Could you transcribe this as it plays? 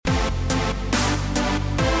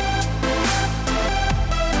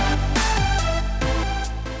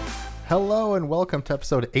Hello and welcome to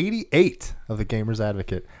episode 88 of The Gamer's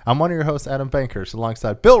Advocate. I'm one of your hosts, Adam Bankhurst,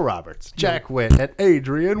 alongside Bill Roberts, Jack Witt, and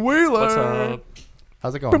Adrian Wheeler. What's up?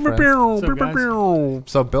 How's it going, friends? What's up,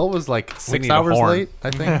 So Bill was like 6 hours late,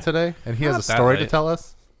 I think, today, and he has a story to tell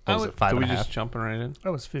us. What was it, 5 and a half? Just jumping right in? I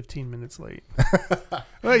was 15 minutes late.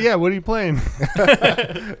 Well, yeah, what are you playing?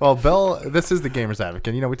 Well, Bill, this is The Gamer's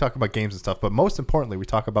Advocate. You know, we talk about games and stuff, but most importantly, we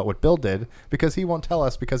talk about what Bill did because he won't tell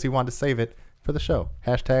us because he wanted to save it for the show.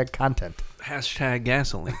 Hashtag content. Hashtag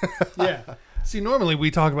gasoline. Yeah. See, normally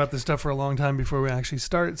we talk about this stuff for a long time before we actually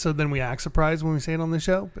start, so then we act surprised when we say it on the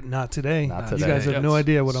show, but not today. Not You today. guys have no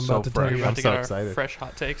idea what I'm So about to tell fresh. you. I'm to so get our excited. fresh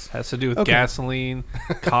hot takes. Has to do with Okay. gasoline,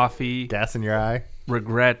 coffee, Gas in your eye.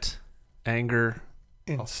 regret, anger.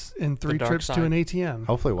 And 3 dark trips to side. an ATM.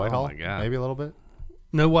 Hopefully Whitehall. my God. Maybe a little bit.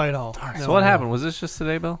 No Whitehall. So what happened? Was this just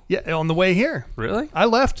today, Bill? Yeah, on the way here. Really? I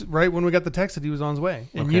left right when we got the text that he was on his way.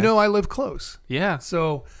 And Okay. you know I live close. Yeah.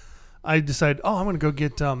 So I decided, I'm going to go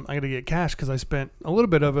get I got to get cash because I spent a little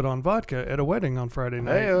bit of it on vodka at a wedding on Friday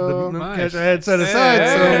night. Hey-o. The Nice. cash I had set aside.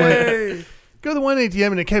 So I'm like, Hey. go to the one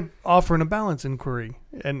ATM, and it kept offering a balance inquiry.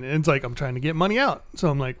 And it's like, I'm trying to get money out. So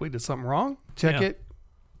I'm like, wait, did something wrong? Check Yeah. it.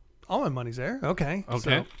 All my money's there. Okay. Okay.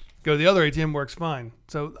 So go to the other ATM, works fine.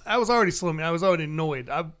 So I was already slimming. I was already annoyed.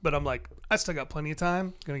 But I'm like, I still got plenty of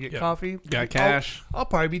time. Going to get Yeah. coffee. Got cash. I'll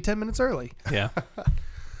probably be 10 minutes early. Yeah.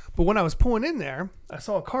 But when I was pulling in there, I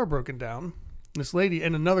saw a car broken down. This lady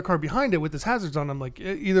and another car behind it with its hazards on. I'm like,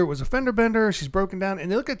 either it was a fender bender or she's broken down. And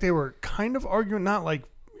they looked like they were kind of arguing, not like,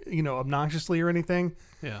 obnoxiously or anything.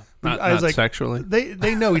 Yeah. I was Not like, sexually.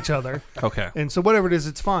 They know each other. Okay. And so whatever it is,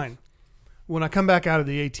 it's fine. When I come back out of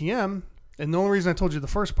the ATM, and the only reason I told you the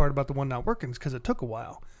first part about the one not working is because it took a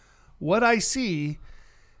while. What I see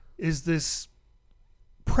is this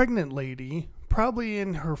pregnant lady, probably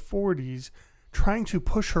in her 40s, trying to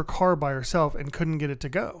push her car by herself and couldn't get it to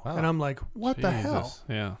go. Wow. And I'm like, what the hell? Jesus.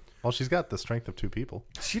 Yeah. Well, she's got the strength of 2 people.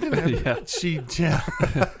 She didn't have Yeah.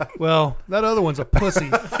 Well, that other one's a pussy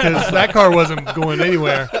because that car wasn't going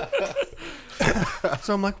anywhere.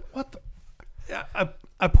 So I'm like, what the?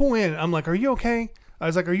 I pull in. I'm like, are you okay? I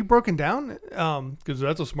was like, are you broken down? Because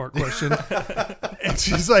that's a smart question. And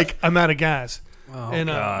she's like, I'm out of gas. Oh, and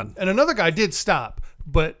God. and another guy did stop,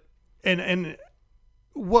 but and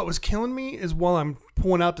what was killing me is while I'm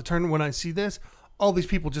pulling out to turn, when I see this, all these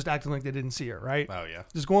people just acting like they didn't see her, right? Oh, yeah.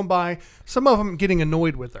 Just going by. Some of them getting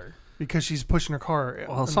annoyed with her because she's pushing her car.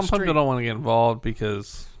 Well, some people don't want to get involved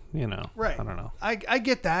because, Right. I don't know. I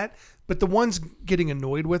get that, but the ones getting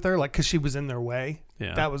annoyed with her, like because she was in their way,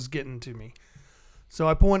 Yeah. that was getting to me. So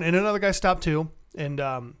I pull in, and another guy stopped too, and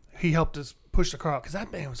he helped us push the car out because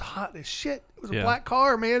that man was hot as shit. It was a black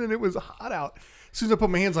car, man, and it was hot out. As soon as I put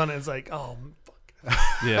my hands on it, it's like, oh, fuck.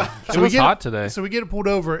 Yeah. It So was hot today. So we get it pulled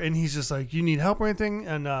over, and he's just like, you need help or anything?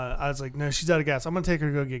 And I was like, no, she's out of gas. I'm going to take her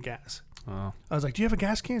to go get gas. Oh. I was like, do you have a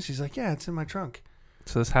gas can? She's like, yeah, it's in my trunk.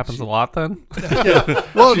 So this happens a lot then? Yeah.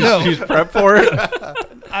 Well, no. She's prepped for it?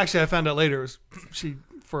 Actually, I found out later it was she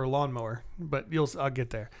for a lawnmower, but I'll get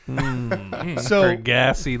there. Her So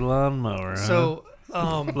gassy lawnmower. so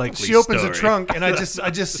Likely she opens the story. trunk, and I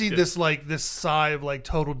just see this this sigh of like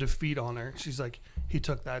total defeat on her. She's like, he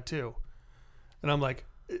took that too, and I'm like,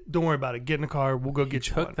 don't worry about it. Get in the car. We'll go get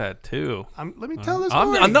you took one. that too. Let me tell this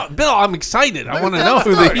story. I'm not, Bill, I'm excited. I want to tell know the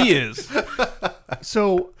who the story. he is.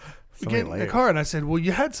 So we many get in the layers. car, and I said, well,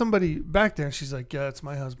 you had somebody back there. And she's like, yeah, it's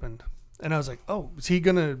my husband. And I was like, oh, is he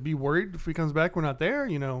going to be worried if he comes back? We're not there.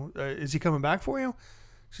 Is he coming back for you?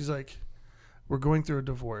 She's like, we're going through a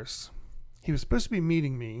divorce. He was supposed to be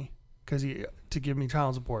meeting me to give me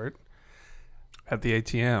child support. At the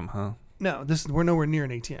ATM, huh? No, we're nowhere near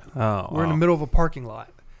an ATM. Oh. We're in the middle of a parking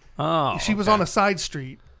lot. Oh. She was okay. on a side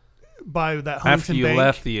street by that Huntington After you Bank.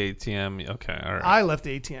 left the ATM. Okay. All right. I left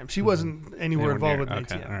the ATM. She wasn't anywhere Anywhere involved with near.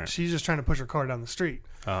 the Okay, ATM. all right. She's just trying to push her car down the street.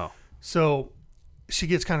 Oh. So she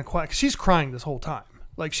gets kind of quiet 'cause she's crying this whole time.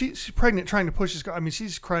 Like she's pregnant, trying to push this car. I mean,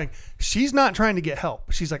 she's crying. She's not trying to get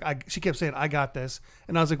help. She's like, she kept saying, "I got this,"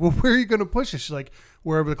 and I was like, "Well, where are you going to push this?" She's like,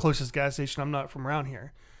 "Wherever the closest gas station. I'm not from around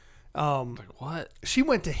here." Like what? She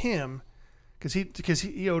went to him because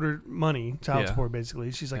he owed her money, child Yeah. support,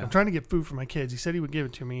 basically. She's like, Yeah. "I'm trying to get food for my kids." He said he would give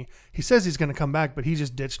it to me. He says he's going to come back, but he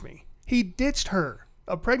just ditched me. He ditched her,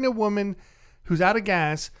 a pregnant woman who's out of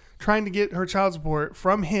gas, trying to get her child support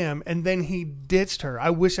from him, and then he ditched her.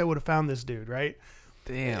 I wish I would have found this dude, right?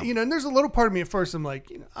 Damn. And there's a little part of me at first, I'm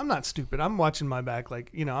like, I'm not stupid. I'm watching my back.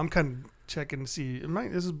 Like, I'm kind of checking to see,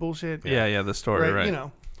 this is bullshit. Yeah, the story,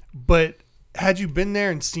 right. But had you been there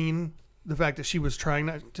and seen the fact that she was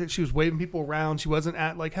she was waving people around, she wasn't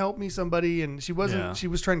at like, help me somebody, and she wasn't, Yeah. she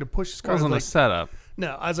was trying to push this It car. wasn't Like, a setup.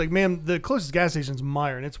 No, I was like, ma'am, the closest gas station's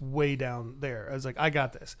Meyer, and it's way down there. I was like, I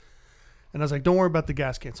got this. And I was like, don't worry about the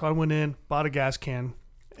gas can. So I went in, bought a gas can,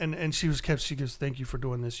 and she goes, thank you for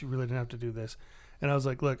doing this. You really didn't have to do this. And I was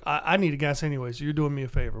like, look, I need a gas anyway, so you're doing me a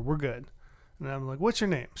favor. We're good. And I'm like, what's your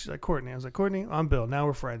name? She's like, Courtney. I was like, Courtney, I'm Bill. Now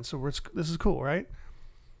we're friends. So this is cool, right?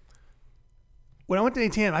 When I went to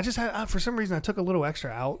ATM, I just had, for some reason, I took a little extra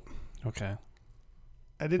out. Okay.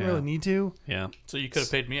 I didn't really need to. Yeah. So you could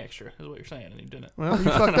have paid me extra, is what you're saying, and you didn't. Well, you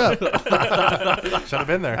fucked up. Should have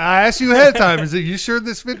been there. I asked you ahead of time. Is it you sure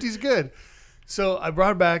this 50's good? So I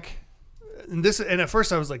brought it back. And at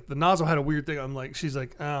first I was like, the nozzle had a weird thing. I'm like, she's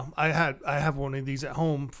like, oh, I have one of these at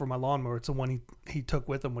home for my lawnmower. It's the one he took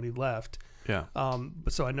with him when he left. Yeah.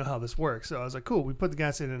 But so I know how this works. So I was like, cool. We put the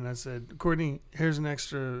gas in, and I said, Courtney, here's an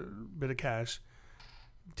extra bit of cash.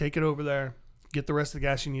 Take it over there. Get the rest of the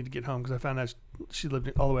gas you need to get home, because I found out she lived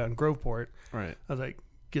all the way out in Groveport. Right. I was like,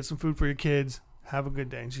 get some food for your kids. Have a good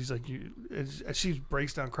day. And she's like, she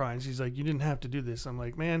breaks down crying. She's like, you didn't have to do this. I'm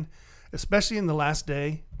like, man, especially in the last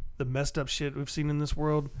day, the messed up shit we've seen in this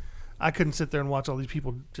world, I couldn't sit there and watch all these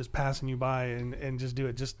people just passing you by and just do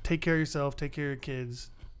it. Just take care of yourself, take care of your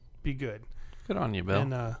kids, be good. Good on you, Bill.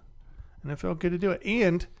 And it felt good to do it.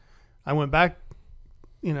 And I went back,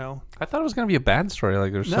 I thought it was going to be a bad story.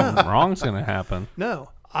 Like there's something wrong's going to happen.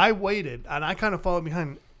 No, I waited, and I kind of followed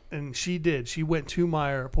behind, and she did. She went to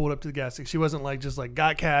Meyer, pulled up to the gas station. She wasn't like just like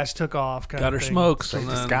got cash, took off. Got her smokes, and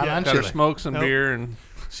then got her smokes and beer, and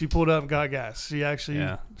she pulled up and got gas. She actually,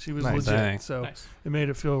 she was legit. Dang. So it made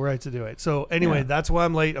it feel right to do it. So anyway, that's why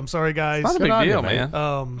I'm late. I'm sorry, guys. It's not a big deal,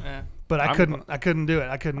 man. But I couldn't do it.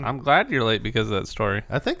 I couldn't. I'm glad you're late because of that story.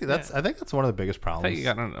 I think that's one of the biggest problems. I think you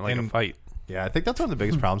got in a fight. Yeah, I think that's one of the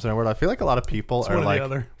biggest problems in our world. I feel like a lot of people are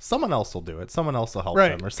like, someone else will do it. Someone else will help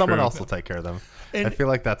them, or someone else will take care of them. And I feel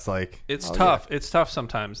like that's like... It's tough. Yeah. It's tough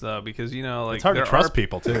sometimes, though, because, like... It's hard to trust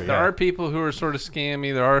people, too. There are people who are sort of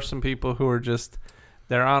scammy. There are some people who are just...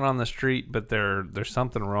 They're out on the street, but there's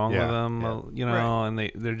something wrong with them,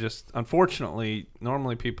 and they're just... Unfortunately,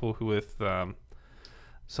 normally people who with...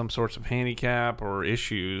 some sorts of handicap or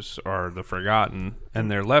issues are the forgotten,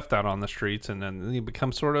 and they're left out on the streets, and then they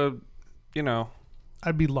become sort of...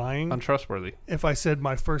 I'd be lying, untrustworthy, if I said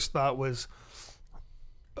my first thought was,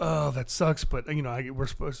 "Oh, that sucks," but I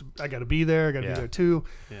got to be there. I got to be there too.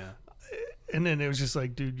 Yeah. And then it was just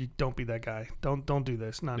like, dude, you don't be that guy. Don't do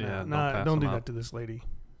this. Don't do that to this lady.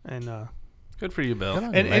 And good for you, Bill.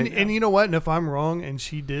 And you know what? And if I'm wrong, and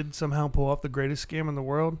she did somehow pull off the greatest scam in the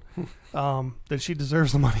world, then she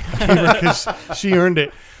deserves the money I gave her, because she earned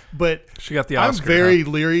it. But she got the Oscar. I'm very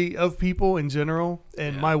leery of people in general,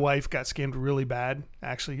 and my wife got scammed really bad.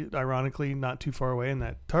 Actually, ironically, not too far away in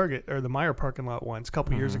that Target or the Meyer parking lot once a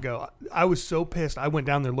couple years ago. I was so pissed. I went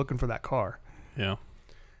down there looking for that car. Yeah.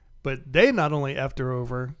 But they not only effed her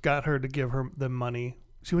over, got her to give her the money.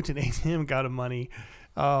 She went to an ATM, got her money,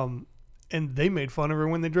 and they made fun of her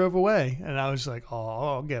when they drove away. And I was like,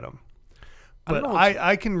 oh, I'll get them. But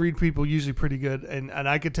I can read people usually pretty good, and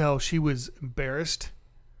I could tell she was embarrassed.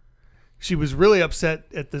 She was really upset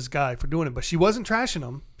at this guy for doing it, but she wasn't trashing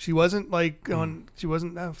him. She wasn't like going, she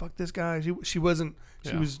wasn't, oh, fuck this guy. She wasn't,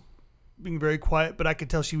 she was being very quiet, but I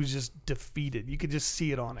could tell she was just defeated. You could just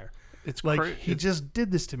see it on her. It's like, he just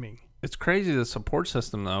did this to me. It's crazy, the support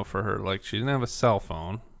system, though, for her. Like, she didn't have a cell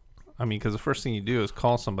phone. I mean, because the first thing you do is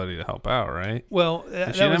call somebody to help out, right? Well, she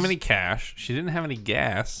didn't have any cash. She didn't have any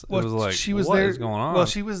gas. Well, it was like, she was what there, is going on? Well,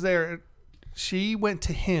 she was there. She went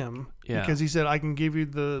to him because he said, I can give you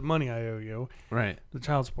the money I owe you. Right. The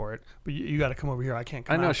child support. But you got to come over here. I can't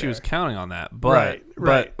come I know out she there. was counting on that. But,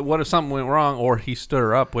 but what if something went wrong or he stood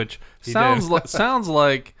her up, which sounds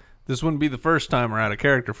like this wouldn't be the first time we're out of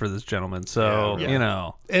character for this gentleman. So, you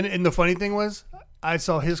know. And the funny thing was, I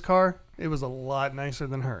saw his car. It was a lot nicer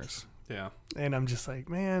than hers. Yeah. And I'm just like,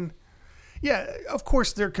 man. Yeah, of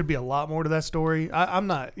course there could be a lot more to that story. I'm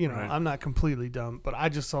not, I'm not completely dumb, but I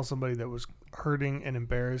just saw somebody that was hurting and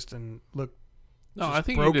embarrassed and looked I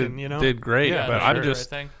think broken, you did great. Yeah, but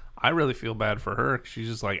sure, I really feel bad for her 'cause she's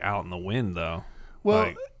just like out in the wind, though.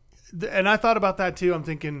 Well, and I thought about that too. I'm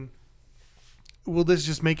thinking, will this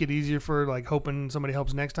just make it easier for like hoping somebody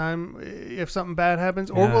helps next time if something bad happens,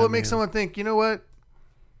 or will it make someone think, you know what?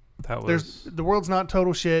 The world's not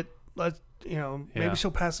total shit. Let's. Maybe she'll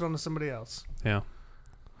pass it on to somebody else. Yeah.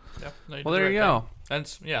 Yep. No, well, there you go.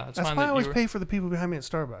 That's That's why I always pay for the people behind me at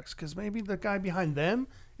Starbucks, because maybe the guy behind them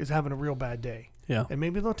is having a real bad day. Yeah. And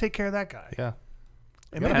maybe they'll take care of that guy. Yeah.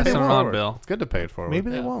 And maybe they won't. On, Bill. It's good to pay it forward. Maybe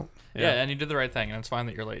they won't. Yeah, and you did the right thing, and it's fine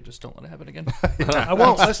that you're late. Just don't let it happen again. I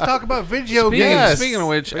won't. Let's talk about video games. Speaking of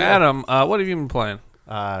which, Adam, what have you been playing?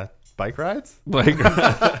 By bike rides? Like,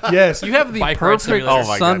 Yes. you have the Bike ride perfect simulator. Oh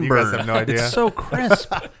my God, you guys sunburn. have no idea. It's so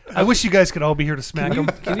crisp. I wish you guys could all be here to smack them.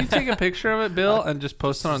 Can you take a picture of it, Bill, and just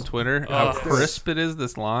post it on Twitter? How crisp it is,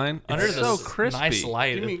 this line. Under It's this so crispy. nice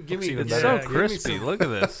light. Give me- it give looks me- even It's Yeah, so better. give me crispy. some- Look at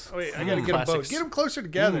this. Wait, I gotta get them both. Plastics. Get them closer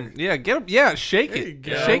together. Yeah, get 'em. Yeah, shake There you it.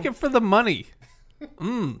 go. Shake it for the money.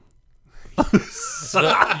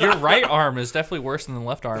 Your right arm is definitely worse than the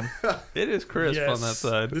left arm. It is crisp Yes. on that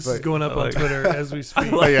side. This is going up on like- Twitter as we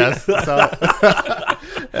speak. But yes, so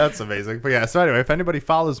that's amazing. But yeah, so anyway, if anybody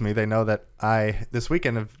follows me, they know that I this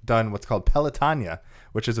weekend have done what's called Pelotania,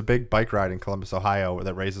 which is a big bike ride in Columbus, Ohio,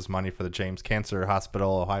 that raises money for the James Cancer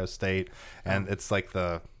Hospital, Ohio State, and it's like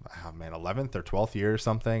the 11th or 12th year or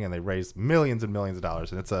something, and they raise millions and millions of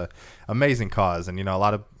dollars, and it's a amazing cause. And a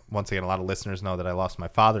lot of listeners know that I lost my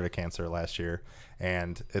father to cancer last year,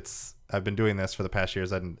 and I've been doing this for the past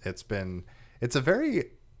years, and it's a very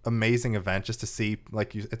amazing event just to see,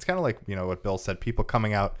 it's kind of like what Bill said, people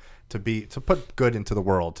coming out to put good into the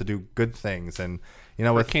world, to do good things, and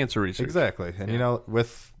with cancer research. exactly, and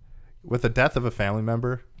with the death of a family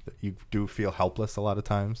member, you do feel helpless a lot of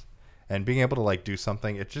times. And being able to do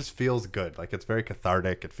something, it just feels good. It's very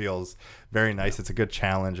cathartic. It feels very nice. It's a good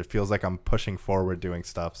challenge. It feels like I'm pushing forward doing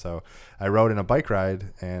stuff. So I rode in a bike ride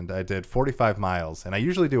and I did 45 miles. And I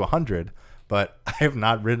usually do 100, but I have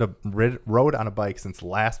not rode on a bike since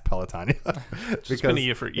last Peloton. It's been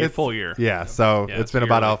a full year. Yeah, so Yeah, it's it's been a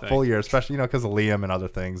about yearly a thing. full year, especially because of Liam and other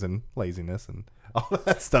things and laziness and all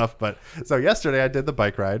that stuff. But so yesterday I did the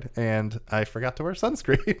bike ride and I forgot to wear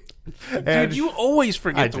sunscreen. And Dude, you always I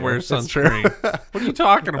forget to do. wear It's true. sunscreen. What are you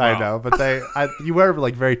talking about? I know, but you wear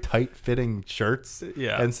very tight fitting shirts.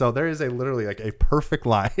 Yeah. And so there is literally a perfect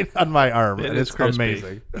line on my arm, It and is it's crispy.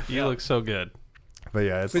 amazing. You look so good. But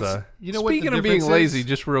yeah, it's You know what Speaking the of being difference lazy, is?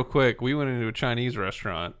 just real quick, we went into a Chinese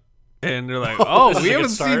restaurant. And they're like, "Oh, This is we a good haven't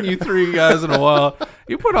start. seen you three guys in a while.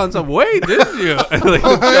 You put on some weight, didn't you?" And the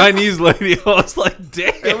Chinese lady, I was like,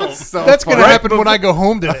 "Damn!" so That's going to funny. happen when I go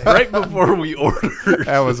home today. Right before we ordered,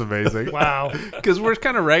 That was amazing. Wow. because we're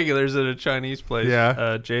kind of regulars at a Chinese place.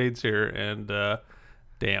 Yeah. Jade's here, and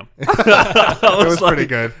damn, It was pretty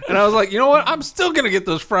good, And I was like, you know what? I'm still gonna get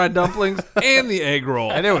those fried dumplings and the egg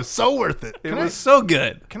roll. and it was so worth it. It was so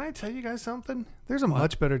good. Can I tell you guys something? There's a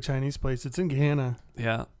much better Chinese place. It's in Gahanna.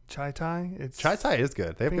 Yeah, Chai Tai. It's Chai Thai is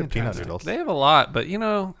good. They have good peanut Fantastic. noodles. they have a lot, but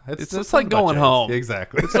it's something like about going Jade's. home.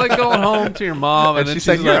 Exactly. It's like going home to your mom, and And then she she's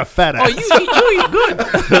said, "You're like, a fat "Oh, ass."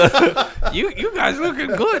 you you guys looking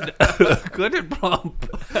good, good and plump."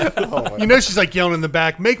 You know, she's like yelling in the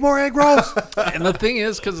back, make more egg rolls. And the thing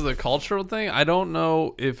is, because of the cultural thing, I don't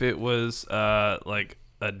know if it was like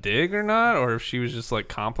a dig or not, or if she was just like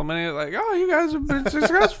complimenting it, like, "Oh, you guys have been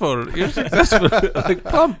successful. You're successful, like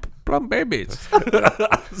plump babies."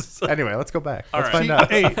 Anyway, let's go back. All Let's right. find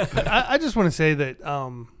out. Hey, I just want to say that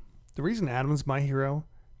the reason Adam's my hero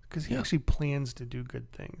because he actually plans to do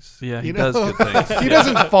good things. Yeah, he You know? does good things. He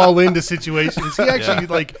doesn't fall into situations. He actually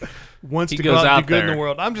wants He to go goes out and out do good in there. the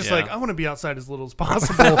world. I'm just Yeah. like, I want to be outside as little as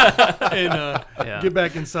possible and get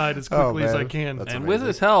back inside as quickly as man. I can. That's And amazing. with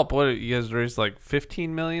his help, what you guys raised like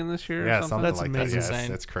 15 million this year? Yeah, or something. That's something like amazing. that. Yeah,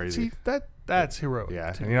 Insane. it's crazy. See, that's heroic.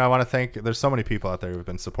 Yeah, to and me. I want to thank. There's so many people out there who've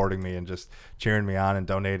been supporting me and just cheering me on and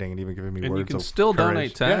donating and even giving me And you words can of still courage.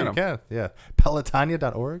 donate to Yeah, Adam. you can. Yeah,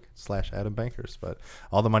 Pelotania.org/Adam Bankers. But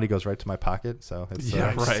all the money goes right to my pocket, so it's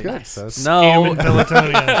Yeah, it's right. good. Nice. So it's No, Scamming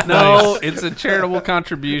Pelotonia. no, it's a charitable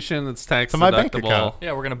contribution that's tax To my bank deductible. account.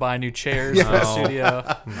 Yeah, we're gonna buy new chairs Yes. for the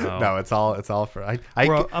studio. no, it's all for. I'm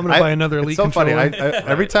gonna buy another Elite It's so funny. controller.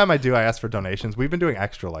 Every time I do, I ask for donations. We've been doing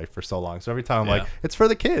Extra Life for so long, so every time I'm Yeah. like, it's for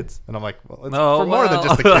the kids, and I'm like, well, it's No, for more than well,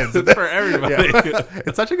 just the kids. it's for everybody. Yeah.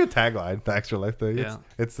 It's such a good tagline, the Extra Life thing. Yeah.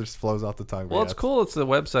 It just flows off the tongue. but Well, yeah, it's cool. It's the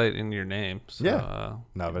website in your name. So, Yeah.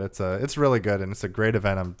 No, but it's really good, and it's a great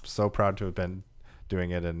event. I'm so proud to have been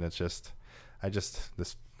doing it, and it's just,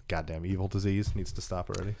 this goddamn evil disease needs to stop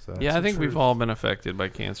already. So yeah, I think we've truth. all been affected by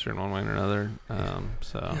cancer in one way or another.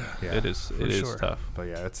 So Yeah, it is sure. tough. But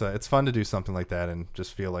yeah, it's fun to do something like that and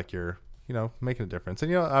just feel like you're making a difference.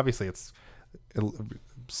 And obviously it's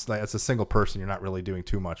as a single person, you're not really doing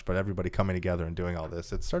too much, but everybody coming together and doing all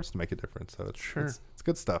this, it starts to make a difference. So it's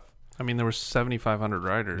good stuff. I mean, there were 7,500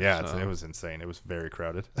 riders. Yeah, so, it was insane. It was very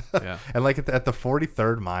crowded. Yeah. And like at the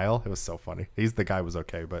 43rd mile, it was so funny. The guy was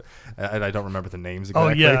okay, but I don't remember the names Oh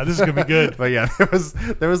exactly. yeah, this is gonna be good. But yeah,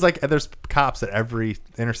 there's cops at every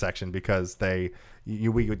intersection because we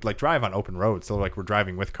would like drive on open roads, so like we're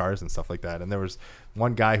driving with cars and stuff like that. And there was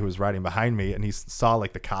one guy who was riding behind me, and he saw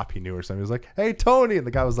like the cop he knew or something. He was like, "Hey Tony," and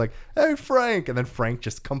the guy was like, "Hey Frank," and then Frank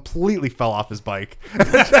just completely fell off his bike.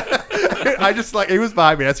 I just he was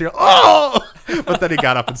behind me. I said, "Oh!" But then he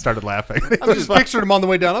got up and started laughing. I just pictured him on the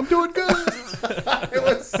way down. I'm doing good. It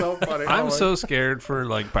was so funny. I'm so scared for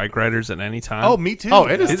like bike riders at any time. Oh, me too. Oh,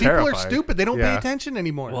 it is People terrifying. are stupid. They don't pay Yeah. attention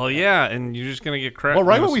anymore. well, yeah, and you're just gonna get crushed. Well,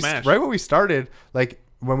 right when we smashed. started, like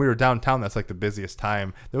when we were downtown, that's like the busiest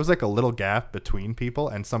time. There was like a little gap between people,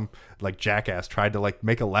 and some like jackass tried to like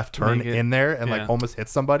make a left turn Make it- in there and yeah. like almost hit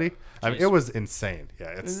somebody. I mean, Jeez. it was insane. Yeah,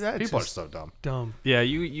 it's That's people are just so dumb. dumb. Yeah,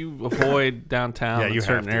 you avoid downtown Yeah, in you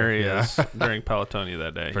certain have to, areas during Pelotonia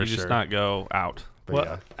that day. For You just sure. not go out. But Well,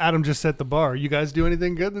 yeah. Adam just set the bar. You guys do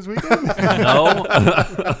anything good this weekend? No.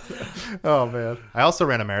 Oh man, I also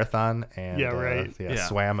ran a marathon and Yeah, right. Yeah.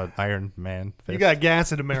 swam an Iron Man. You got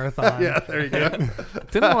gas at a marathon. yeah, there you go.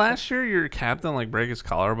 Didn't last year your captain like break his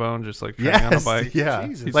collarbone just like training on a Yes, bike? yeah.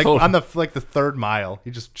 Jesus. Like Total- on the like the third mile,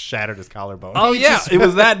 he just shattered his collarbone. Oh yeah, it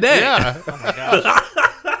was that day. yeah. Oh my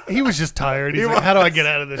gosh. He was just tired. He's like, how do I get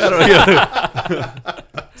out of this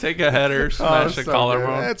shit? Take a header, smash a so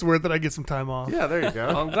collarbone. That's worth it. I get some time off. Yeah, there you go.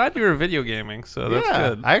 Well, I'm glad you were video gaming, so that's yeah,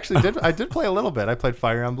 good. I actually did. I did play a little bit. I played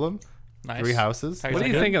Fire Emblem, Nice. 3 Houses. How What do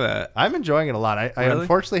you good? think of that? I'm enjoying it a lot. I Really?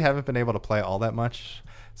 unfortunately haven't been able to play all that much,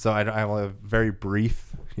 so I will have very brief,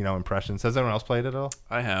 impressions. Has anyone else played it at all?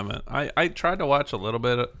 I haven't. I tried to watch a little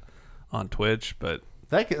bit on Twitch, but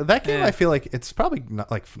That game, Yeah. I feel like it's probably not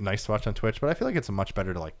like nice to watch on Twitch, but I feel like it's much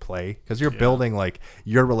better to like play because you're building like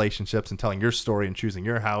your relationships and telling your story and choosing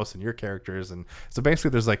your house and your characters. And so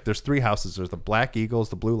basically, there's 3 houses. There's the Black Eagles,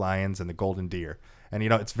 the Blue Lions, and the Golden Deer. And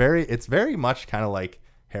it's very much kind of like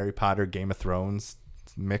Harry Potter, Game of Thrones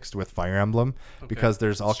mixed with Fire Emblem because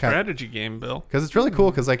there's all kind. strategy game, Bill. Because it's really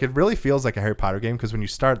cool because like it really feels like a Harry Potter game because when you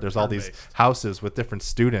start, there's all these Turn-based. houses with different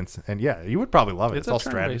students, and yeah, you would probably love it. It's a all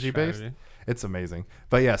turn-based strategy based. strategy. It's amazing.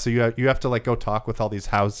 But yeah, so you have to like go talk with all these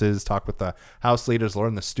houses, talk with the house leaders,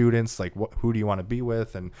 learn the students, like who do you want to be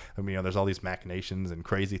with, and there's all these machinations and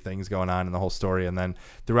crazy things going on in the whole story. And then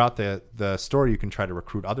throughout the story, you can try to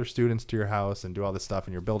recruit other students to your house and do all this stuff,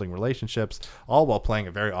 and you're building relationships, all while playing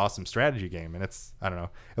a very awesome strategy game. And it's I don't know,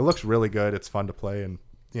 it looks really good. It's fun to play, and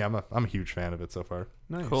yeah, I'm a huge fan of it so far.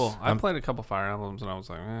 Nice. Cool. I played a couple Fire Emblems and I was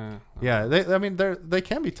like, Yeah, they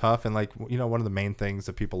can be tough, and like one of the main things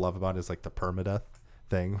that people love about it is like the permadeath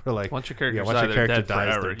thing. Where like once your character's once your character dead dies,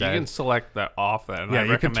 forever, they're you dead. can select that off that. And Yeah, I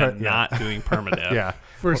you can recommend turn- yeah. not doing permadeath. Yeah,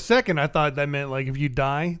 For a second, I thought that meant like if you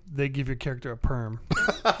die, they give your character a perm.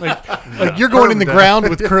 like you're going in the Perm ground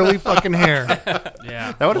with curly fucking hair.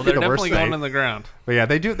 Yeah. that would Well, be they're the worst definitely thing. going in the ground. But yeah,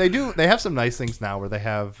 they have some nice things now where they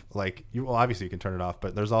have like obviously you can turn it off,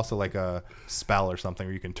 but there's also like a spell or something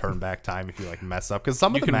where you can turn back time if you like mess up because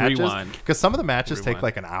some You of the can matches rewind. take Rewind.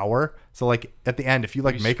 like an hour. So like at the end, if you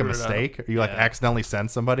like You make a screw it up. mistake or you like Yeah. accidentally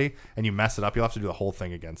send somebody and you mess it up, you'll have to do the whole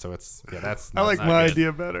thing again. So it's that's I like not my good.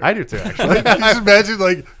 idea better. I do too actually. Just imagine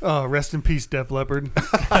like, oh, rest in peace, Def Leppard.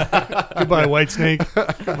 Goodbye, White Snake.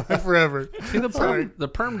 Goodbye forever. See the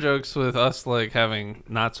perm jokes with us like having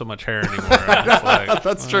not so much hair anymore. It's like,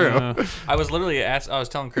 That's true. I was literally I was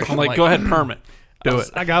telling Christian, I'm like, go ahead, perm it. Do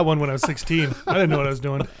it. I got one when I was 16. I didn't know what I was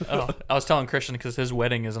doing. I was telling Christian because his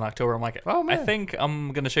wedding is in October. I'm like, Oh, I man. think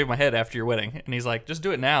I'm gonna shave my head after your wedding, and he's like, just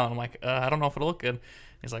do it now. And I'm like, I don't know if it'll look good.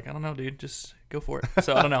 He's like, I don't know, dude, just go for it.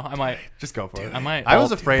 So I don't know. I might. Just go for it. I might. I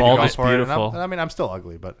was afraid to bald go is for it. And beautiful. I'm still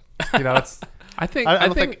ugly, but it's I think I I,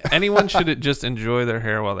 don't think anyone should just enjoy their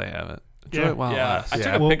hair while they have it. Enjoy Yeah. it while it Yeah, lasts. I Yeah.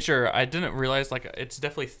 took a Well- picture. I didn't realize like it's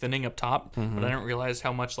definitely thinning up top, but I didn't realize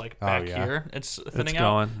how much like back yeah. here it's thinning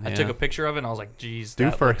out. going, I took yeah. a picture of it and I was like, geez, do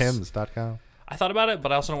that for looks- hims.com. I thought about it,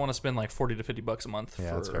 but I also don't want to spend like $40 to $50 a month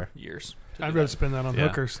Yeah, that's for fair. years. to I'd do rather that. spend that on Yeah.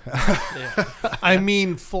 hookers. Yeah. I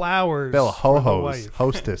mean, flowers. Bill, for the ho-hos, wife.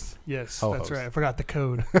 hostess. Yes, Ho-hos. that's right. I forgot the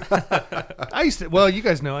code. I used to. Well, you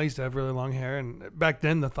guys know I used to have really long hair, and back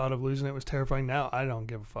then the thought of losing it was terrifying. Now I don't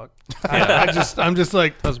give a fuck. I'm just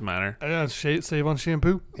like, Doesn't matter. I don't save on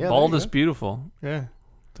shampoo. Yeah, Bald there is you beautiful. Yeah,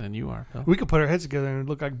 Then you are. Bill. we could put our heads together and it'd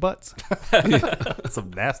look like butts. go.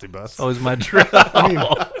 Some nasty bus. Always my dream. I mean,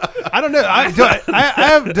 I don't know.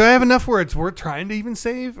 Do I have enough where it's worth trying to even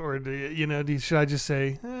save, or should I just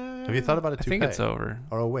say? Have you thought about a I toupee think it's over.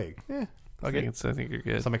 or a wig? Yeah, I think you're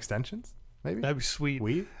good. Some extensions, maybe. that'd be sweet.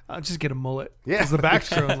 Weave. I'll just get a mullet. Yeah. because the back's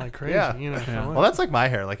growing like crazy. Yeah. for Yeah. what? Well, that's like my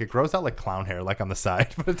hair. Like it grows out like clown hair, like on the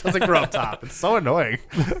side, but it doesn't grow up top. It's so annoying.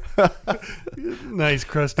 nice,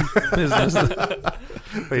 crusty. Business.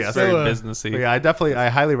 But yeah, It's very so, businessy. but yeah, I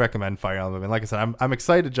highly recommend Fire Emblem. And like I said, I'm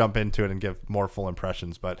excited to jump into it and give more full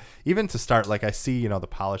impressions. But even to start, like I see, the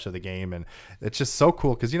polish of the game, and it's just so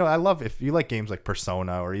cool because I love if you like games like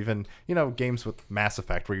Persona or even games with Mass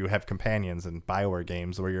Effect where you have companions, and BioWare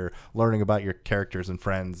games where you're learning about your characters and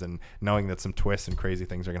friends and knowing that some twists and crazy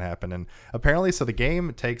things are going to happen. And apparently, so the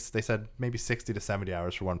game takes, they said, maybe 60 to 70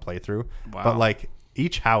 hours for one playthrough. Wow. But like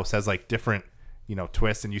each house has like different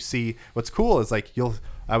twists, and you see what's cool is like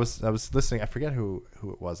I was listening, I forget who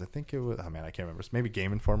it was, I think it was, oh man, I can't remember, it's maybe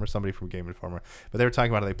Game Informer, somebody from Game Informer, but they were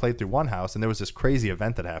talking about how they played through one house and there was this crazy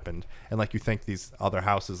event that happened, and like you think these other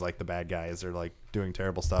houses, like the bad guys are like doing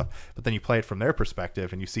terrible stuff, but then you play it from their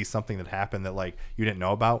perspective and you see something that happened that like you didn't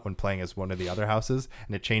know about when playing as one of the other houses,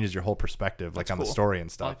 and it changes your whole perspective like on the story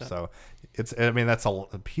and stuff. So that's a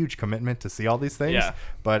huge commitment to see all these things,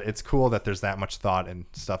 but it's cool that there's that much thought and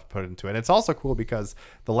stuff put into it. It's also cool because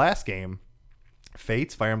the last game,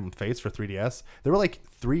 Fire Emblem Fates for 3DS, there were like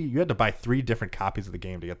you had to buy 3 different copies of the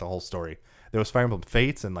game to get the whole story. There was Fire Emblem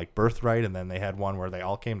Fates and like Birthright, and then they had one where they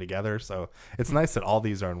all came together. So it's nice that all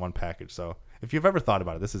these are in one package. So if you've ever thought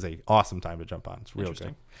about it, this is a awesome time to jump on. It's real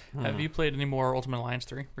good. Have you played any more Ultimate Alliance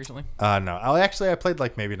 3 recently? No. I played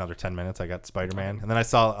like maybe another 10 minutes. I got Spider-Man, and then I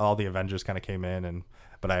saw all the Avengers kind of came in,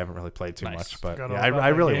 but I haven't really played too much. But yeah, I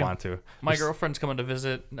really want to. My girlfriend's coming to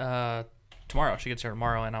visit tomorrow. She gets here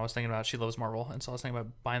tomorrow, and I was thinking about, she loves Marvel, and so I was thinking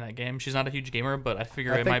about buying that game. She's not a huge gamer, but I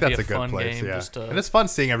figure it might be a fun game. Yeah. Just to, and it's fun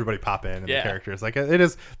seeing everybody pop in and the characters. Like it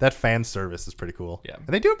is, that fan service is pretty cool. Yeah, and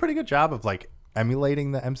they do a pretty good job of like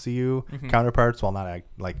emulating the MCU counterparts while not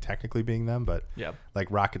like technically being them. But like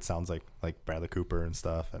Rocket sounds like Bradley Cooper and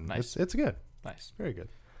stuff, and it's good. Nice, very good.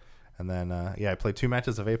 And then I played 2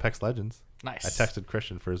 matches of Apex Legends. Nice. I texted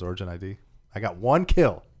Christian for his Origin ID. I got 1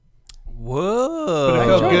 kill. Whoa! But it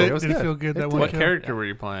felt good. Did it feel good that one? What character were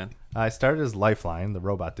you playing? I started as Lifeline, the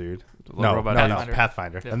robot dude. Pathfinder.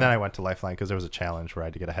 Pathfinder. Yeah. And then I went to Lifeline because there was a challenge where I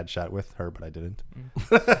had to get a headshot with her, but I didn't.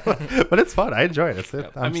 But it's fun. I enjoy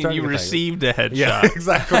it. You received a headshot. Yeah,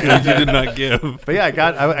 exactly. You did not give. But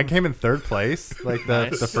yeah, I came in 3rd place, like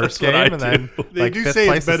the first game, and then they like do 5th say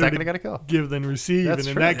place it's the better second to I got a kill. give than receive, That's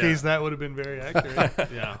and true. in that case, that would have been very accurate.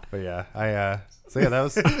 Yeah. But yeah,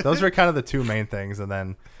 those were kind of the 2 main things, and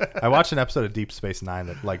then I watched an episode of Deep Space Nine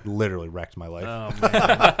that like literally wrecked my life. Oh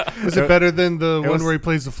man. Was it better than the one was- where he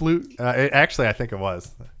plays the flute? Actually, I think it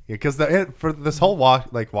was, because for this whole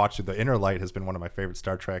watching The Inner Light has been one of my favorite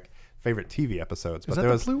Star Trek TV episodes. Is that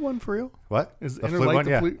the flute one for real? What Is the Inner flute Light one?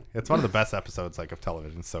 the Yeah, flute? it's one of the best episodes like of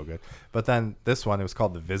television. It's so good. But then this one, it was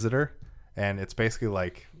called The Visitor, and it's basically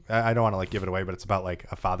like, I don't want to like give it away, but it's about like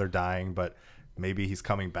a father dying, but maybe he's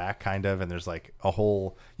coming back kind of, and there's like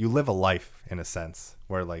you live a life in a sense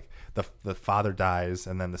where like the father dies,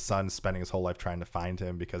 and then the son's spending his whole life trying to find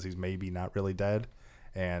him because he's maybe not really dead,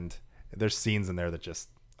 and there's scenes in there that just,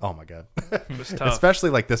 oh my god. It was tough. Especially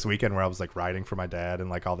like this weekend where I was like riding for my dad and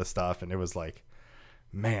like all this stuff, and it was like,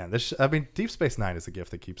 man, Deep Space Nine is a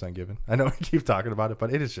gift that keeps on giving. I know we keep talking about it,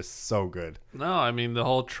 but it is just so good. No, I mean the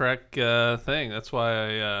whole Trek thing. That's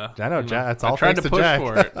why I know, Jack. It's all I tried thanks to to push Jack.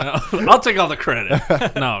 for it. No, I'll take all the credit.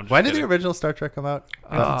 No, I'm just When did kidding. the original Star Trek come out? Oh,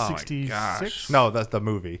 my 1966? gosh. No, that's the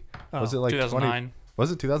movie. Was it like 2009.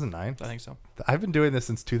 Was it 2009? I think so. I've been doing this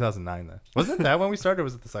since 2009. Then wasn't that when we started? Or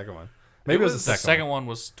was it the second one? Maybe it was the second one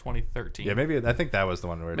was 2013. Yeah, maybe I think that was the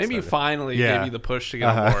one where it Maybe you started. finally gave you the push to get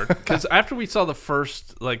on board. Because after we saw the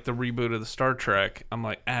first, like the reboot of the Star Trek, I'm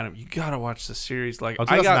like, Adam, you gotta watch the series. Like, Oh,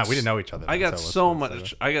 I got, we didn't know each other. I then, got so so let's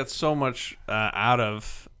much. I got so much out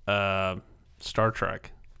of Star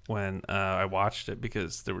Trek when I watched it,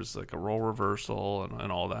 because there was like a role reversal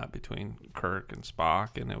and all that between Kirk and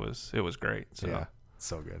Spock, and it was great. So yeah,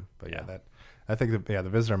 so good. But I think the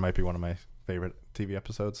Visitor might be one of my favorite TV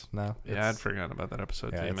episodes now. Yeah, I'd forgotten about that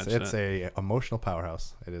episode. Yeah, till you it's a emotional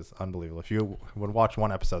powerhouse. It is unbelievable. If you would watch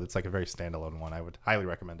one episode, it's like a very standalone one. I would highly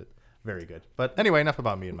recommend it. Very good. But anyway, enough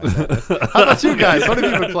about me and my sadness. How about you guys? What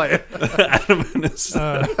have you been playing? Adam and his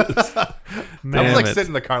I was like sitting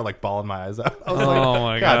in the car, like bawling my eyes out. I was like,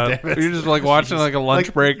 my god! damn it. You're just like watching like a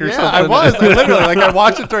lunch break or something. I was. I literally like I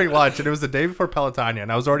watched it during lunch, and it was the day before Pelotonia,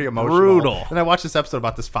 and I was already emotional. Brutal. And I watched this episode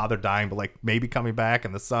about this father dying, but like maybe coming back,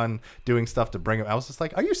 and the son doing stuff to bring him. I was just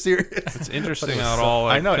like, "Are you serious?" It's interesting how it all.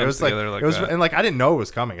 Like, I know it comes was like together like it was, that. and like I didn't know it was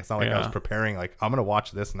coming. It's not like I was Yeah. preparing. Like I'm gonna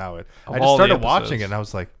watch this now. I all just the started watching episodes. it, and I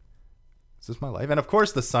was like, "Is this my life?" And of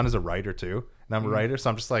course, the son is a writer too, and I'm a writer, so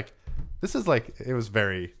I'm just like, "This is like." It was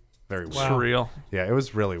very, very weird. Wow. Surreal. Yeah, it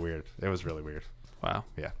was really weird. It was really weird. Wow.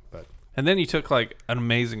 Yeah, but And then you took like an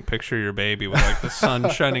amazing picture of your baby with like the sun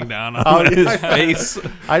shining down on his face.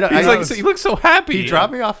 He looks so happy. He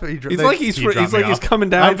dropped me off. He's coming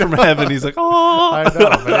down from heaven. He's like, oh. I know.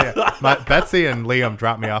 But yeah. Betsy and Liam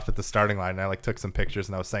dropped me off at the starting line, and I like took some pictures,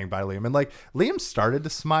 and I was saying bye to Liam. And like Liam started to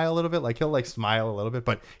smile a little bit, like he'll like smile a little bit,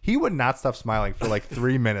 but he would not stop smiling for like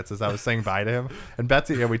 3 minutes as I was saying bye to him. And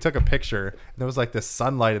Betsy, we took a picture, and there was like this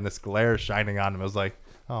sunlight and this glare shining on him. I was like,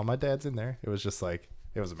 oh, my dad's in there. It was just like.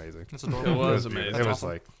 It was amazing. It was amazing. It was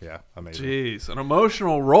like, yeah, amazing. Jeez, an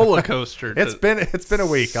emotional roller coaster. It's been a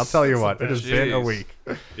week. I'll tell you what. It has been a week.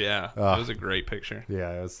 Yeah, it was a great picture.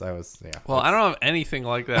 Yeah, it was. Yeah. Well, I don't have anything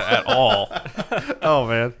like that at all. Oh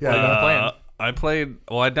man, yeah. I played.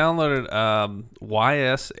 Well, I downloaded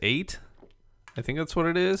YS8. I think that's what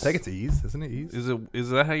it is. I think it's Ease, isn't it? Ease. Is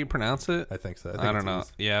that how you pronounce it? I think so. I don't know.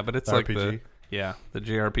 Ease. Yeah, but it's the like RPG. the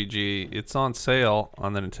JRPG. It's on sale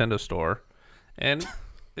on the Nintendo Store. And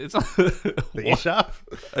it's the eShop.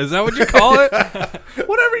 Is that what you call it?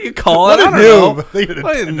 Whatever you call it. I don't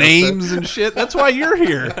know. Names and shit. That's why you're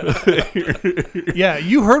here. Yeah,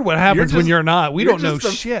 you heard what happens when you're not. We don't know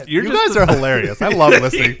shit. You guys are hilarious. I love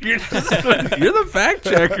listening. You're the fact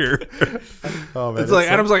checker. Oh man, it's like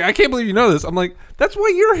Adam's like, I can't believe you know this. I'm like, that's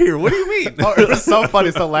why you're here. What do you mean? It was so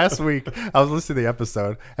funny. So last week I was listening to the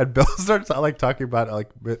episode, and Bill starts like talking about like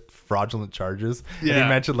fraudulent charges. Yeah. And he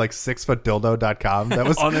mentioned like 6footdildo.com. That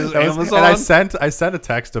was on his Amazon. And I sent a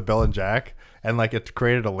text to Bill and Jack. And like it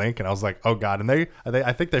created a link, and I was like, "Oh God!" And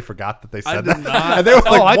I think they forgot that they said that. And they were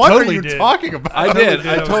like, "What are you talking about?" I did.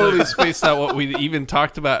 I totally spaced out what we even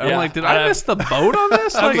talked about. I'm like, "Did I miss the boat on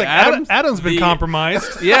this?" I was like, Adam's been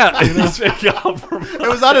compromised. Yeah, he's been compromised. It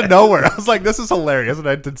was out of nowhere. I was like, "This is hilarious," and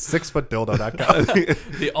I did 6footdildo.com.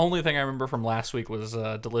 The only thing I remember from last week was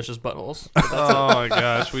delicious buttholes. Oh my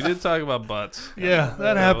gosh, we did talk about butts. Yeah,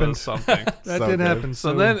 that happened. Something that did happen.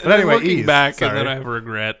 So then, anyway, looking back, and then I have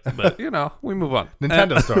regret. But we move on.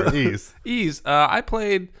 Nintendo Store, Ease. I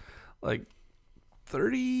played like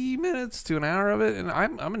 30 minutes to an hour of it, and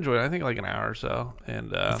I'm enjoying it. I think like an hour or so.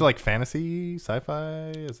 And it's like fantasy, sci-fi.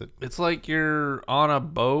 Is it? It's like you're on a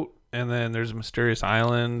boat, and then there's a mysterious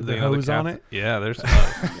island. The hose on it. Yeah, there's.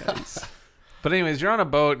 But anyways, you're on a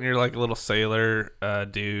boat, and you're like a little sailor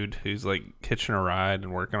dude who's like hitching a ride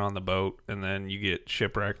and working on the boat, and then you get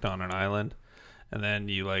shipwrecked on an island, and then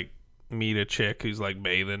you like meet a chick who's like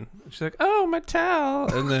bathing. She's like, "Oh, my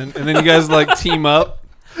towel," and then you guys like team up.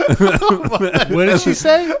 What did she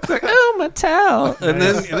say? It's like, "Oh, my towel," and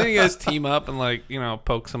then you guys team up and like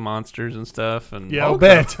poke some monsters and stuff. And yeah, I'll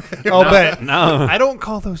bet. No, I don't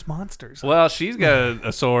call those monsters. Well, she's got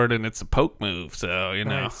a sword and it's a poke move, so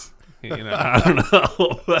Nice. I don't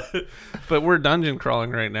know, but we're dungeon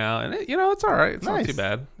crawling right now, and it's all right. It's not too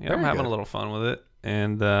bad. I'm having a little fun with it,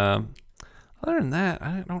 and other than that,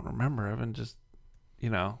 I don't remember. I've been just,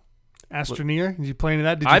 Astroneer? Did you play any of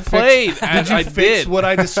that? Did you fix what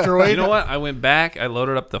I destroyed? You know what? I went back. I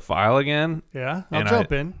loaded up the file again. Yeah, I'll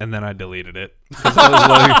jump in. And then I deleted it.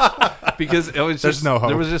 Because it was just, no hope.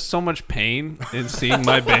 There was just so much pain in seeing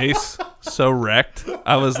my base so wrecked.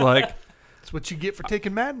 I was like, that's what you get for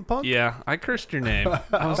taking Madden, punk. Yeah, I cursed your name.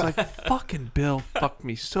 I was like, fucking Bill fucked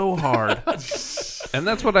me so hard. And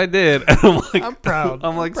that's what I did. And I'm like, I'm proud.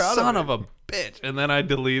 I'm like, proud son of a bitch. And then I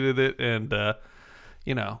deleted it, and I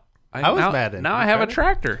was mad. Now I have a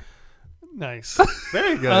tractor. Nice.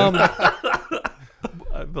 Very good.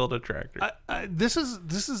 I built a tractor. This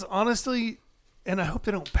is honestly, and I hope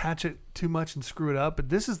they don't patch it too much and screw it up, but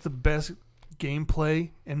this is the best gameplay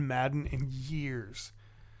in Madden in years.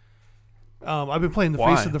 I've been playing the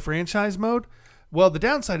face of the franchise mode. Well, the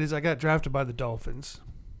downside is I got drafted by the Dolphins.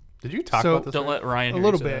 Did you talk about this? Don't let Ryan a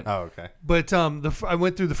little bit. Oh, okay. But I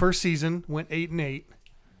went through the first season, went 8-8,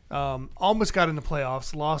 almost got in the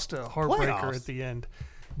playoffs, lost a heartbreaker at the end.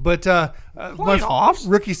 But my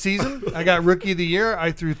rookie season, I got rookie of the year.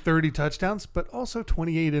 I threw 30 touchdowns, but also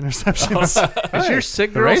 28 interceptions. Is your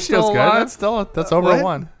sick girl still alive? That's over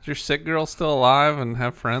one. Is your sick girl still alive and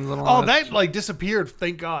have friends and all that? Oh, that like disappeared.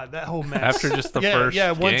 Thank God. That whole mess. After just the first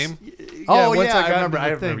game? I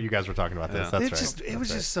remember you guys were talking about this. That's right. It was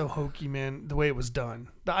just so hokey, man, the way it was done.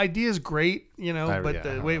 The idea is great, but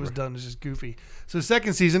the way it was done is just goofy. So the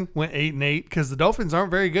second season went 8-8 because the Dolphins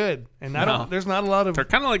aren't very good. And there's not a lot of... They're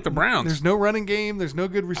kind of like the Browns. There's no running game. There's no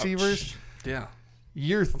good receivers. Ouch. Yeah.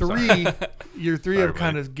 Year three, I'm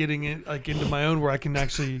kind of getting it like into my own where I can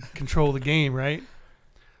actually control the game, right?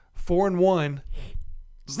 4-1.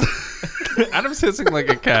 Adam's hissing like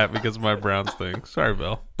a cat because of my Browns thing. Sorry,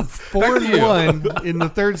 Bill. 4-1 in the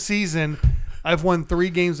third season. I've won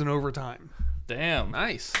 3 games in overtime. Damn.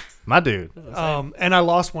 Nice. My dude. And I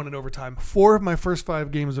lost one in overtime. 4 of my first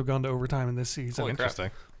 5 games have gone to overtime in this season.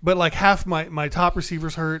 Interesting. But like half my top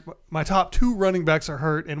receivers hurt. My top 2 running backs are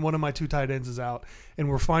hurt, and one of my 2 tight ends is out. And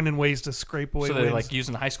we're finding ways to scrape away. So they're wins. like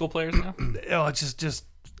using high school players now. Oh, it's just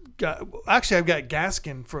actually, I've got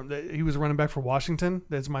Gaskin he was running back for Washington.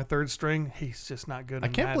 That's my 3rd string. He's just not good. I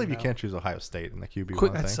can't believe you can't choose Ohio State in the QB1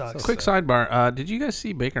 Quick, thing. that sucks. Quick sidebar. Did you guys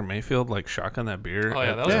see Baker Mayfield like shotgun that beer? Oh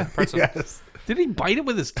yeah, that was impressive. Yes. Did he bite it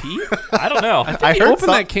with his teeth? I don't know. I think he opened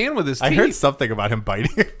that can with his teeth. I heard something about him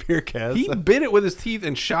biting a beer can. He bit it with his teeth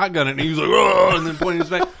and shotgun it, and he was like, "Oh!" and then pointing his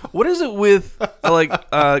back. What is it with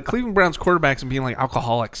Cleveland Browns quarterbacks and being like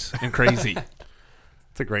alcoholics and crazy?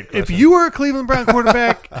 It's a great question. If you were a Cleveland Brown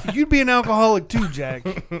quarterback, you'd be an alcoholic too, Jack.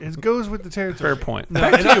 It goes with the territory. Fair point. No,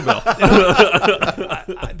 Back to you,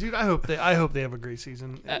 Bill. Dude, I hope they have a great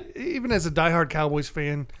season. Even as a diehard Cowboys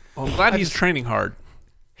fan, Well, I'm glad he's training hard.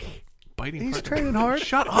 Biting. he's training hard.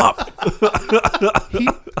 Shut up.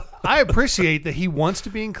 I appreciate that he wants to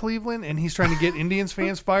be in Cleveland and he's trying to get Indians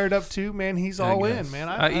fans fired up too. Man, he's all in, man.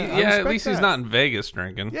 I at respect least he's that. not in Vegas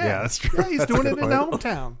drinking. Yeah, that's true. Yeah, he's That's a doing it good in the point.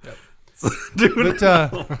 hometown.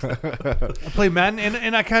 But I played Madden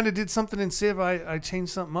and I kind of did something in Civ. I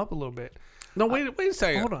changed something up a little bit. No, wait a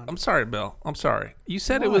second. Hold on. I'm sorry, Bill. I'm sorry. You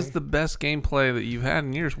said it Why? was the best gameplay that you've had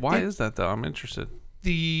in years. Why is that, though? I'm interested.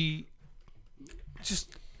 The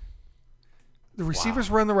receivers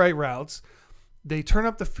run the right routes. They turn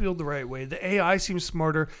up the field the right way. The AI seems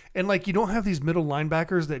smarter. And, like, you don't have these middle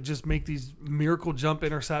linebackers that just make these miracle jump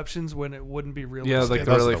interceptions when it wouldn't be realistic. Yeah, like the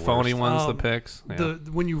Those are really the phony worst. ones, the picks. Yeah.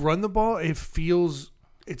 When you run the ball,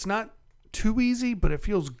 it's not too easy, but it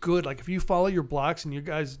feels good. Like, if you follow your blocks and you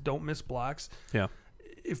guys don't miss blocks, Yeah.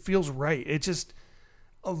 it feels right. It just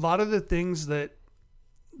a lot of the things that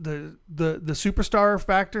the superstar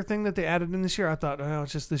factor thing that they added in this year, I thought, oh,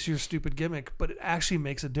 it's just this year's stupid gimmick, but it actually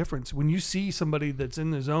makes a difference when you see somebody that's in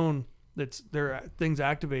the zone, that's their things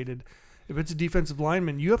activated. If it's a defensive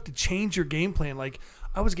lineman, you have to change your game plan. Like,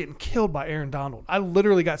 I was getting killed by Aaron Donald. I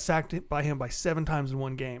literally got sacked by him by 7 times in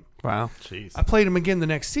one game. Wow. Jeez. I played him again the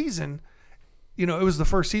next season. You know, it was the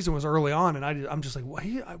first season was early on, and I'm just like,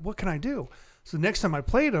 what can I do? So the next time I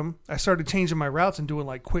played him, I started changing my routes and doing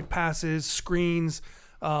like quick passes, screens,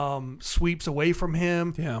 sweeps away from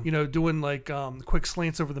him. Yeah. You know, doing like quick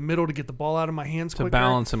slants over the middle to get the ball out of my hands To quicker.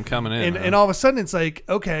 balance him coming in. And all of a sudden it's like,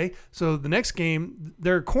 okay, so the next game,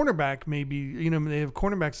 their cornerback maybe, you know, they have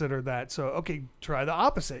cornerbacks that are that. So, okay, try the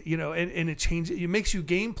opposite, you know, and it changes. It makes you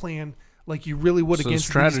game plan like you really would so against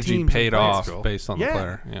the strategy these teams. paid off Cool. based on the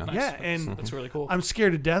player. Yeah. Yeah, and That's really cool. I'm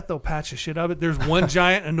scared to death they'll patch the shit out of it. There's one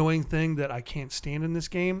giant annoying thing that I can't stand in this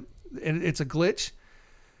game, and it's a glitch.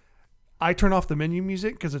 I turn off the menu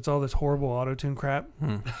music because it's all this horrible auto-tune crap.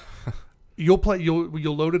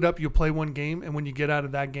 You'll load it up, you'll play one game, and when you get out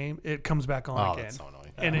of that game, it comes back on again. That's so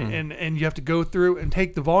annoying. And you have to go through and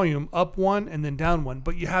take the volume up one and then down one,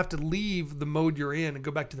 but you have to leave the mode you're in and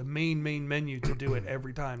go back to the main menu to do it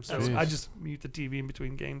every time. So I just mute the TV in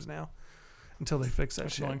between games now until they fix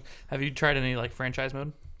that shit. Have you tried any like franchise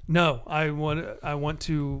mode? No, I want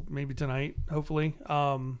to maybe tonight, hopefully.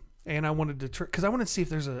 And I wanted to because I want to see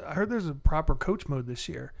if I heard there's a proper coach mode this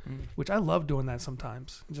year, which I love doing that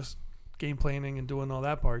sometimes. Just game planning and doing all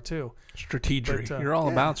that part too. Strategery. But, You're all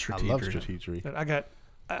about I strategery. love strategery. But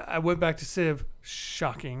I went back to Civ.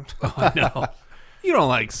 Shocking. I know. You don't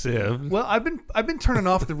like Civ. Well, I've been turning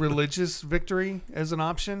off the religious victory as an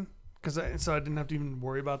option so I didn't have to even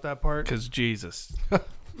worry about that part. Because Jesus.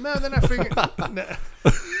 No, then I figured,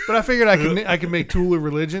 but I figured I could make Tool a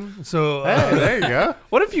religion. So Hey, there you go.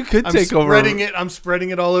 What if you could I'm take over? I'm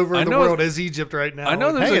spreading it all over the world as Egypt right now. I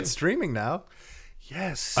know there's Hey, a- it's streaming now.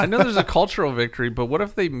 Yes. I know there's a cultural victory, but what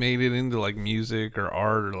if they made it into like music or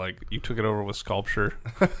art, or like you took it over with sculpture?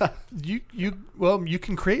 You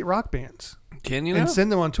can create rock bands Can you and know?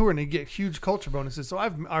 send them on tour, and they get huge culture bonuses. So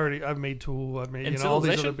I've made Tool, I've made And all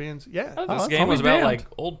these other Civilization? bands. Yeah. This that's game was totally about damned. like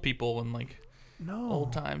old people and like No.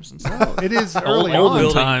 old times and stuff. It is early old on. building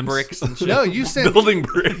Building times. bricks and shit. No, you send Building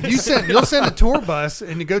bricks. you'll send a tour bus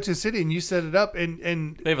and you go to a city and you set it up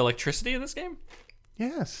and They have electricity in this game?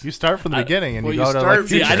 yes. You start from the beginning and Well, you you go to start. like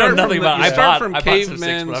See, you I know start nothing from about- You I start bought- from I bought Civ 6,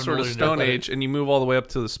 caveman, but I've sort of really Stone never played Age, and you move all the way up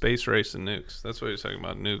to the space race and nukes. That's what you're talking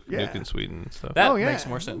about. Nuke in Sweden and stuff. That Oh yeah. makes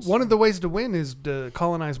more sense. One of the ways to win is to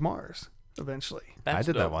colonize Mars eventually. I That's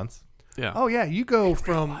did that dope. once. Yeah. Oh yeah, you go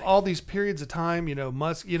from all these periods of time,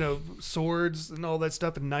 swords and all that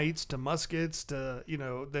stuff, and knights to muskets to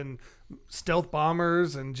then stealth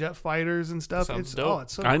bombers and jet fighters and stuff. Sounds It's dope.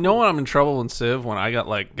 it's so I know when I'm in trouble in Civ when I got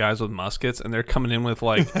like guys with muskets and they're coming in with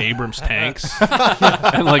like Abrams tanks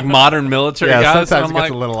and like modern military guys. Sometimes And it I'm gets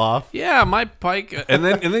like, a little off. yeah, my pike, and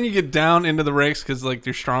then you get down into the ranks because like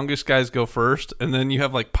your strongest guys go first, and then you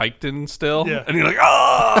have like Piketon still, Yeah. and you're like,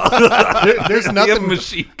 oh, there's You have nothing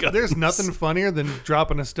machine guns. there's nothing funnier than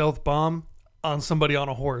dropping a stealth bomb on somebody on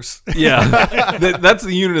a horse. Yeah, that's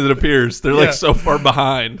the unit that appears. They're Yeah. like so far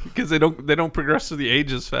behind because they don't progress through the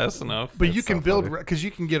ages fast enough. But you That's can so build funny. because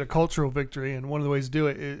you can get a cultural victory, and one of the ways to do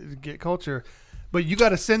it is get culture. But you got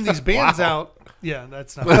to send these bands out. Yeah,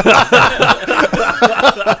 that's not. But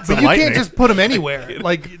you lightning. can't just put them anywhere.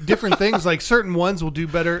 Like different things, like certain ones will do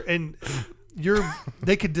better, and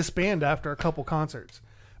they could disband after a couple concerts.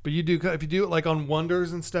 But if you do it like on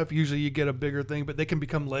Wonders and stuff, usually you get a bigger thing. But they can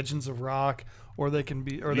become Legends of Rock, or they can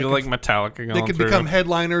be, or they You can, like Metallica going they can through. become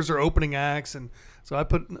headliners or opening acts. And so I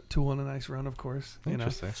put Tool in a nice run, of course. You know.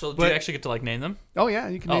 Interesting. So do But- you actually get to like name them? Oh yeah,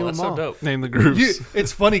 you can Oh, name that's them all. so dope. Name the groups.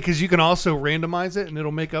 It's funny because you can also randomize it and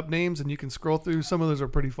it'll make up names and you can scroll through. Some of those are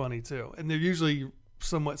pretty funny too, and they're usually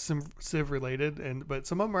somewhat Civ related, but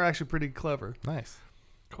some of them are actually pretty clever. Nice.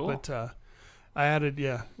 Cool. But I added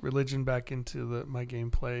religion back into my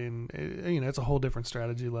gameplay, and it's a whole different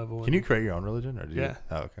strategy level. Can you create your own religion, or do you? Yeah.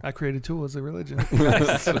 Oh, okay. I created Tool as a religion,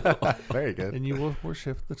 Very good. and you will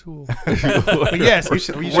worship the Tool. But yes, We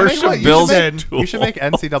should make Worship what you Bill's said. Tool. You should make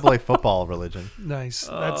NCAA football religion. nice.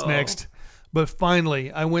 That's Oh. next. But finally,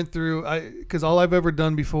 I went through because all I've ever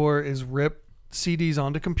done before is rip CDs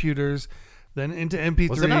onto computers, then into MP3.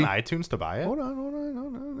 Was it on iTunes to buy it? Hold on.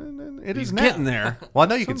 It He's is now. getting there. Well, I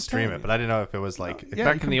know you So can I'm stream telling it, you. but I didn't know if it was like. Yeah, back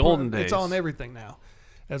you in can the put- olden days. It's on everything now,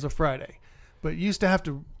 as of Friday. But you used to have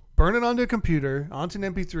to burn it onto a computer, onto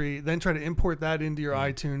an MP3, then try to import that into your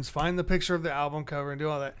iTunes, find the picture of the album cover, and do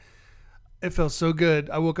all that. It felt so good.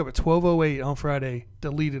 I woke up at 12:08 on Friday,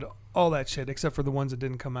 deleted all that shit except for the ones that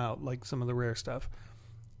didn't come out, like some of the rare stuff,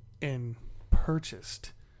 and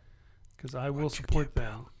purchased, because I will support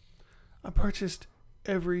them. I purchased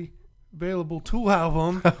every available Tool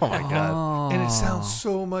album. Oh my god. And it sounds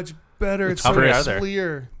so much better. It's How so many are there?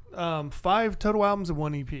 clear. 5 total albums and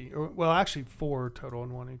 1 EP. Well, actually 4 total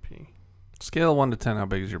and 1 EP. Scale of 1 to 10. How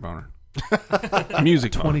big is your boner?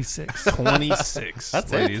 Music boner. 26. 26.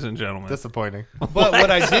 That's it? ladies and gentlemen. Disappointing. But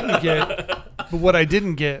what I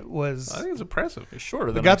didn't get was I think it's impressive. It's shorter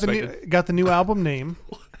I than got I the expected. got the new album name.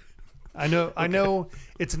 I know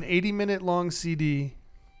it's an 80-minute long CD.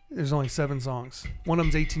 There's only 7 songs. One of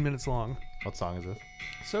them's 18 minutes long. What song is this?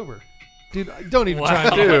 Sober. Dude, don't even Wow. try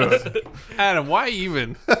and do it. Dude, Adam, why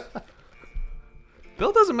even?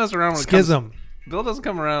 Bill doesn't mess around when Schism. it comes. Bill doesn't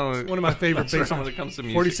come around when One of my favorite mess around bass when it comes to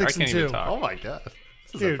music. 46 I can't and even 2. talk. Oh my god. This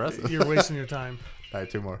is Dude, impressive. you're wasting your time. All right,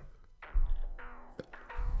 2 more.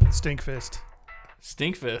 Stinkfist.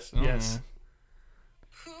 Stinkfist. Yes.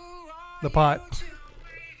 The pot.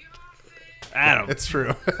 Adam. It's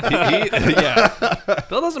true. Yeah.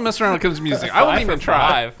 Bill doesn't mess around when it comes to music. I wouldn't 5 even for try.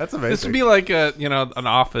 5. That's amazing. This would be like an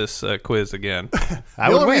office quiz again. I The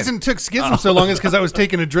would only win. reason it took Schism so long is because I was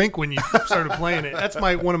taking a drink when you started playing it. That's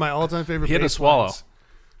one of my all-time favorite. He had to bass swallow. lines.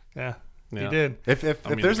 Yeah, Yeah. he did. If I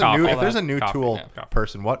mean, there's cough, a new all if there's that. a new Coffee, Tool yeah, coffee.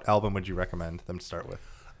 person, what album would you recommend them to start with?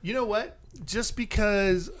 You know what? Just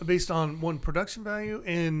because based on one production value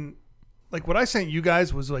and like what I sent you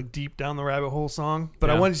guys was like deep down the rabbit hole song, but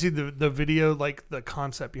I Yeah. wanted to see the video, like the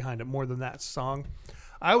concept behind it more than that song.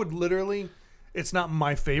 I would literally, it's not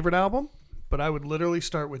my favorite album, but I would literally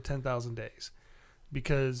start with 10,000 Days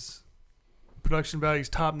because production value is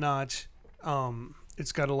top notch.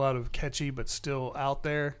 It's got a lot of catchy but still out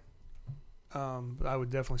there. But I would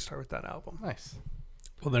definitely start with that album. Nice.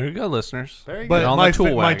 Well, there you go, listeners. Very But good. on my, the Tool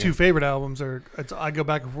my wagon. 2 favorite albums are I go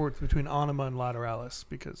back and forth between Anima and Lateralis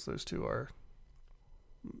because those 2 are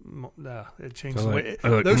it changed So the like- way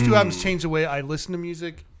like, those 2 albums change the way I listen to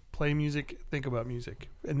music, play music, think about music,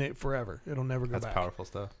 and it forever. It'll never go That's back. powerful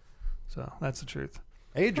stuff. So that's the truth.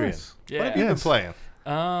 Adrian, Nice. what have Yeah. you been Yes. playing?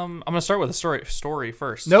 I'm gonna start with a story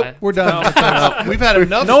first. Nope, we're done. We've had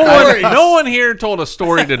enough No stories. one here told a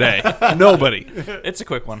story today. Nobody. It's a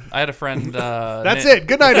quick one. I had a friend. That's it.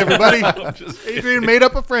 Good night, everybody. Adrian made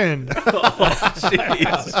up a friend.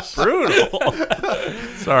 Jeez, brutal.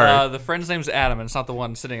 Sorry. The friend's name's Adam, and it's not the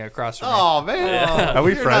one sitting across from me. Oh man, are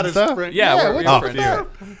we You're not friends his though? friend. Yeah, we're what's Oh, friends.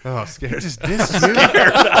 up? fear. Oh, scared. Just diss you.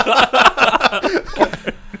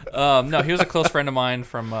 No, he was a close friend of mine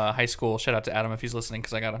from high school. Shout out to Adam if he's listening,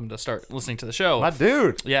 because I got him to start listening to the show. My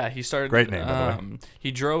dude. Yeah, he started. Great name, by the way.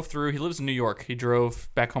 He drove through. He lives in New York. He drove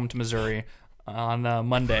back home to Missouri. on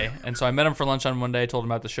Monday, and so I met him for lunch on Monday. Told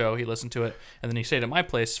him about the show. He listened to it, and then he stayed at my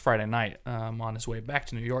place Friday night on his way back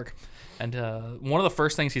to New York. And one of the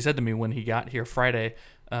first things he said to me when he got here Friday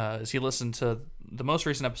is he listened to the most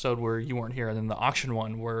recent episode where you weren't here, and then the auction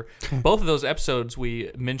one where both of those episodes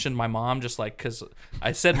we mentioned my mom, just like because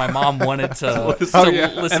I said my mom wanted to, listen and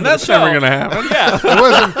to that's the show. never gonna happen. Yeah,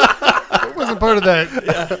 It wasn't part of that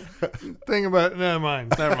thing about. Never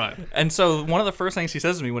mind. And so one of the first things he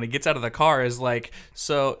says to me when he gets out of the car is like,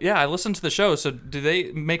 "So yeah, I listened to the show. So do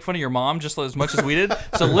they make fun of your mom just as much as we did?"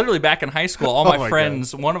 So literally back in high school, all my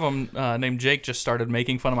friends, one of them named Jake, just started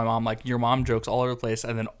making fun of my mom, like your mom jokes all over the place,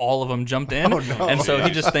 and then all of them jumped in. And so he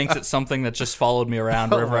just thinks it's something that just followed me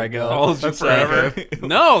around wherever I go. Follows you forever.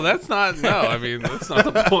 No, that's not. No, I mean that's not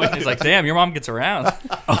the point. He's like, "Damn, your mom gets around."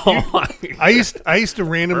 Oh my! I used to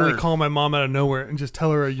randomly call my mom out of nowhere and just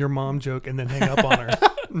tell her your mom joke and then hang up on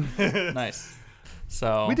her. Nice.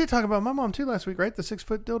 So we did talk about my mom too last week, right? The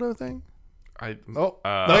 6-foot dildo thing. I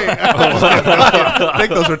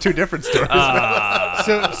think those were two different stories.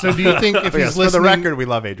 So do you think if he's listening? For the record, we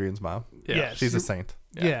love Adrian's mom. Yeah, she's a saint.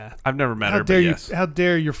 Yeah. I've never met How her. dare but you? yes. How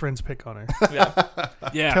dare your friends pick on her?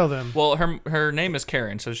 yeah. Tell them. Well, her name is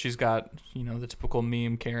Karen, so she's got the typical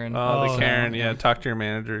meme Karen. Oh, the Karen. Yeah, talk to your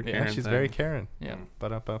manager. Yeah, Karen she's thing. very Karen. Yeah.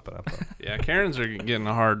 Yeah, Karens are getting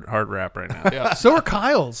a hard rap right now. Yeah. So are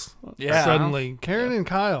Kyle's. Yeah. Suddenly, Karen and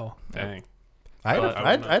Kyle. Dang. Did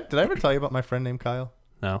I ever tell you about my friend named Kyle?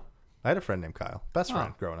 No. I had a friend named Kyle, best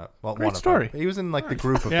friend growing up. Well, Great one of story. them. He was in like the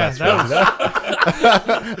group of Yeah, best friends.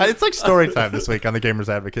 It's like story time this week on the Gamers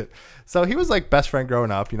Advocate. So he was like best friend growing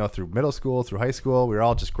up, through middle school, through high school. We were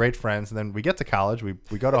all just great friends, and then we get to college. We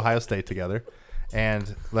go to Ohio State together,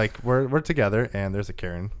 and like we're together. And there's a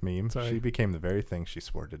Karen meme. Sorry. She became the very thing she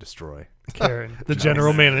swore to destroy. Karen, the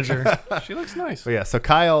general manager. She looks nice. But yeah, so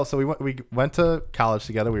Kyle. So we went to college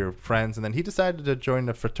together. We were friends, and then he decided to join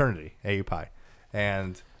a fraternity, AU Pi,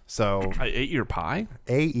 and. So I ate your pie?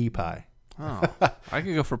 AE Pi. Oh, I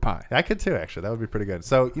could go for pie. I could too, actually. That would be pretty good.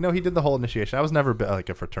 So, he did the whole initiation. I was never like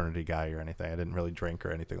a fraternity guy or anything. I didn't really drink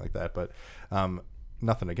or anything like that. But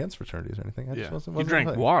nothing against fraternities or anything. I just wasn't you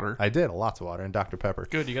drank water. I did, lots of water and Dr. Pepper.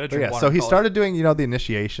 Good, you got to drink water. So he started doing, the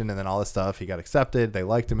initiation and then all this stuff. He got accepted. They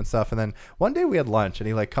liked him and stuff. And then one day we had lunch and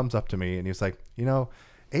he like comes up to me and he was like,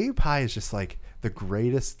 AU Pi is just like the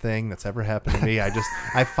greatest thing that's ever happened to me.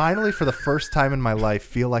 I finally, for the first time in my life,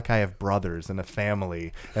 feel like I have brothers and a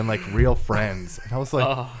family and like real friends. And I was like,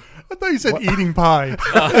 I thought you said eating pie.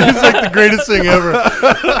 It's like the greatest thing ever.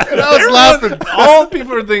 And I was laughing. All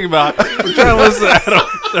people are thinking about. We're trying to listen to Adam.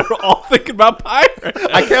 They're all thinking about pie.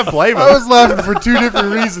 I can't blame him. I was laughing for two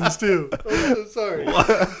different reasons too. I'm so sorry.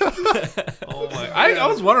 Oh my! I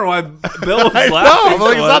was wondering why Bill was laughing. No, I'm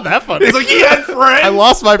like, it's not that funny. He's like, he had friends. I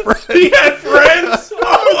lost my friend. He had friends.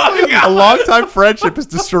 Oh my god! A long-time friendship is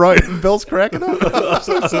destroyed, and Bill's cracking up. I'm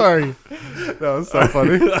so sorry. That was so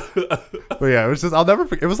funny. But yeah, it was just, I'll never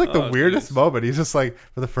forget. It was like the weirdest moment. He's just like,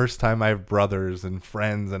 for the first time, I have brothers and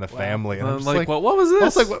friends and a family. And I'm just like, what was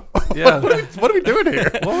this? I was like, what are we doing here?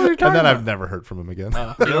 What were we talking And then about? I've never heard from him again.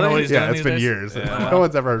 Really? Yeah, it's been years. Yeah. No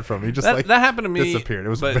one's ever heard from him. He just that happened to me. disappeared. It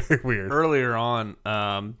was but very weird. Earlier on,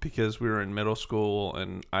 because we were in middle school,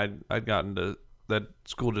 and I'd gotten to that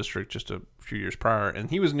school district just a few years prior, and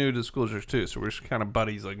he was new to the school district too. So we were just kind of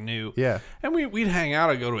buddies, like new. Yeah. And we'd hang out.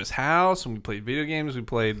 I'd go to his house, and we played video games. We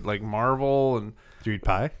played like Marvel, and Do you eat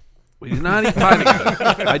pie? we did not eat pie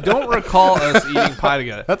together. I don't recall us eating pie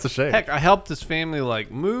together. That's a shame. Heck, I helped his family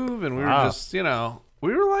like move, and we were just,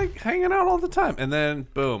 we were like hanging out all the time. And then,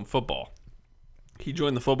 boom, football. He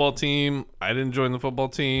joined the football team. I didn't join the football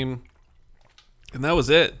team, and that was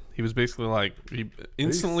it. He was basically like, he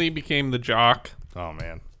instantly became the jock, Oh,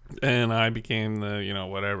 man. and I became the,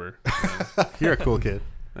 whatever. You're a cool kid.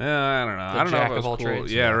 I don't know. I don't know jack if it was of all cool.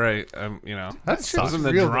 trades. Yeah, right. That I was sucks. in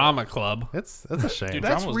the real, drama club. That's a shame. Dude,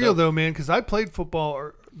 That's drama was real dope. though, man. Because I played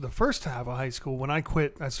football the first half of high school. When I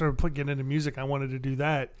quit, I started getting into music. I wanted to do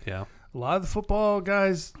that. Yeah. A lot of the football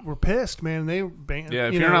guys were pissed, man. They banned. Yeah,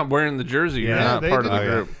 if you're not wearing the jersey, you're not they part of the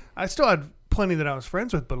didn't- group. I still had plenty that I was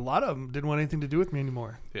friends with, but a lot of them didn't want anything to do with me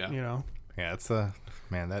anymore. Yeah. Yeah, it's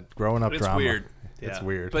man, that growing up It's drama. weird. It's Yeah.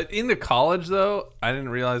 weird. But into college, though, I didn't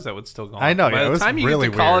realize that would still go on. I know, By yeah, it the was time you really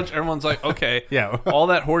get to college, weird. everyone's like, okay, Yeah. all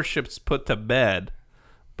that horse shit's put to bed.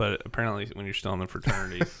 But apparently, when you're still in the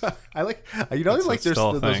fraternities, I like, That's like there's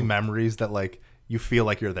still a those thing. memories that like you feel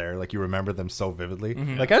like you're there, like you remember them so vividly.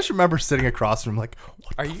 Like I just remember sitting across from him, like,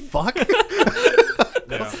 what Are the you- fuck?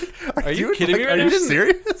 Are you kidding me? Are you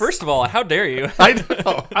serious? First of all, how dare you? I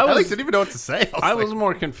know. I didn't even know what to say. I was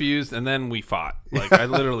more confused, and then we fought. Like, I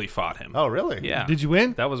literally fought him. Oh, really? Yeah. Did you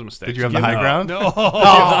win? That was a mistake. Did you have the high ground? No.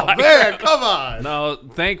 Oh, man, come on. No,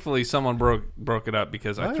 thankfully someone broke it up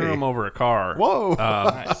because I threw Hey. him over a car. Whoa.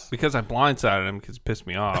 Nice. Because I blindsided him because it pissed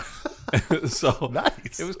me off. So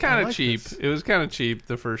Nice. it was kind of like cheap. this. It was kind of cheap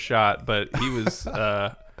the first shot, but he was. You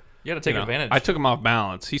got to take advantage. I took him off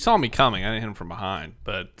balance. He saw me coming. I didn't hit him from behind,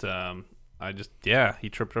 but I just he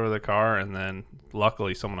tripped over the car, and then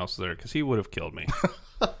luckily someone else was there because he would have killed me.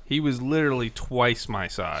 He was literally twice my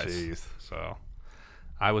size. Jeez. So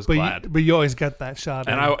I was But glad. you always got that shot.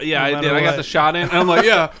 And in, I no did. matter I got what. the shot in, and I'm like,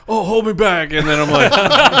 yeah, hold me back. And then I'm like,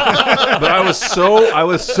 but I was so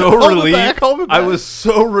relieved. Hold me back. I was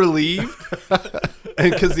so relieved,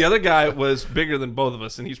 and because the other guy was bigger than both of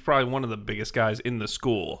us, and he's probably one of the biggest guys in the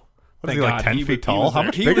school. Was he like 10 feet tall? How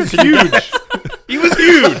much He bigger was can you be? huge. He was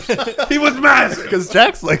huge. He was massive. Because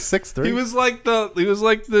Jack's like 6'3". He was like the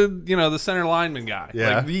the center lineman guy,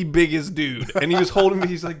 Yeah. like the biggest dude, and he was holding me.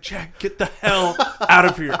 He's like, Jack, get the hell out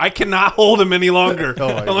of here! I cannot hold him any longer.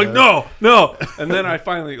 Oh my I'm like, God. no. And then I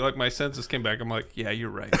finally, like, my senses came back. I'm like, yeah, you're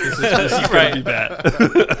right. This is gonna be bad.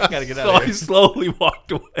 Gotta get out So of I here. slowly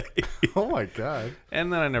walked away, Oh, my God.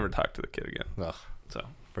 and then I never talked to the kid again. Ugh, So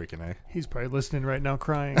freaking A. He's probably listening right now,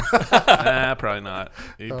 crying. probably not.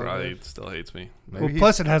 He probably still hates me. Maybe Well,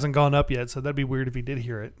 plus it hasn't gone up yet, so that'd be weird if he did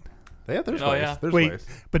hear it. yeah, there's Oh, ways. yeah. There's Wait, ways.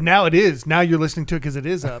 but now it is. Now you're listening to it because it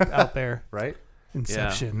is up out there. Right?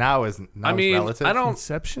 Inception. Now is I mean, relative. I don't.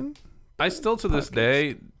 Inception? I still to this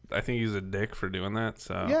day, I think he's a dick for doing that.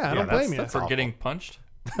 So Yeah, I don't that's- blame you. that's For awful. getting punched?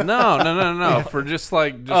 No. For just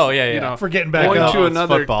like, Oh, yeah, you yeah. know, For getting back going up. to It's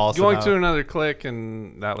another, football, so going now- to another click,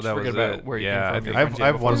 and that was forget about it. where you Yeah, came from. I think I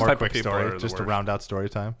have one those more type of quick people are story the just to worst. round out story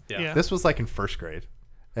time. Yeah. This was like in first grade,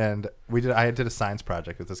 and I did a science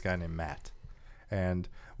project with this guy named Matt, and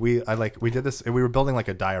we did this. We were building like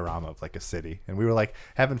a diorama of like a city, and we were like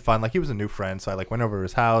having fun. Like he was a new friend, so I like went over to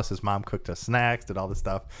his house. His mom cooked us snacks, did all this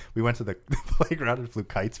stuff. We went to the playground and flew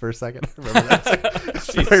kites for a second. I remember that.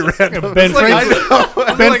 It's very random. Ben It's like, I Franklin-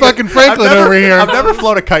 know. Ben fucking Franklin I've never- over here. I've never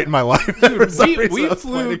flown a kite in my life. For some We reason, I was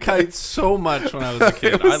flew flying kites so much when I was a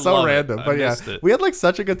kid. it was I so love random, it. but I yeah, missed it. we had like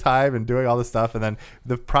such a good time and doing all this stuff, and then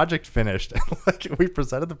the project finished, and like we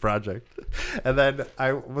presented the project, and then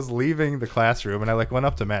I was leaving the classroom, and I like went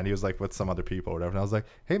up to Matt, and he was like with some other people or whatever, and I was like,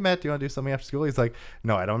 "Hey Matt, do you want to do something after school?" He's like,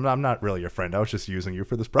 "No, I don't. I'm not really your friend. I was just using you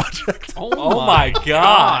for this project." Oh my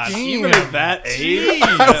gosh. Even at that age,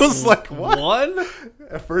 I was like, "What?" One?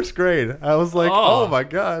 At first grade, I was like, Oh. "Oh my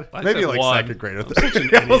god!" I Maybe said like one. second grade or I'm such an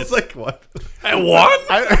third. I was idiot. like, "What?" At one?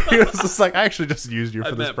 He was just like, "I actually just used you for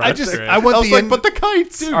this meant project." first I want I was the like, end- "But the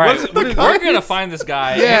kites, All right, What is the we're kites?" going to find this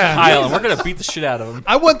guy, Yeah. Kyle, and we're going to beat the shit out of him.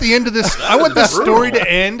 I want the end of this. I want this story to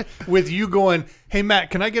end with you going, "Hey Matt,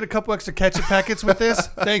 can I get a couple extra ketchup packets with this?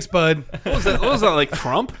 Thanks, bud." What was that? What was that, like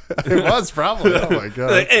Trump? It was probably. Oh my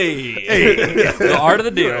god. Like, hey. The art of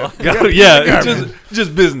the deal. Yeah,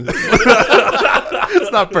 just business.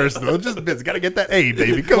 It's not personal. It's just business. Got to get that A,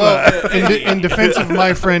 baby. Come on. In defense of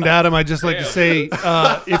my friend Adam, I just like to say,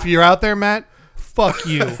 if you're out there, Matt, fuck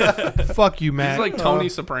you, fuck you, Matt. He's like Tony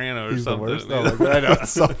Soprano or He's the something. worst. Oh my god. I know.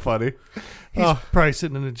 It's so funny. He's probably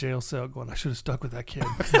sitting in a jail cell going, "I should have stuck with that kid."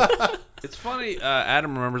 It's funny.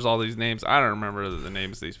 Adam remembers all these names. I don't remember the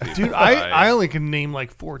names of these people. Dude, I only can name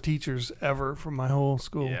like 4 teachers ever from my whole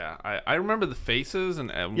school. Yeah, I remember the faces and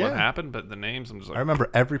Yeah. what happened, but the names, I'm just like, I remember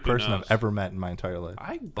every person knows? I've ever met in my entire life.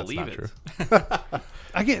 I That's believe not it. true.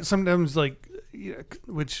 I get sometimes like,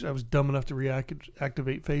 which I was dumb enough to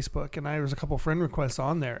reactivate Facebook, and there was a couple friend requests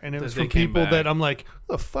on there, and it was They from came people back. that I'm like,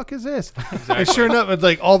 "What the fuck is this?" And sure enough, it's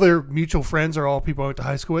like all their mutual friends are all people I went to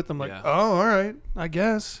high school with. I'm like, Yeah. "Oh, all right, I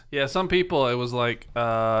guess." Yeah, some people, it was like,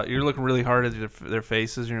 you're looking really hard at their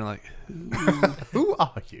faces, and you're like, Who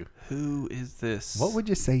are you? who is this? What would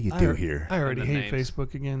you say you do here? I already the hate names.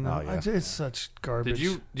 Facebook again. Though. Oh, yeah. It's such garbage.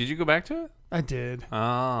 Did you go back to it? I did.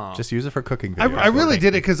 Oh. Just use it for cooking I videos. really did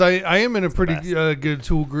it because I am in a pretty best. good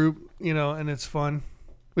tool group, you know, and it's fun.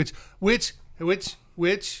 Which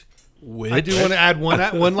I do want to add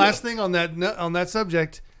one last thing on that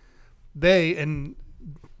subject. They, and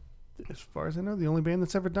as far as I know, the only band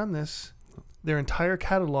that's ever done this, their entire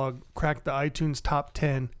catalog cracked the iTunes top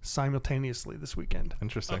 10 simultaneously this weekend.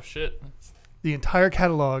 Interesting. Oh, shit. The entire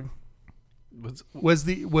catalog was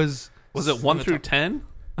it 1 through 10?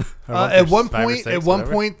 at one 5 or point 6, at one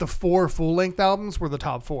whatever. point the 4 full-length albums were the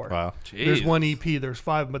top 4. Wow. There's Jeez. one EP, there's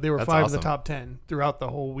 5, but they were That's 5 of the awesome. top 10 throughout the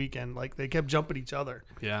whole weekend. Like they kept jumping each other.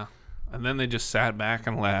 Yeah. And then they just sat back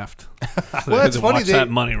and laughed. So Well, that's funny. watch that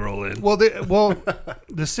money roll in. Well,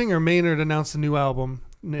 the singer Maynard announced a new album.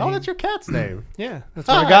 Oh, that's your cat's name. Yeah, that's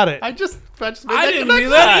where I got it. I just made I that didn't connection. do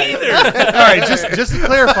that either. All right, just to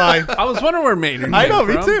clarify, I was wondering where Maynard I came know,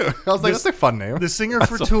 me from. too. I was like, that's a fun name. the singer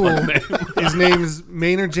for Tool, his name is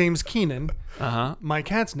Maynard James Keenan. Uh-huh. My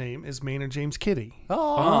cat's name is Maynard James Kitty.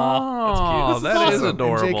 Oh, This is that is awesome.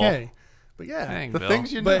 adorable. JK. But yeah, Dang, The Bill.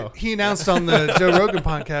 things you know. but he announced on the Joe Rogan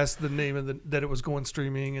podcast the name of that it was going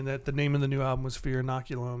streaming and that the name of the new album was Fear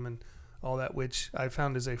Inoculum and all that, which I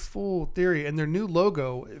found is a full theory. And their new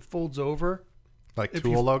logo, it folds over. Like if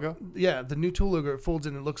Tool you- logo? Yeah, the new Tool logo, it folds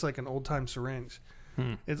in. It looks like an old time syringe.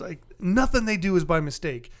 It's like nothing they do is by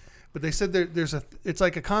mistake. But they said it's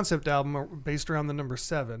like a concept album based around the number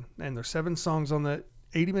 7, and there's 7 songs on the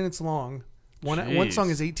 80 minutes long. One Jeez. song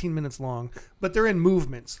is 18 minutes long, but they're in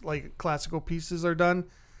movements, like classical pieces are done.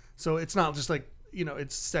 So it's not just like,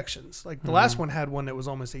 it's sections. Like the last one had one that was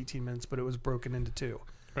almost 18 minutes, but it was broken into 2.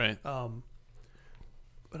 Right.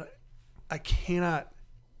 But I cannot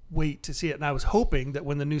wait to see it. And I was hoping that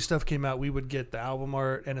when the new stuff came out, we would get the album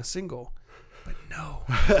art and a single. But no,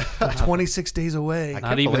 we're 26 days away.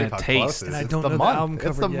 Not even believe a how taste. close it And is. I It's don't the know the month. album It's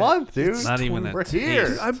cover the yet. month, dude. It's Not even a We're taste.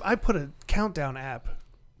 here. I put a countdown app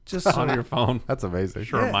just On your phone. That's amazing.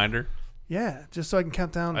 Just a reminder. yeah, just so I can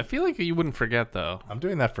count down. I feel like you wouldn't forget, though. I'm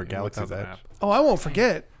doing that for without Galaxy's the Edge. app. Oh, I won't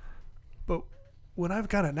forget. But when I've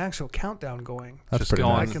got an actual countdown going, That's Just pretty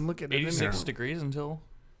going- I nice. can look at it in 86 there. degrees until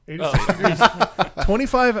 86 degrees.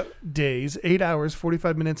 25 days, 8 hours,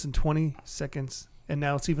 45 minutes, and 20 seconds. And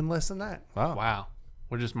now it's even less than that. Wow. Wow.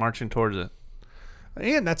 We're just marching towards it.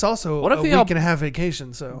 And that's also What if a the week and a half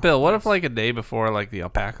vacation. So Bill, what if like a day before like the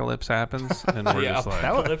apocalypse happens and we're yeah, just like,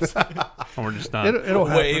 apocalypse. and we're just done. it'll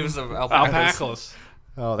happen. waves of alpacas. Alpacas.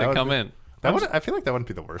 Oh, They would come be- in. That would, I feel like that wouldn't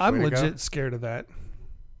be the worst I'm way to legit go. scared of that.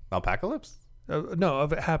 Alpacalypse? No,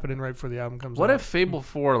 of it happening right before the album comes What out. if Fable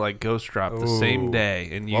 4 like ghost dropped the Ooh. same day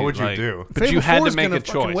and you What would you like, do? But Fable you had 4 to is make gonna a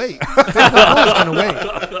fucking choice. Wait. Fable 4 is gonna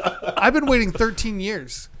wait. I've been waiting 13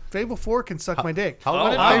 years. Fable 4 can suck my dick.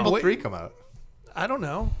 When did wow. Fable Wait. 3 come out? I don't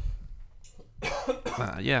know.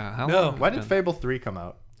 Yeah. How No. long When has did it been? Fable 3 come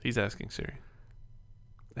out? He's asking Siri.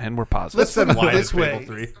 And we're positive. Listen, why this is Fable way.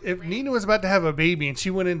 3? If Nina was about to have a baby and she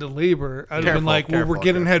went into labor, I'd have Careful, been like, "Well, we're careful,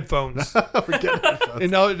 getting careful. headphones." We're getting it.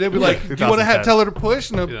 And now they'd be like, "Do you want to 2010. tell her to push?"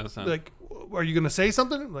 And I'll be 2010. like, "Are you going to say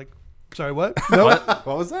something?" I'm like, sorry, what? No, What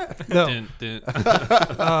was that? no. Dun, dun.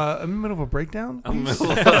 I'm in the middle of a breakdown. It's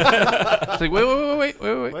like wait.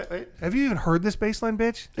 Wait. Have you even heard this bass line,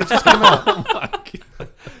 bitch? It just came out.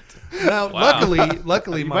 Now, luckily,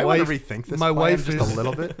 You my might wife, want to rethink this my plan wife just is a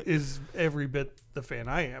little bit. is every bit the fan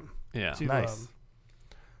I am. Yeah. to, Nice.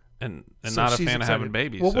 And so not a she's fan of excited. having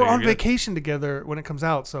babies. Well, so we're you're on good. vacation together when it comes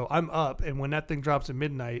out, so I'm up. And when that thing drops at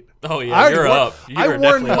midnight, Oh yeah, I you're war- up. I You're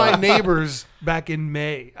warned definitely my up. neighbors back in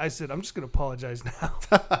May. I said, I'm just going to apologize now.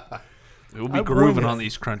 We'll I be grooving warned on you.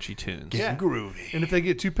 these crunchy tunes. Yeah. Groovy. And if they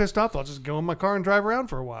get too pissed off, I'll just go in my car and drive around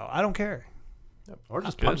for a while. I don't care. Or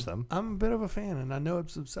just Good. punch them. I'm a bit of a fan, and I know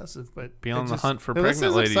it's obsessive, but Be it on the just- hunt for No, this pregnant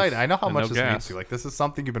is ladies. exciting. I know how and much no this gas. means to you. Like, this is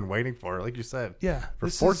something you've been waiting for, like you said. Yeah, For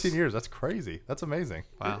this 14 is- years. That's crazy. That's amazing.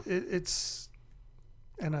 Wow. It's,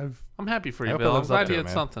 and I've I'm happy for I you, hope it Bill. I'm lives up glad to you it, had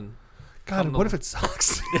man. something. God. Something What to- if it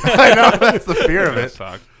sucks? I know. That's the fear of it.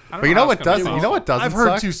 Suck. But you know what doesn't? You know what doesn't I've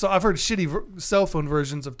heard suck? I've heard shitty cell phone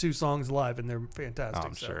versions of 2 songs live, and they're fantastic. Oh,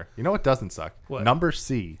 I'm so. sure. You know what doesn't suck? What? Number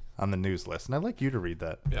C on the news list, and I'd like you to read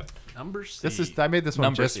that. Yep. Number C. This is I made this one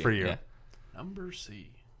Number just C, for you. yeah. Number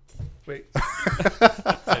C. Wait,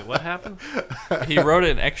 Wait, what happened? He wrote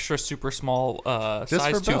an extra super small Just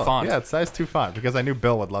size for 2 Bill. font. Yeah, it's size 2 font because I knew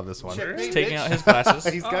Bill would love this one. He's taking out his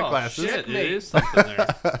glasses. He's got glasses. Shit, it is something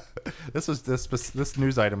there. This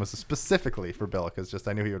news item was specifically for Bill because just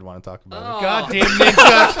I knew he would want to talk about it. goddamn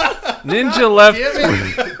ninja, Ninja left. damn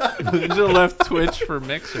it, Ninja left Twitch for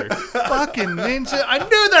Mixer. fucking ninja! I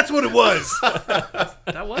knew that's what it was.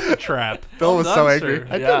 That was a trap. Bill Well was done, so sir. angry.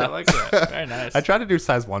 I Yeah, did I like that. Very nice. I tried to do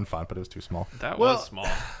size 1 font, but it was too small. That Well- was small.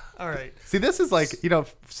 All right, See, this is like,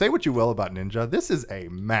 say what you will about Ninja. This is a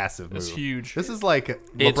massive move. It's huge. This is like It's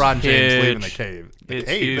LeBron James leaving the huge. cave. The It's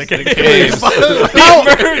cave. huge. The The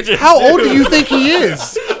cave. cave. how old do you think he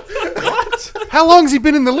is? What? How long's he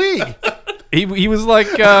been in the league? He was like,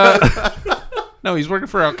 no, he's working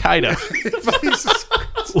for Al Qaeda.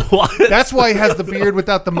 What? That's why he has the beard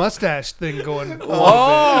without the mustache thing going.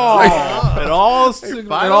 Oh, it all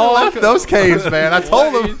Finally left those caves, man. I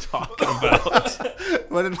told What are him. you talking about?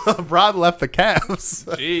 when LeBron left the Cavs.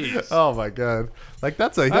 Jeez. Oh my God! Like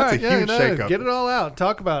that's a huge shakeup. Get it all out.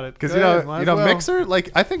 Talk about it. Because Might as well. Mixer.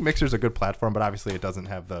 Like I think Mixer's a good platform, but obviously it doesn't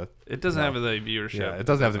have the. It doesn't have the viewership. Yeah, it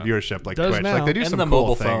doesn't have the viewership like Does Twitch. now. Like they do And some the cool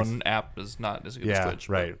mobile things. phone app is not as good as Yeah, Twitch.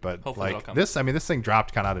 right. But hopefully it'll like come. this, I mean, this thing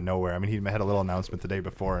dropped kind of out of nowhere. I mean, he had a little announcement the day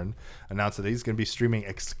before and announced that he's going to be streaming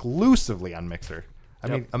exclusively on Mixer. I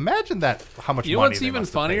mean, imagine that. How much? You know money what's they even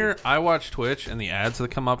must have funnier? paid. I watch Twitch, and the ads that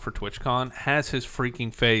come up for TwitchCon has his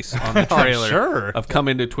freaking face on the trailer sure. of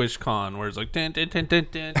coming to TwitchCon, where it's like, dun, dun, dun, dun,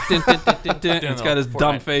 dun, dun, dun, dun, dun, dun, and it's got his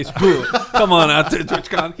dumb Fortnite. face. Boom. Come on out to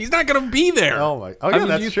TwitchCon. He's not going to be there. Oh my! Oh I yeah, mean,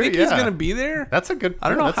 that's do you true. think yeah. he's going to be there? That's a good. I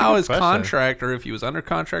don't know that's a how good his question. contract, or if he was under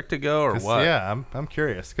contract to go, or 'Cause, what. Yeah, I'm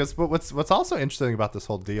curious because what's also interesting about this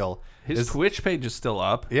whole deal His is Twitch page is still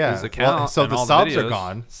up. yeah. His account. Well, so and the all subs are videos.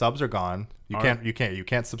 gone. Subs are gone. You Are-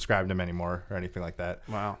 can't subscribe to him anymore or anything like that.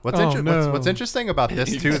 Wow. What's no. interesting about this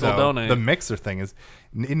You too, can still though, donate. the Mixer thing is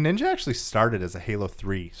Ninja actually started as a Halo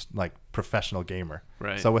 3 like professional gamer.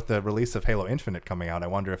 Right. So with the release of Halo Infinite coming out, I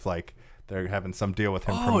wonder if like they're having some deal with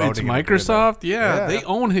him Oh, promoting. it's it and doing Microsoft. that. Yeah, they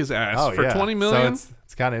own his ass Oh, for yeah. $20 million. So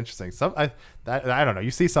it's kind of interesting. I don't know.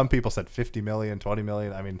 You see some people said 50 million, 20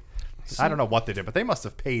 million. I mean, I don't know what they did, but they must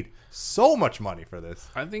have paid so much money for this.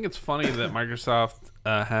 I think it's funny that Microsoft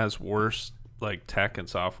has worse like tech and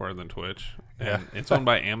software than Twitch, and it's owned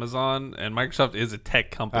by Amazon, and Microsoft is a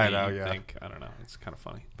tech company. I know, you'd yeah. think. I don't know. It's kind of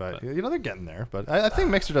funny, But they're getting there. But I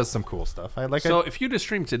think Mixer does some cool stuff. So if you just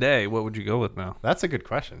stream today, what would you go with now? That's a good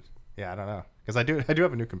question. Yeah, I don't know because I do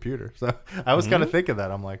have a new computer, so I was kind of thinking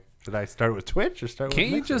that. I'm like, should I start with Twitch or start with Can't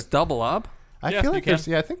you Mixer? just double up? I Yeah, feel you like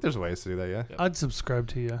can. I think there's ways to do that. Yeah. I'd subscribe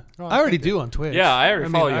to you. Oh, I already thank you. do on Twitch. Yeah, I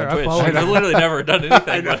already follow you on Twitch. follow you. I've literally never done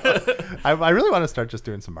anything. But I really want to start just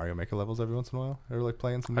doing some Mario Maker levels every once in a while. Or like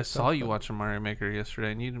playing some. I new saw stuff, you but watching Mario Maker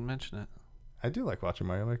yesterday, and you didn't mention it. I do like watching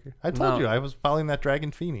Mario Maker. I told No. you I was following that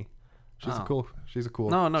Dragon Feeny. She's Oh. She's a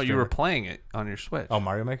cool. No, you streamer. were playing it on your Switch. Oh,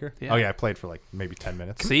 Mario Maker? Yeah. Oh, yeah, I played for like maybe 10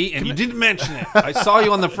 minutes. See, and you didn't mention it. I saw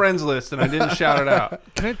you on the friends list, and I didn't shout it out.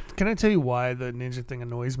 Can I tell you why the ninja thing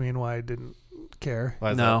annoys me and why I didn't care?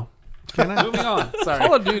 Why is No. Can I? Moving on. Sorry.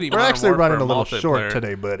 Call of Duty. We're Modern actually Warfare running a little short multiplayer.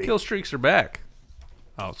 today, buddy. Kill streaks are back.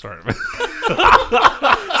 Oh, sorry.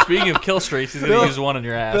 speaking of kill streaks, he's gonna use one on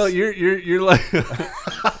your ass. Bill, you're like,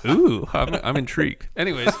 ooh, I'm intrigued.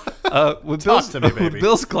 Anyways, with Talk Bill's, to me, baby. with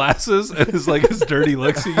Bill's glasses and his dirty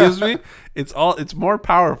looks he gives me, it's more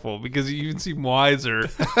powerful because you even seem wiser.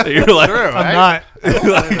 You're like, I'm not.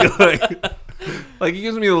 like he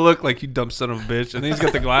gives me the look like you dumb son of a bitch, and then he's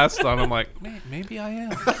got the glasses on. I'm like, man, maybe I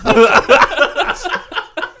am.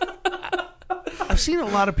 I've seen a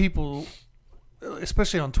lot of people,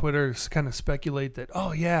 especially on Twitter, kind of speculate that,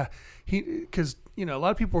 oh yeah, because a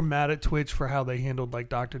lot of people were mad at Twitch for how they handled like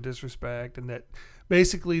Dr. Disrespect, and that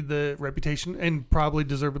basically the reputation, and probably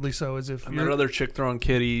deservedly so, is if And you're that other chick throwing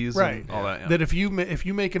kitties, right, and all that. Yeah. that if you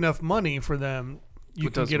make enough money for them, you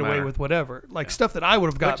It can doesn't get away matter. with whatever, like stuff that I would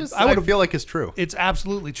have got. Which is, I would have. feel like is true. It's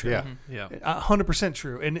absolutely true. Yeah. yeah. 100%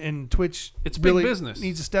 true. And Twitch, It's big really business.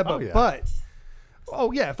 needs to step Oh, up. yeah. But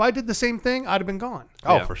if I did the same thing, I'd have been gone.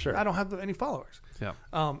 Oh, Yeah. for sure. I don't have any followers. Yeah.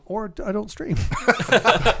 Or I don't stream.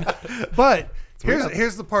 But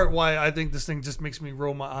here's the part why I think this thing just makes me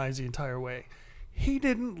roll my eyes the entire way. He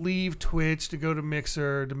didn't leave Twitch to go to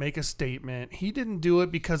Mixer to make a statement. He didn't do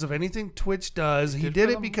it because of anything Twitch does. He did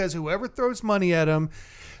it because whoever throws money at him,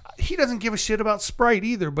 he doesn't give a shit about Sprite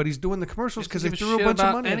either, but he's doing the commercials because they Doesn't threw a give a bunch shit of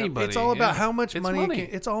about money at him. anybody, It's all about yeah. how much It's money. money.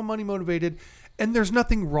 It's all money motivated. And there's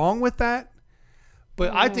nothing wrong with that.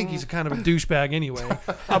 But I think he's kind of a douchebag anyway.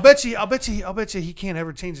 I'll bet you he can't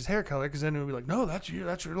ever change his hair color because then it'll be like, no, that's your look.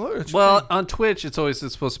 That's your Well, thing." on Twitch, it's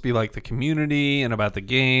supposed to be like the community and about the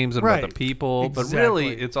games and about Right. the people, but really,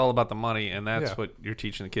 Exactly. it's all about the money, and that's Yeah. what you're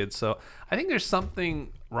teaching the kids. So I think there's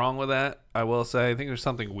something wrong with that. I will say, I think there's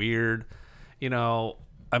something weird.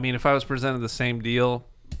 I mean, if I was presented the same deal,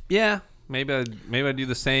 yeah, maybe I'd do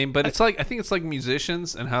the same. But I think it's like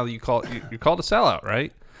musicians and how you're called a sellout,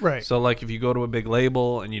 right? Right. So like if you go to a big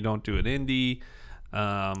label and you don't do it indie,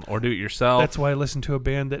 or do it yourself. That's why I listen to a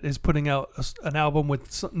band that is putting out an album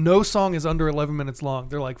with no song is under 11 minutes long.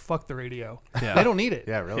 They're like, fuck the radio. Yeah. They don't need it.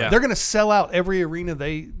 Yeah, really. Yeah. They're going to sell out every arena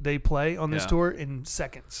they play on this Yeah. tour in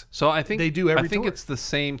seconds. So I think They do every I think tour. it's the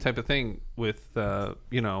same type of thing with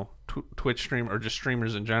Twitch stream or just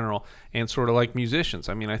streamers in general, and sort of like musicians.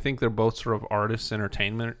 I mean, I think they're both sort of artists,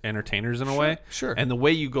 entertainers in a way. Sure. And the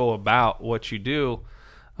way you go about what you do,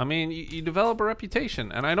 I mean, you develop a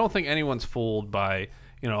reputation, and I don't think anyone's fooled by.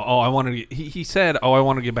 I want to. He said, "Oh, I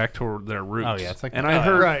want to get back to their roots." Oh, yeah, it's like- and I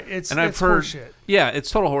heard, right. It's I've it's heard, horseshit. yeah, it's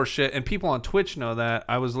total horseshit, and people on Twitch know that.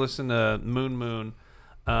 I was listening to Moon,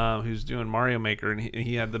 who's doing Mario Maker, and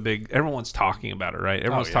he had the big. Everyone's talking about it, right?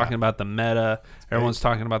 Everyone's yeah. talking about the meta. Everyone's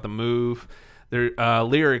talking about the move.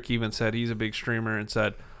 Lyric even said he's a big streamer and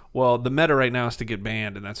said, well, the meta right now is to get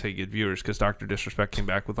banned, and that's how you get viewers, because Dr. Disrespect came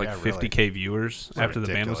back with like 50K viewers after the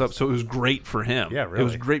ban was up. So it was great for him. Yeah, really. It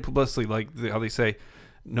was great publicity, like how they say,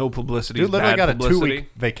 no publicity Dude is literally bad got publicity. a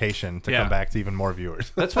 2-week vacation to come back to even more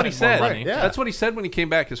viewers. That's what he said. money. Yeah. That's what he said when he came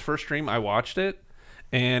back. His first stream, I watched it,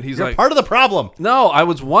 and he's You're like, part of the problem. no, I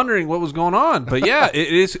was wondering what was going on, but yeah,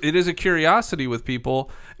 it is a curiosity with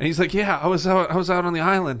people. And he's like, yeah, I was out on the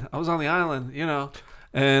island. I was on the island,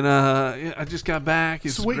 and I just got back.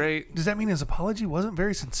 It's great. Does that mean his apology wasn't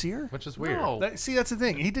very sincere? Which is weird. No. That's the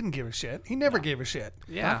thing. He didn't give a shit. He never gave a shit.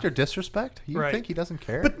 Yeah. Dr. Disrespect? You Right. think he doesn't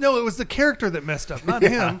care? But no, it was the character that messed up, not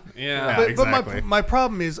him. Yeah. But exactly. my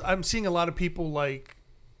problem is I'm seeing a lot of people like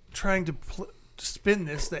trying to spin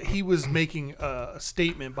this that he was making a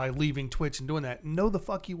statement by leaving Twitch and doing that. No, the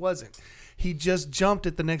fuck he wasn't. He just jumped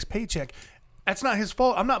at the next paycheck. That's not his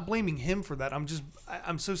fault. I'm not blaming him for that.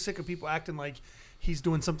 I'm so sick of people acting like he's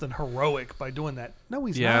doing something heroic by doing that. No,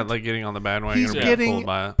 he's not. Yeah, like getting on the bandwagon. He's or being getting pulled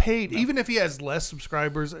by it. paid. Even if he has less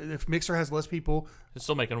subscribers, if Mixer has less people, He's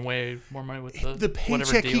still making way more money with the whatever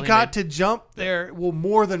paycheck deal he got made. to jump there will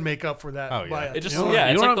more than make up for that. Oh, yeah. by It just you know,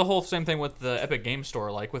 it's you like know- the whole same thing with the Epic Game Store.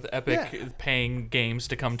 Like with Epic Yeah. paying games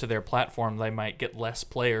to come to their platform, they might get less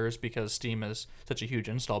players because Steam is such a huge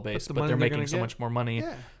install base, the but money they're they're making gonna so get. much more money.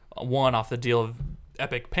 Yeah. One, off the deal of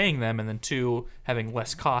Epic paying them, and then two, having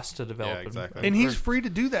less cost to develop. Yeah, exactly. And he's free to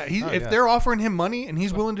do that. If yeah. they're offering him money and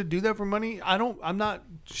he's willing to do that for money, I'm not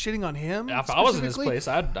shitting on him. If I was in his specifically. place,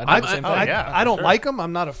 I'd do I, the same I, thing. yeah, I don't sure. like him.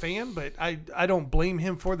 I'm not a fan, but I don't blame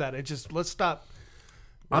him for that. It just let's stop.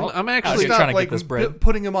 I'm You're actually trying to like get this bread.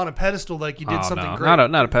 putting him on a pedestal like you did something no, great.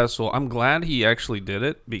 not a pedestal. I'm glad he actually did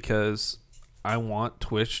it because I want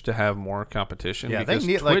Twitch to have more competition. Yeah, they because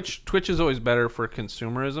need, Twitch is always better for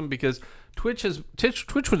consumerism because Twitch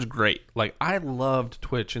was great. Like I loved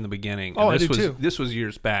Twitch in the beginning. Oh, and I this do was too. This was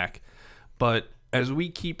years back, but as we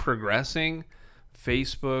keep progressing,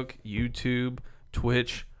 Facebook, YouTube,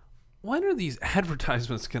 Twitch. When are these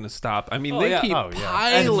advertisements going to stop? I mean, Oh, they yeah. keep Oh, yeah.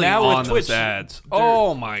 piling And now with on Twitch, those ads. there-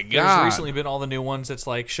 Oh my There's god! recently been all the new ones that's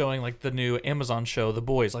like showing like the new Amazon show, The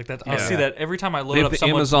Boys. Like that, I Yeah. see that every time I load They have up the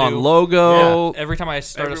someone's Amazon new logo. Every time I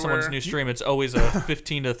start up someone's everywhere. new stream, it's always a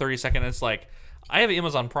 15 to 30 second. It's like I have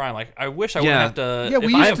Amazon Prime. Like I wish I Yeah. wouldn't have to. Yeah, we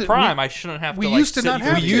if I used have to- Prime, we- I shouldn't have we to. Like, used to sit not through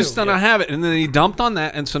have We to. used to not have it, and then he dumped on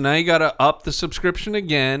that, and so now you got to up the subscription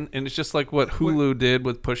again, and it's just like what Hulu did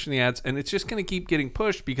with pushing the ads, and it's just going to keep getting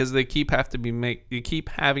pushed because they keep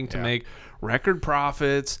having to make record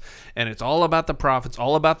profits, and it's all about the profits,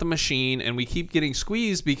 all about the machine, and we keep getting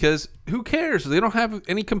squeezed because who cares? They don't have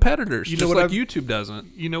any competitors, You know just what like I've- YouTube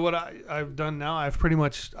doesn't. You know what I've done now? I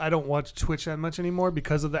don't watch Twitch that much anymore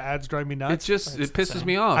because of the ads drive me nuts. It pisses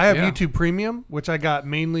me off. I have yeah. YouTube Premium, which I got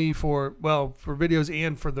mainly for videos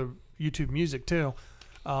and for the YouTube music too,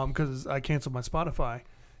 because I canceled my Spotify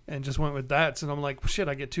and just went with that. So I'm like, shit,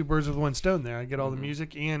 I get two birds with one stone there. I get all the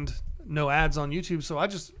music and no ads on YouTube. So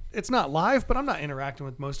it's not live, but I'm not interacting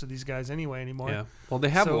with most of these guys anyway anymore. Yeah. Well, they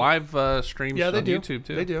have So- live streams Yeah, they on do. YouTube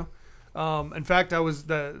too. They do. In fact,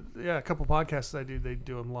 a couple podcasts I do, they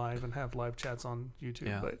do them live and have live chats on YouTube.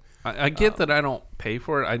 Yeah. But I get that I don't pay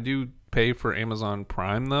for it. I do pay for Amazon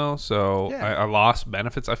Prime though, so Yeah. I lost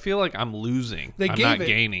benefits. I feel like I'm losing. I'm not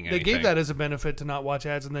gaining They anything. gave that as a benefit to not watch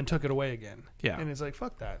ads and then took it away again. Yeah. And it's like,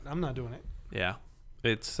 fuck that. I'm not doing it. Yeah,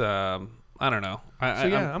 it's I don't know. So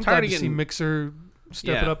yeah, I'm tired glad of to see getting. Mixer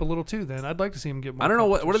step Yeah. it up a little too. Then I'd like to see him get more. I don't know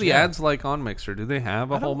what are the competition. ads like on Mixer. Do they have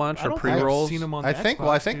a whole bunch I of don't pre think I've rolls? seen them on I the think. Xbox, Well,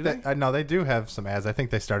 I think do that they? no, they do have some ads. I think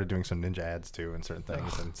they started doing some Ninja ads too and certain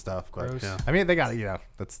things and stuff. But gross. Yeah. I mean, they got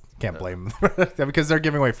that's can't blame them because they're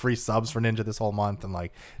giving away free subs for Ninja this whole month and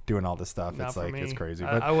like doing all this stuff. Not It's for like it's me. crazy.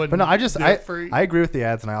 I But wouldn't no, I do it for- I agree with the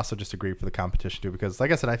ads and I also just agree for the competition too because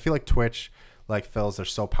like I said, I feel like Twitch. Like feels they're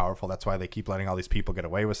so powerful. That's why they keep letting all these people get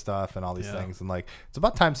away with stuff and all these things. And like, it's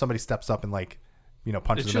about time somebody steps up and like,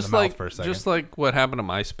 punches It's them in just the like mouth for a second. just like what happened to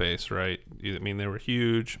MySpace, right? I mean, they were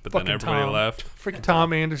huge, but then Fucking everybody Tom. left. Freaking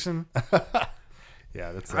Tom Anderson.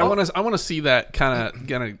 yeah, that's. I want to see that kind of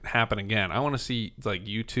gonna happen again. I want to see like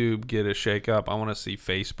YouTube get a shake up. I want to see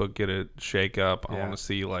Facebook get a shake up. I Yeah. want to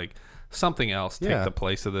see like something else take Yeah. the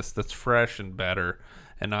place of this that's fresh and better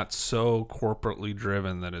and not so corporately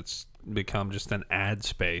driven that it's become just an ad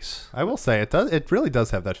space. I will say it does. It really does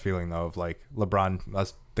have that feeling though of like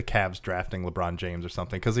the Cavs drafting LeBron James or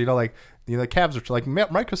something because the Cavs are like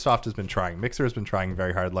Microsoft has been trying, Mixer has been trying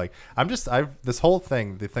very hard. Like this whole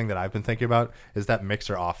thing, the thing that I've been thinking about is that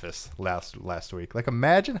Mixer office last week. Like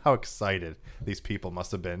imagine how excited these people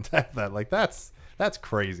must have been to have that. Like that's That's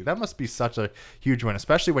crazy. That must be such a huge win,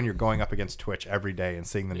 especially when you're going up against Twitch every day and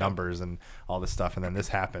seeing the numbers and all this stuff, and then this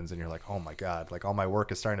happens, and you're like, oh my god, like all my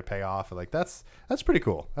work is starting to pay off. Like that's pretty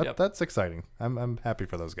cool. That's exciting. I'm happy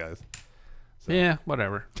for those guys. So. Yeah,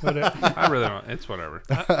 whatever. I really don't. It's whatever.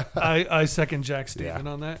 I second Jack's statement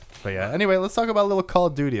on that. But yeah, anyway, let's talk about a little Call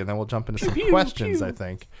of Duty, and then we'll jump into some questions. I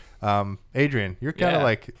think, Adrian, you're kind of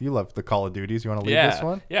like you love the Call of Duties. You want to lead this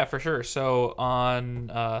one? Yeah, for sure. So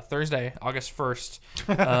on Thursday, August 1st.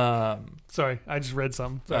 Sorry, I just read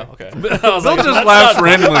something. Sorry. Oh, okay. Bill just laughs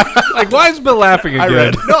randomly. Like, why is Bill laughing again? I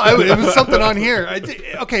read. No, it was something on here.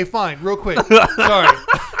 Okay, fine, real quick. Sorry.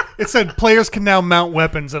 It said players can now mount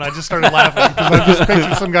weapons, and I just started laughing because I just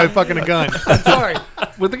pictured some guy fucking a gun. I'm sorry.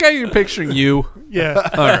 With the guy you're picturing, you. Yeah.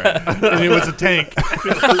 All right. And it was a tank.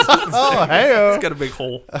 Oh, hey. It's got a big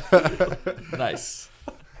hole. Nice.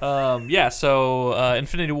 So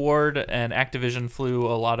Infinity Ward and Activision flew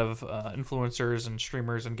a lot of influencers and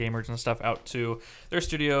streamers and gamers and stuff out to their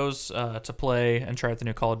studios to play and try out the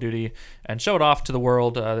new Call of Duty and show it off to the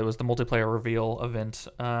world. It was the multiplayer reveal event.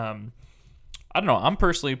 I don't know. I'm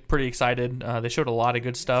personally pretty excited. They showed a lot of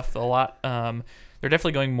good stuff. They're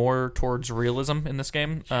definitely going more towards realism in this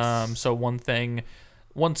game. Yes. So one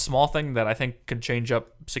small thing that I think could change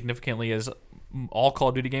up significantly is all Call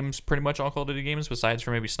of Duty games, pretty much all Call of Duty games, besides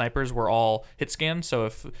for maybe snipers, were all hit scan. So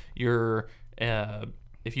if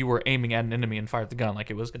you were aiming at an enemy and fired the gun,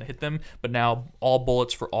 like it was going to hit them, but now all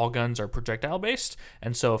bullets for all guns are projectile based.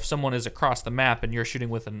 And so if someone is across the map and you're shooting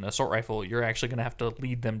with an assault rifle, you're actually going to have to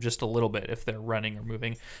lead them just a little bit if they're running or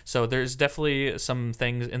moving. So there's definitely some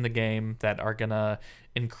things in the game that are going to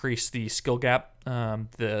increase the skill gap.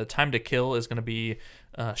 The time to kill is going to be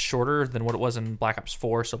shorter than what it was in Black Ops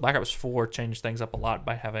 4. So Black Ops 4 changed things up a lot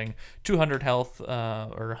by having 200 health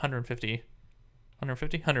or 150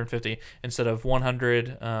 instead of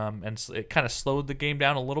 100, and it kind of slowed the game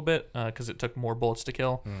down a little bit because it took more bullets to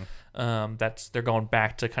kill. They're going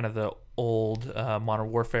back to kind of the old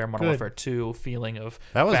Modern Warfare 2 feeling of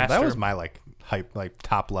that faster. was my hype,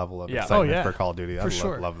 top level of excitement for Call of Duty. I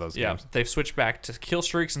love those games. They've switched back to kill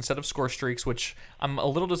streaks instead of score streaks, which I'm a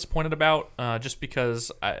little disappointed about, just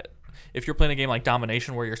because if you're playing a game like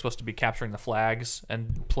Domination where you're supposed to be capturing the flags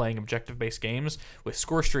and playing objective-based games, with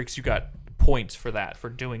score streaks you got points for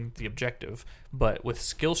doing the objective, but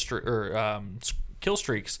with kill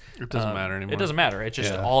streaks, it doesn't matter anymore. It doesn't matter. It's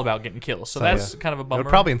just all about getting kills. So that's kind of a bummer. It'll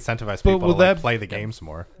probably incentivize people to play the games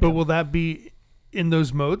more. But will that be in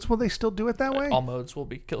those modes? Will they still do it that way? All modes will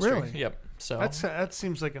be kill streaks. Really? Yep. So that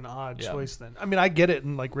seems like an odd choice then. I mean, I get it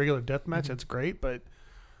in like regular deathmatch. That's great, but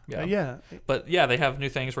But they have new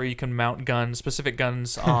things where you can mount specific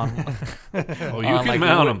guns on. You can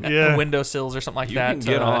mount them. Windowsills or something like that. You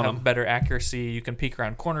can get on have them. Better accuracy. You can peek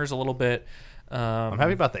around corners a little bit. I'm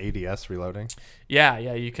happy about the ADS reloading. Yeah,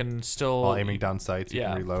 you can still while aiming down sights, you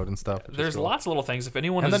can reload and stuff. There's lots of little things. If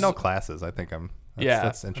anyone and then no classes, I think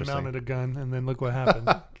that's interesting. I mounted a gun and then look what happened.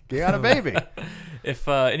 You got a baby. If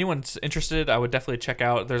anyone's interested, I would definitely check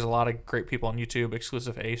out. There's a lot of great people on YouTube,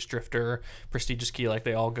 Exclusive Ace, Drifter, Prestigious Key. Like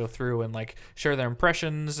they all go through and like share their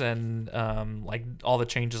impressions and like all the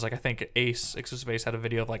changes. Like I think Exclusive Ace had a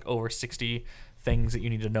video of like over 60 things that you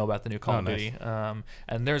need to know about the new Call of Duty.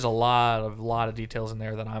 And there's a lot of details in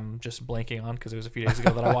there that I'm just blanking on because it was a few days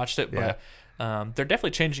ago that I watched it. But they're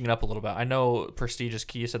definitely changing it up a little bit. I know Prestigious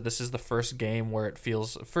Key said this is the first game where it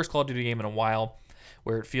feels first Call of Duty game in a while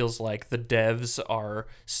where it feels like the devs are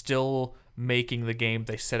still making the game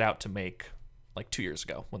they set out to make like 2 years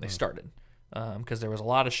ago when they started. Because there was a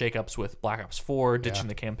lot of shakeups with Black Ops 4 ditching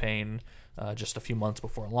the campaign just a few months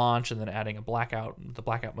before launch and then adding the blackout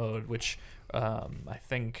mode, which I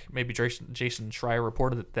think maybe Jason Schreier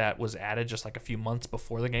reported that was added just like a few months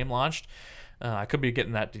before the game launched. I could be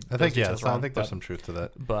getting that. I think wrong, I think there's some truth to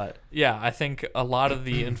that. But yeah, I think a lot of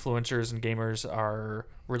the influencers and gamers are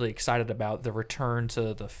really excited about the return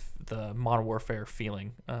to the Modern Warfare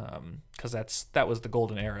feeling, because that was the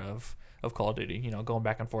golden era of Call of Duty. You know, going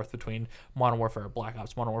back and forth between Modern Warfare, Black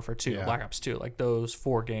Ops, Modern Warfare 2, Black Ops 2, like those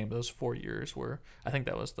 4 years were. I think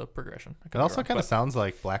that was the progression. It also kind of sounds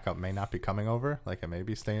like Black Ops may not be coming over. Like it may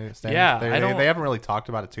be staying. Yeah, they haven't really talked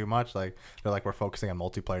about it too much. Like they're like we're focusing on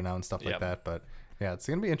multiplayer now and stuff like that. But yeah, it's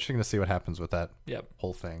gonna be interesting to see what happens with that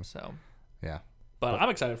whole thing. So yeah. But I'm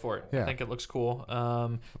excited for it. Yeah. I think it looks cool.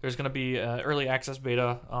 There's going to be early access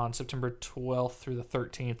beta on September 12th through the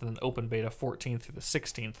 13th, and then open beta 14th through the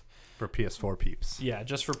 16th. For PS4 peeps. Yeah,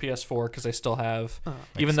 just for PS4, because they still have,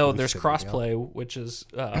 even though there's crossplay, which is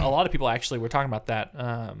a lot of people actually were talking about that.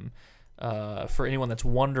 for anyone that's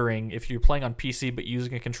wondering, if you're playing on PC but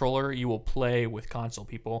using a controller, you will play with console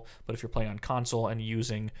people. But if you're playing on console and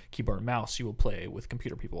using keyboard and mouse, you will play with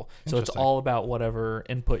computer people. So it's all about whatever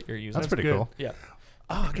input you're using. That's pretty good. cool. Yeah.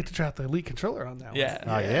 Oh, I get to try out the Elite controller on that one. Yeah.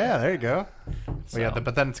 Oh, yeah, there you go. So- Well, yeah,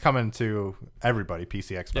 but then it's coming to everybody,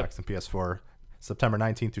 PC, Xbox, Yep. and PS4, September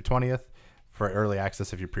 19th through 20th for early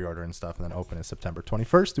access if you pre-order and stuff, and then open is September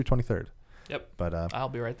 21st through 23rd. Yep. But I'll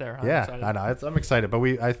be right there. I'm yeah, excited. I know. I'm excited, but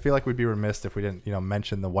I feel like we'd be remiss if we didn't,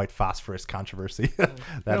 mention the white phosphorus controversy,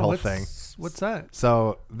 that whole thing. What's that?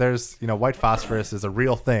 So there's, white phosphorus is a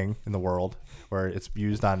real thing in the world where it's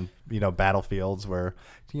used on, battlefields where,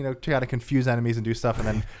 to try to confuse enemies and do stuff. And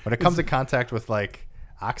then when it comes in contact with like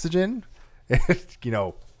oxygen, it,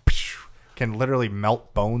 can literally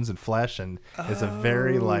melt bones and flesh and is a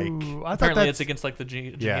very like. I thought Apparently, it's against like the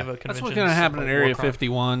Geneva Convention. That's what's going to happen in Area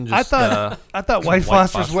 51. Just, I thought white white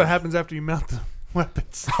phosphorus is what phosphorus. happens after you melt the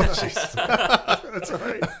weapons. That's all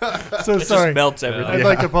right. So It sorry. just melts everything. I'd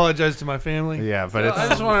like to apologize to my family. Yeah, but I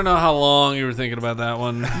just want to know how long you were thinking about that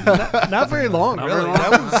one. Not very long, Not really. very long.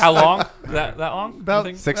 That was How long? That long? about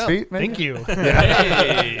You think? 6 feet, maybe. Thank you.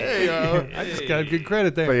 Hey. I just got good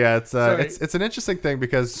credit there. But yeah, it's Sorry. it's an interesting thing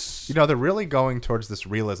because they're really going towards this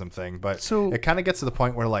realism thing, but So- it kind of gets to the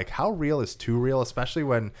point where like how real is too real, especially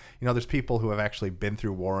when there's people who have actually been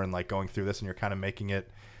through war and like going through this, and you're kind of making it,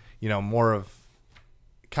 more of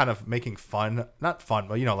kind of making fun, not fun,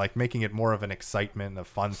 but like making it more of an excitement, a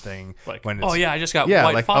fun thing. Like, when oh yeah, I just got yeah,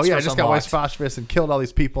 white like phosphorus I just got white unlocked. phosphorus and killed all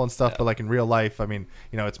these people and stuff. But like in real life, I mean,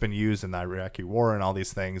 it's been used in the Iraqi war and all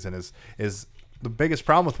these things, and is the biggest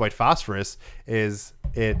problem with white phosphorus is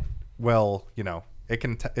it will, it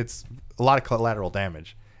can it's a lot of collateral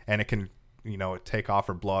damage, and it can take off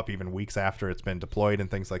or blow up even weeks after it's been deployed and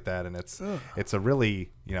things like that, and it's a really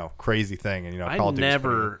crazy thing. And I Call of Duty's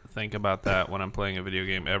never think about that when I'm playing a video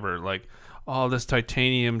game ever. Like, oh, this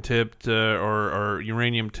titanium tipped or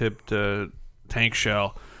uranium tipped tank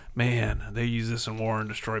shell. Man, they use this in war and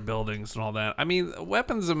destroy buildings and all that. I mean,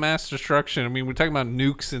 weapons of mass destruction. I mean, we're talking about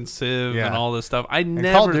nukes and Civ Yeah. and all this stuff. and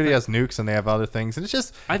never Call of Duty thi- has nukes and they have other things, and it's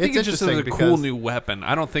just I think it's it just is a interesting cool because- new weapon.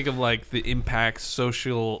 I don't think of like the impact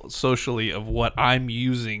socially of what I'm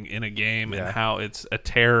using in a game Yeah. and how it's a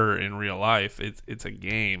terror in real life. It's a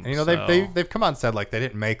game. And, so. they've come out and said like they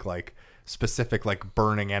didn't make like specific like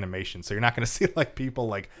burning animation, so you're not going to see like people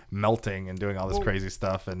like melting and doing all this crazy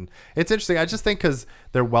stuff. And it's interesting. I just think because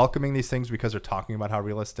they're welcoming these things because they're talking about how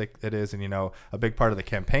realistic it is, and a big part of the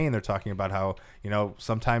campaign they're talking about how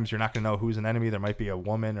sometimes you're not going to know who's an enemy. There might be a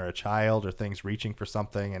woman or a child or things reaching for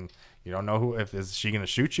something, and you don't know is she going to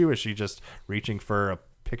shoot you? Is she just reaching for a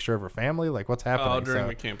picture of her family? Like what's happening? during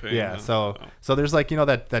the campaign. Yeah, so there's like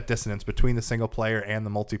that dissonance between the single player and the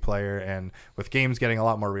multiplayer, and with games getting a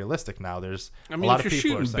lot more realistic now, there's I a mean, lot if of you're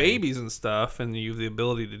people are shooting saying, babies and stuff, and you have the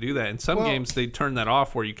ability to do that, in some Well- games they turn that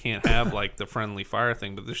off where you can't have like the friendly fire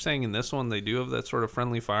thing. But they're saying in this one they do have that sort of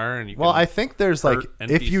friendly fire, and you. Well, can I think there's like hurt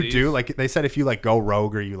if you NPCs. do like they said if you like go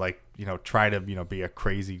rogue or you like try to be a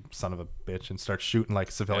crazy son of a bitch and start shooting like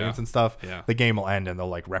civilians Yeah. and stuff, Yeah. the game will end and they'll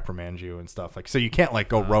like reprimand you and stuff, like so you can't like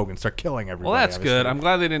go rogue and start killing everybody. Well, that's obviously. good. I'm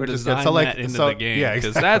glad they didn't Which is good. design So, like, that into so- the game. yeah,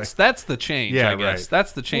 because exactly. that's the change. Yeah, I guess right.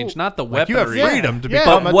 that's the change, not the Like, you have weaponry. freedom to Yeah.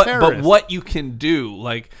 become a But terrorist. what you can do,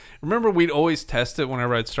 like, remember we'd always test it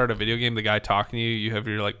whenever I'd start a video game. The guy talking to you, you have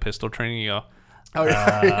your like pistol training. You go, Oh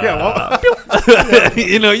yeah, yeah.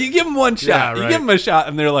 Well, you give them one shot. Yeah, You right. give them a shot,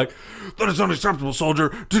 and they're like, "That is unacceptable, soldier."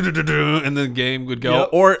 And the game would go, Yep.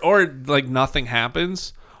 or like nothing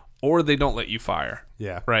happens, or they don't let you fire.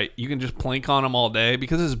 yeah. Right, you can just plink on them all day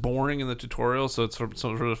because it's boring in the tutorial. So it's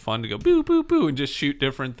sort of fun to go boo boo boo and just shoot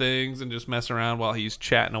different things and just mess around while he's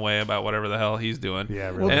chatting away about whatever the hell he's doing. Yeah,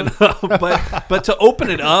 really. And but to open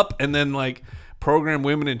it up and then like program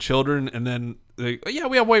women and children and then like, yeah,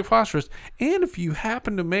 we have white phosphorus, and if you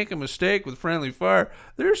happen to make a mistake with friendly fire,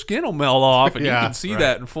 their skin will melt off, and Yeah, you can see right.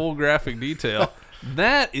 that in full graphic detail.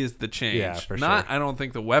 That is the change. Yeah, for Not, sure. I don't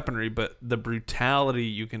think the weaponry, but the brutality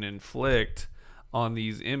you can inflict on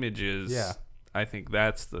these images. Yeah. I think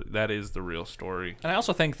that is the real story. And I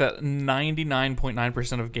also think that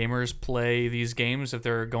 99.9% of gamers play these games if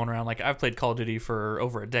they're going around. Like, I've played Call of Duty for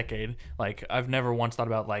over a decade. Like, I've never once thought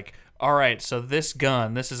about, like, all right, so this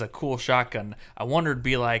gun, this is a cool shotgun. I wonder it'd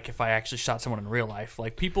be like if I actually shot someone in real life.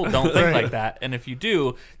 Like, people don't think like that. And if you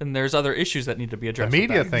do, then there's other issues that need to be The addressed.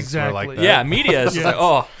 media with that. thinks we're like Exactly. that. Yeah, media is just like,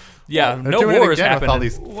 oh, yeah, They're no doing war it is again happening. with all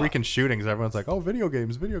these freaking shootings. Everyone's like, "Oh, video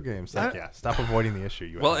games." Like, yeah, stop avoiding the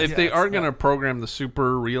issue. Well, if Yeah, they it's are going to program the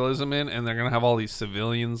super realism in, and they're going to have all these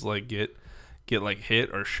civilians like get get like hit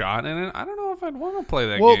or shot in it, I don't know if I'd want to play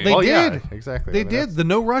that Well, game. they Yeah, did. exactly. They did the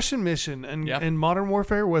no Russian mission in Modern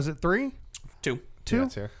Warfare. Was it 3? 2. 2?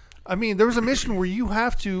 Yeah, I mean, there was a mission where you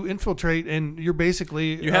have to infiltrate, and you're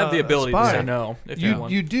basically You have the ability to say no if you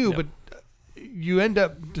want. You do, Yep. but you end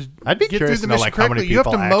up to I'd be get curious through to the know mission how many correctly. You have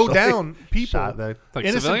people to mow actually down people, shot the- Like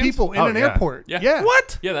innocent civilians? people in Oh, an yeah. airport. Yeah.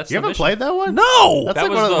 What? Yeah, that's You the haven't mission. played that one? No. That's That like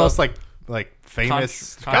was one of the the- most like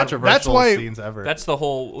famous controversial That's why- scenes ever. That's the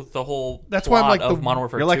whole. That's why I'm plot like of the- Modern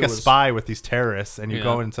Warfare You're like 2 a was- spy with these terrorists, and you Yeah.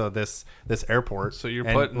 go into this airport. So you're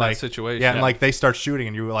and, put in that like, situation. Yeah, and Yeah. like they start shooting,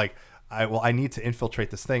 and you're like, I need to infiltrate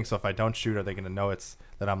this thing. So if I don't shoot, are they going to know it's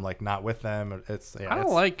that I'm like not with them? It's I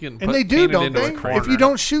don't like getting And they do, painted don't into they? a corner. If you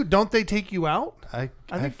don't shoot, don't they take you out? I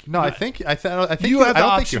think- no, I think I think You you, have I the don't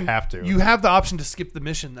option. think you have to. You have the option to skip the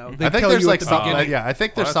mission, though. They I think tell there's you like at the something. beginning. Yeah, I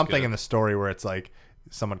think there's that's something good. in the story where it's like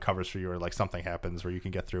someone covers for you, or like something happens where you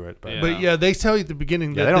can get through it. But Yeah. But yeah, they tell you at the beginning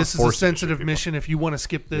Yeah, they that don't this is a force you to shoot sensitive people. mission. If you want to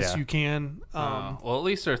skip this, Yeah. you can. Well, at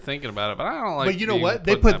least they're thinking about it, but I don't like. but you know being what?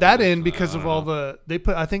 They in put that position. in because I of don't all know. the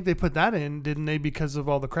I think they put that in, didn't they? Because of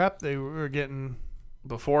all the crap they were getting.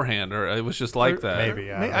 beforehand, or it was just like Or- that. Maybe,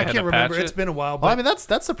 yeah. I They had can't to remember. patch It's it? been a while. But Well, I mean, that's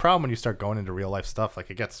the problem when you start going into real life stuff. Like,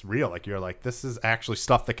 it gets real. Like, you're like, this is actually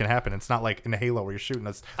stuff that can happen. It's not like in Halo where you're shooting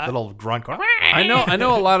this little grunt going. I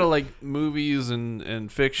know a lot of like movies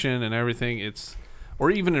and fiction and everything. It's or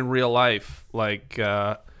even in real life, like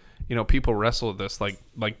people wrestle with this,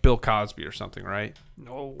 like Bill Cosby or something, right?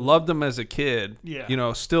 no. Loved him as a kid.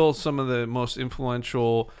 Yeah. Still some of the most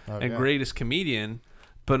influential and yeah. greatest comedian.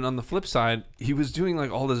 But on the flip side, he was doing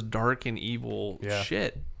like all this dark and evil Yeah.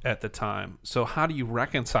 shit at the time. So how do you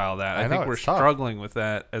reconcile that? I know, think we're it's tough. struggling with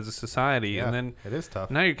that as a society. Yeah, And then it is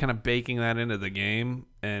tough. now you're kind of baking that into the game,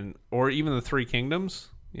 or even the Three Kingdoms.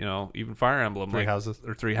 Even Fire Emblem, Three Houses.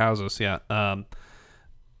 or Three Houses. Yeah.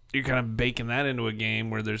 You're kind of baking that into a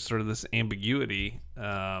game where there's sort of this ambiguity.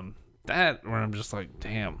 That where I'm just like,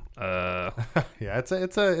 damn. Yeah, it's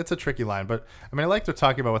a tricky line, but I mean, I like they're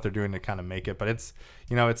talking about what they're doing to kind of make it, but it's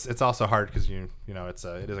it's also hard because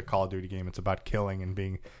it is a Call of Duty game. It's about killing and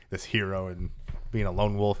being this hero and being a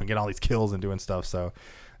lone wolf and getting all these kills and doing stuff. So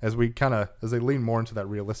as they lean more into that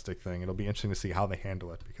realistic thing, it'll be interesting to see how they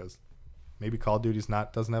handle it, because maybe Call of Duty's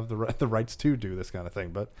doesn't have the rights to do this kind of thing,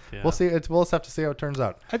 but Yeah. we'll see. We'll just have to see how it turns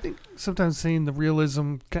out. I think sometimes seeing the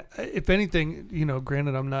realism, if anything,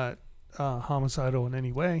 granted I'm not homicidal in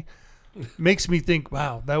any way, makes me think,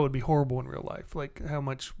 wow, that would be horrible in real life. Like how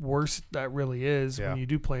much worse that really is Yeah. when you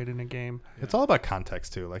do play it in a game. It's all about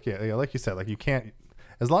context too. Like like you said, like you can't,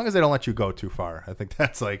 as long as they don't let you go too far. I think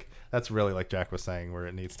that's really like Jack was saying, where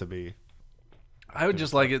it needs to be. I would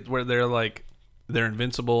just like it where they're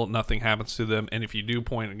invincible, nothing happens to them, and if you do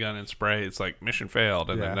point a gun and spray, it's like mission failed,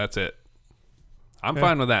 and Yeah. then that's it. I'm Yeah.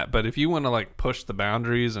 fine with that, but if you want to like push the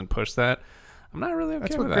boundaries and push that, I'm not really okay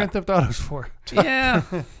That's with what Grand that. Theft Auto's for. Yeah,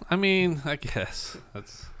 I mean, I guess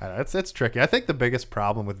that's I don't know, it's tricky. I think the biggest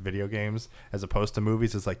problem with video games as opposed to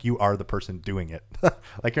movies is like you are the person doing it.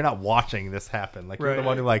 Like you're not watching this happen. Like you're the Right.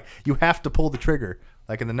 one who you have to pull the trigger.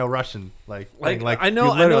 Like in the no Russian thing, I you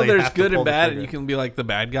know literally there's have to good pull and the bad, and trigger. you can be like the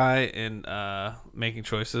bad guy in making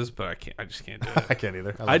choices, but I just can't do it. I can't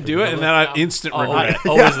either. I do it, and then I instant Oh, regret.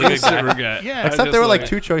 always the good Instant guy. regret. Yeah. I'm Except just there were like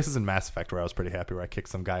 2 choices in Mass Effect where I was pretty happy, where I kicked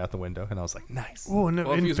some guy out the window and I was like, nice. Oh, and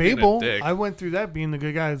Well, if he in was being a Fable, dick. I went through that being the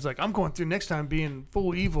good guy. It's like I'm going through next time being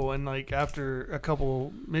full evil, and like after a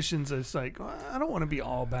couple missions, it's like well, I don't want to be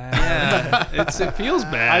all bad. Yeah, it feels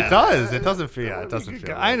bad. It does. It doesn't feel. Yeah, I it doesn't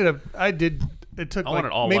feel. I ended up. I did. It took I want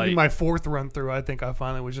like it all maybe light. my 4th run through. I think I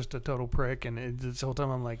finally was just a total prick, and this whole time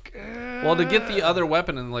I'm like, Well, to get the other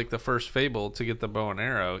weapon in like the first Fable, to get the bow and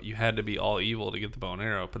arrow, you had to be all evil to get the bow and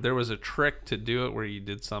arrow. But there was a trick to do it where you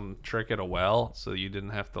did some trick at a well, so you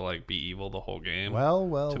didn't have to like be evil the whole game.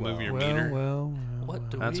 Well. to move your well, meter. well, What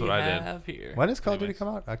do That's we what I did. have here? When does Call of Duty Anyways. come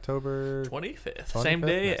out? October 25th. 25th? Same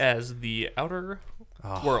day Nice. as the Outer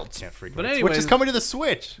Oh, Worlds. Can't freak But Switch anyways- is coming to the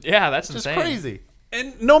Switch. Yeah, that's It's just insane. crazy.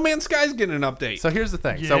 And No Man's Sky's getting an update. So here's the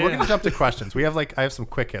thing. So we're Yeah. gonna jump to questions. We have I have some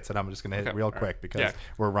quick hits that I'm just gonna hit Okay. real All right. quick because Yeah.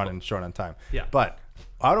 we're running short on time. Yeah. But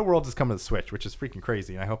Outer Worlds is coming to the Switch, which is freaking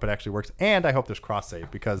crazy, and I hope it actually works. And I hope there's cross save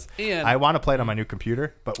because And- I want to play it on my new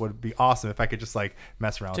computer, but would be awesome if I could just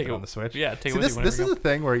mess around Take with it it- on the Switch. yeah, take it See, with this you whenever this you is go. the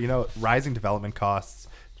thing where rising development costs,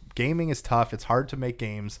 gaming is tough. It's hard to make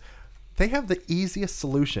games. They have the easiest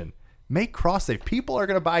solution. Make cross save. People are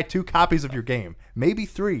gonna buy 2 copies of your game, maybe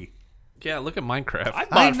 3. Yeah, look at Minecraft. I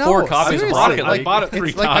bought 4 copies of seriously, Rocket I League. bought it 3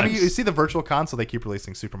 It's like, I mean, times. you see the virtual console they keep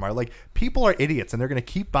releasing Super Mario. Like, people are idiots, and they're going to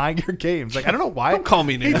keep buying your games. Like, I don't know why. Don't call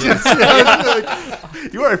me an idiot.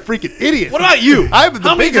 You are a freaking idiot. What about you? I'm the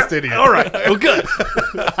How many biggest ti- idiot. All right. Well, good.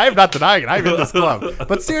 I'm not denying it. I'm in this club.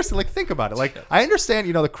 But seriously, like, think about it. Like, I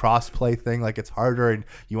understand, the cross-play thing. Like, it's harder, and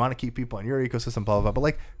you want to keep people in your ecosystem, blah, blah, blah. But,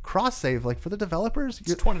 like, cross-save, like, for the developers. It's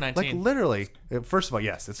 2019. Like, literally. First of all,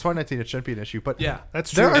 yes, it's 2019. It shouldn't be an issue. But Yeah,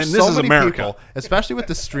 that's there true. are And this so is many America. people, especially with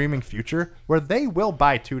the streaming future, where they will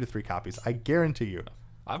buy 2 to 3 copies. I guarantee you.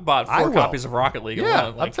 I've bought I 4 will. copies of Rocket League. Yeah,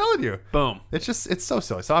 alone. I'm telling you. Boom. It's so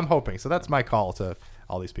silly. So I'm hoping. So that's my call to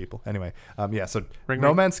all these people. Anyway, yeah. So Ring, No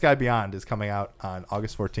ring. Man's Sky Beyond is coming out on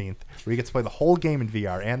August 14th, where you get to play the whole game in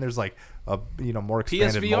VR, and there's like a more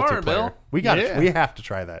expanded PSVR, multiplayer. Bill. We got Yeah. We have to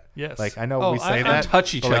try that. Yes. Like I know Oh, we say and that,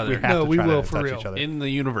 touch each but, like, other. We have No, to we try will that and for touch real. each other. In the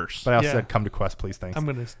universe. But I also Yeah. said come to Quest, please. Thanks. I'm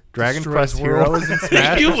gonna Dragon destroy Quest his world. Heroes and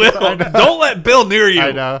Smash. You will. Don't let Bill near you.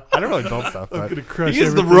 I know. I don't really build stuff, but gonna crush He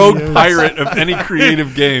is the everything rogue he owns. pirate of any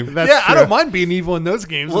creative game. that's Yeah, I true. don't mind being evil in those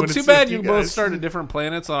games. Well, when too it's bad with you both guys. started different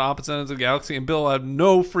planets on opposite ends of the galaxy, and Bill had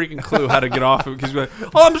no freaking clue how to get off it because he's like,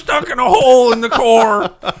 "Oh, I'm stuck in a hole in the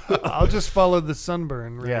core." I'll just follow the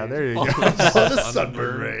sunburn. Yeah, rays. there you go. The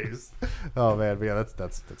sunburn rays. Oh man, but yeah,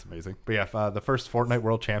 that's amazing. But yeah, the first Fortnite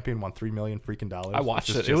World Champion won $3 million freaking dollars. I watched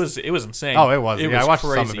which is it. just- It was insane. Oh, it was. I watched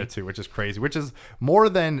some crazy. of it too, which is crazy. Which is more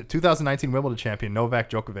than 2019 Wimbledon champion Novak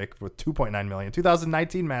Djokovic with 2.9 million,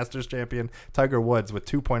 2019 Masters champion Tiger Woods with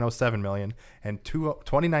 2.07 million, and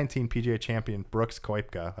 2019 PGA champion Brooks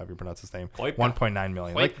Koepka, however you pronounce his name, Koepka. 1.9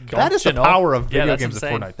 million. Like Koepka. that is the You know? power of Yeah, video that's games of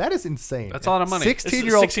insane. Fortnite. That is insane. That's a lot of money.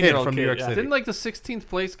 16-year-old It's a kid 16-year-old from New kid, York yeah. City. Didn't like the 16th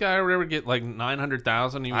place guy or whatever get like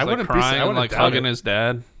 900,000? He was I like wouldn't be- crying I and wouldn't like doubt hugging it. his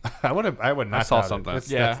dad. I would not. saw doubt it. something.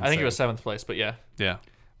 That's- Yeah, that's I think it was insane. 7th place, but yeah. Yeah.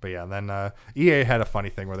 But yeah, then EA had a funny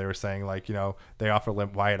thing where they were saying like, they offer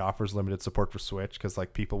why it offers limited support for Switch because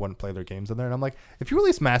like people wouldn't play their games in there, and I'm like, if you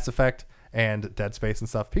release Mass Effect and Dead Space and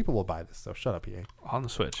stuff, people will buy this. So shut up, EA. On the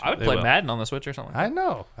Switch. I would They play will. Madden on the Switch or something. I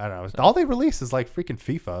know. All they release is like freaking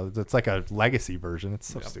FIFA. It's like a legacy version. It's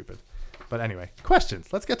so stupid. But anyway,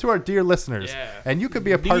 questions. Let's get to our dear listeners. Yeah. And you could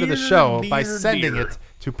be a part of the Dear, show by dear, sending dear. it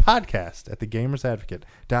to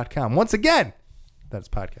podcast@thegamersadvocate.com. Once again, that's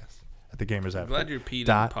podcast@thegamersadvocate.com. Glad your pee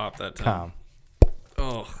didn't pop that time.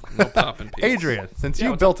 Oh, no popping peas. Adrian, since Yeah,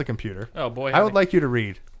 you what's built a computer, Oh boy. I would like you to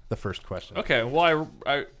read the first question. Okay, well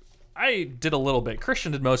I did a little bit.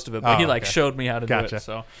 Christian did most of it, but Oh, he like okay. showed me how to do Gotcha. it.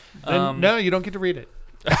 So Then, no, you don't get to read it.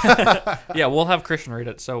 yeah, we'll have Christian read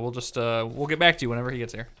it. So we'll just we'll get back to you whenever he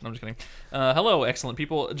gets here. No, I'm just kidding. Hello, excellent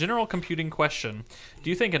people. General computing question: do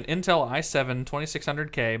you think an Intel i7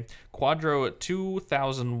 2600K Quadro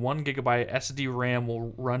 2001 gigabyte SD RAM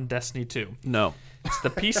will run Destiny 2? No. It's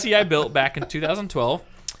the PC I built back in 2012.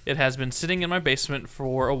 It has been sitting in my basement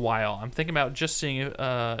for a while. I'm thinking about just seeing if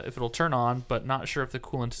it'll turn on, but not sure if the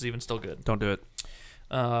coolant is even still good. Don't do it.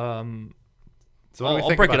 So what do we I'll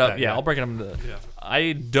think break it about up. that? Yeah, I'll break it up into. Yeah.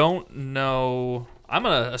 I don't know. I'm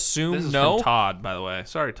gonna assume This is no. from Todd, by the way.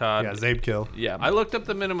 Sorry, Todd. Yeah, Zabe kill. Yeah, I looked up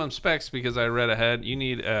the minimum specs because I read ahead. You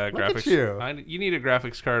need a Look at graphics. you. You need a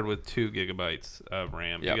graphics card with 2 gigabytes of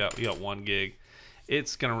RAM. Yep. You got 1 gig.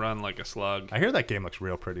 It's gonna run like a slug. I hear that game looks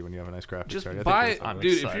real pretty when you have a nice graphics Just card. I think buy it's it, fun. dude.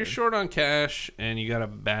 If excited. you're short on cash and you got a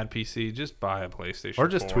bad PC, just buy a PlayStation. Or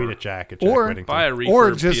just 4. tweet at Jack Jack Or Whittington. Buy a refurb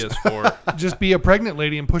Or just- PS4. Just be a pregnant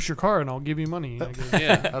lady and push your car, and I'll give you money. I guess.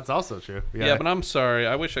 Yeah. That's also true. Yeah, but I'm sorry.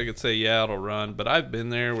 I wish I could say it'll run, but I've been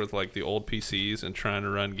there with like the old PCs and trying to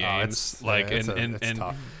run games, it's- like yeah, it's and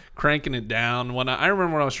tough. cranking it down. When I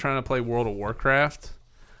remember when I was trying to play World of Warcraft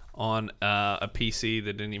on a PC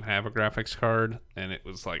that didn't even have a graphics card, and it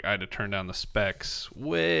was like I had to turn down the specs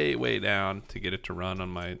way down to get it to run on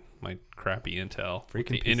my crappy Intel. Freaking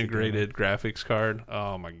the PC integrated graphics card.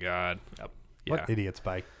 Oh my god. Yep. Yeah. What idiots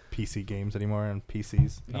buy PC games anymore on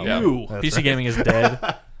PCs? Oh, Yeah. well, that's PC right. gaming is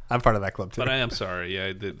dead. I'm part of that club too. But I am sorry.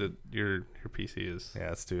 Yeah, your PC is Yeah,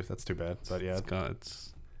 that's too bad. But yeah, it's gone.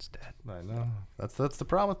 It's dead. I know. That's the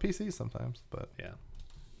problem with PCs sometimes. But Yeah.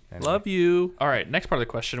 anyway. Love you. All right, next part of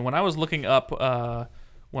the question. When I was looking up,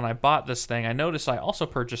 when I bought this thing, I noticed I also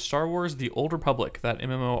purchased Star Wars: The Old Republic, that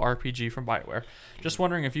MMORPG from BioWare. Just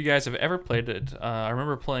wondering if you guys have ever played it. I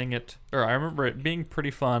remember playing it, or I remember it being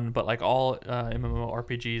pretty fun, but like all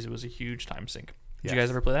MMORPGs, it was a huge time sink. Did you guys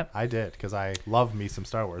ever play that? I did, because I love me some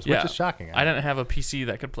Star Wars, Yeah. which is shocking. I didn't have a PC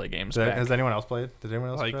that could play games. Has anyone else played? Did anyone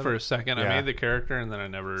else Like play for it? a second, I Yeah. made the character and then I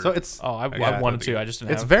never. So it's I Yeah. wanted to. I just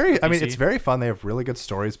didn't it's have very. a I mean, PC. it's very fun. They have really good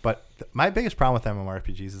stories, but my biggest problem with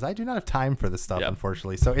MMORPGs is I do not have time for this stuff, Yep.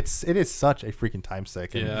 unfortunately. So it is such a freaking time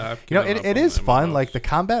suck. And, Yeah, I've you know, given it up is on fun. MMOs. Like the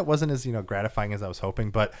combat wasn't as gratifying as I was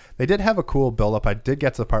hoping, but they did have a cool build up. I did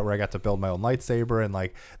get to the part where I got to build my own lightsaber, and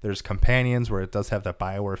like there's companions where it does have that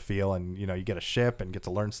BioWare feel, and you get a ship and get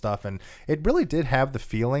to learn stuff, and it really did have the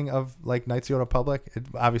feeling of like Knights of the Old Republic. It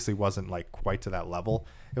obviously wasn't like quite to that level.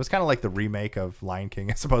 It was kind of like the remake of Lion King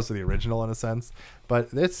as opposed to the original in a sense.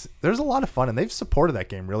 But there's a lot of fun, and they've supported that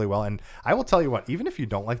game really well. And I will tell you what, even if you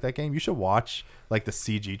don't like that game, you should watch like the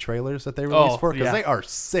CG trailers that they released for it, because they are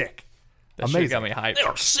sick. That shit Amazing. got me hyped. They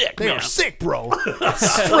are sick. They are sick, bro.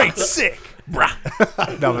 Straight sick.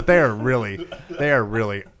 No, but they are really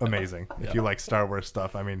amazing. If you like Star Wars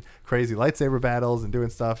stuff, I mean, crazy lightsaber battles and doing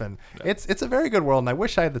stuff, and it's a very good world. And I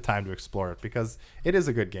wish I had the time to explore it, because it is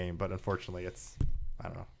a good game, but unfortunately, I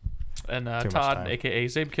don't know. And Too much Todd, time. a.k.a.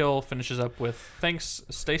 Zabekill, finishes up with, thanks,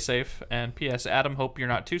 stay safe, and P.S. Adam, hope you're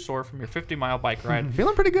not too sore from your 50-mile bike ride.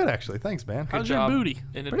 Feeling pretty good, actually. Thanks, man. Good How's your job booty?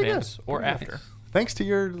 in Pretty advance good. or Pretty after. Thanks to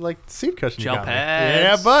your like seat cushion Gel you got me.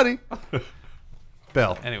 pads. Yeah, buddy.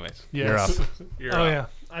 Bill, Anyways, you're up. you're Oh up. yeah,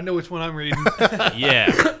 I know which one I'm reading.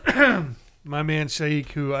 Yeah. My man Shaik,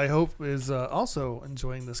 who I hope is also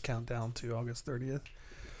enjoying this countdown to August 30th.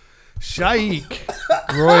 Shaik,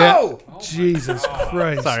 Roy, Jesus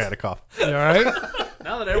Christ! Sorry, I had a cough. You all right?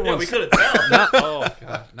 Now that everyone's we could have tell.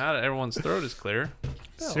 now that everyone's throat is clear.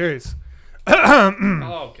 Serious.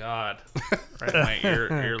 Oh God. Right in my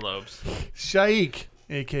earlobes. Shaik,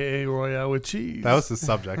 aka Royale with cheese. That was his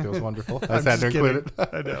subject. It was wonderful. I I'm just had to just include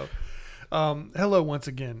kidding. it. I know. Hello once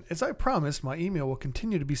again. As I promised, my email will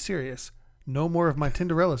continue to be serious. No more of my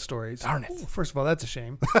Tinderella stories. Darn it. Ooh, first of all, that's a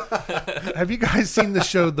shame. Have you guys seen the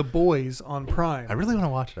show The Boys on Prime? I really want to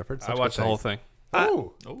watch it. I've heard such I good watched the whole things. thing.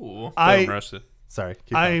 Oh, Ooh. I'm roasted. sorry. Keep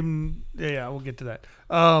going. I'm yeah, we'll get to that.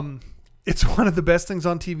 It's one of the best things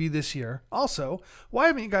on TV this year. Also, why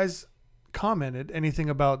haven't you guys commented anything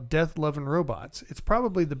about Death, Love, and Robots? It's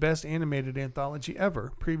probably the best animated anthology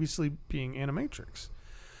ever, previously being Animatrix.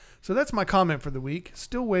 So that's my comment for the week.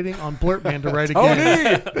 Still waiting on Blurtman to write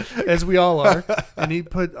again, as we all are. And he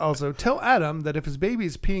put also, tell Adam that if his baby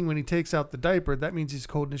is peeing when he takes out the diaper, that means he's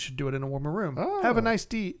cold and should do it in a warmer room. Oh. Have a nice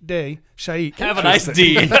day, Shaik. Have a nice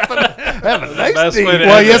D. Have a nice Best day. way to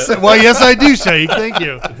Well, end yes, it. no, I do, Shaik. Thank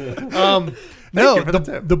you. No, you for the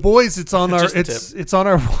tip. the boys. It's on our. Just the It's on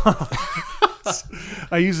our.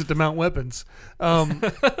 I use it to mount weapons.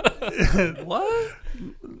 What?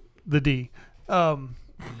 The D. No,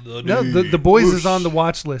 the boys is on the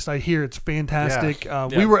watch list. I hear it's fantastic. Yeah.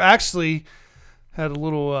 We were actually had a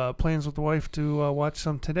little plans with the wife to watch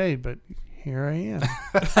some today, but here I am.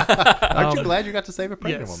 Aren't you glad you got to save a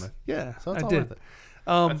pregnant Yes. woman? Yeah, So it's I all did. worth it.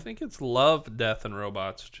 I think it's Love, Death, and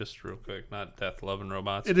Robots. Just real quick, not Death, Love, and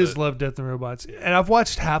Robots. It is but Love, Death, and Robots, and I've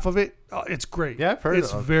watched half of it. Oh, it's great. Yeah, I've heard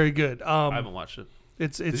it's of it. very good. I haven't watched it.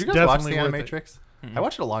 It's Did you guys watch the definitely worth it. Animatrix? I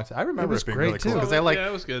watched it a long time. I remember was it being great, really cool too. because they like Yeah,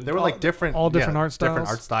 it was good. they were like different, all different art different styles.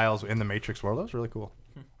 art styles in the Matrix world. That was really cool.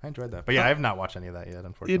 I enjoyed that. But yeah, I have not watched any of that yet.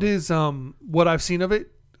 Unfortunately, It is what I've seen of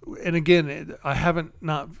it, and again, I haven't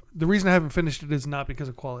not. The reason I haven't finished it is not because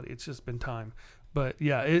of quality. It's just been time. But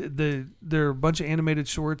yeah, there are a bunch of animated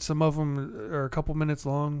shorts. Some of them are a couple minutes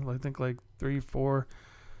long. I think like 3, 4,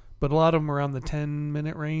 but a lot of them are around the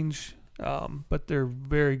 10-minute range. But they're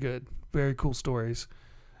very good, very cool stories,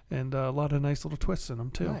 and a lot of nice little twists in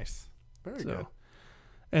them too. nice, very good.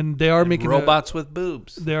 And they are making robots with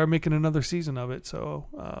boobs. They are making another season of it, so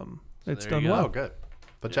it's there done you go. well. Oh, good.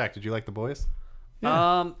 But Jack, did you like The Boys?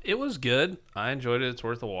 Yeah. It was good. I enjoyed it. It's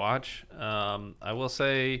worth a watch. I will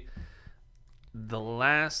say the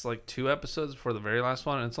last like 2 episodes before the very last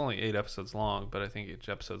one, and it's only 8 episodes long, but I think each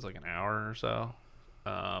episode's like an hour or so.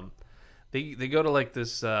 They go to like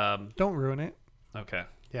this. Don't ruin it. Okay.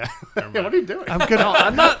 Yeah. Never Yeah, mind. what are you doing? I'm gonna. No,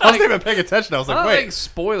 I'm not. I wasn't Like, even paying attention. I was I'm like, not wait. like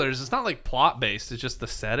spoilers. It's not like plot based. It's just the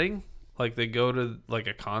setting. Like they go to like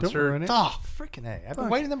a Don't concert. ruin it. Oh, freaking A. I've been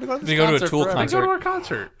waiting them to go to this They go to a concert Tool forever. They concert. go to a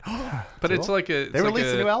concert. But it's Cool. like a. It's They like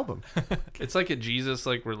released a new album. It's like a Jesus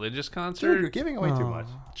like religious Dude, concert. you're giving away too much.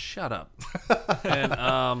 Shut up. And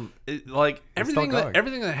like It's still everything going.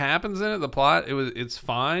 everything that happens in it, the plot, it's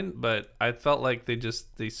fine, but I felt like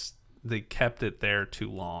they kept it there too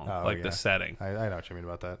long, Oh, like yeah. the setting. I know what you mean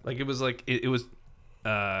about that. Like it was like it was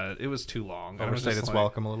too long. I was Overstayed just its like-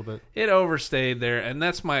 welcome a little bit. It overstayed there, and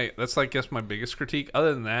that's I guess my biggest critique.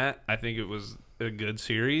 Other than that, I think it was a good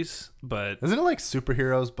series, but Isn't it like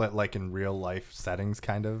superheroes, but like in real life settings,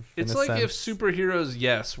 kind of? it's in a like sense? if superheroes,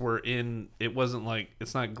 yes, were in. It wasn't like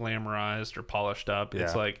it's not glamorized or polished up.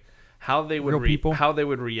 It's Yeah. like how they would Real people? how they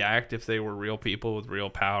would react if they were real people with real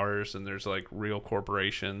powers, and there's like real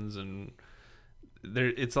corporations, and there.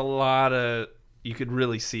 It's a lot of. You could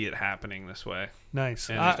really see it happening this way. Nice.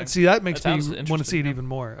 Interesting. See, that makes That me sounds want to interesting, see it yeah. even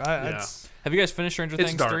more. Yeah. Have you guys finished Stranger It's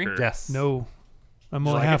Things darker. 3? Yes. No, I'm Did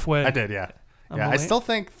you only like it? halfway. I did, yeah. I'm Yeah, I only- still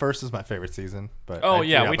think first is my favorite season. But Oh, I-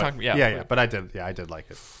 yeah, we but- talked- yeah. yeah, but I did like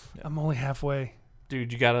it. I'm only halfway.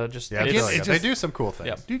 Dude, you gotta just. Yeah, Again, it's really it good. just- They do some cool things.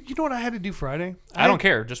 Yep. Dude, you know what I had to do Friday? I don't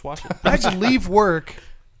care. Just watch it. I had to leave work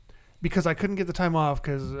because I couldn't get the time off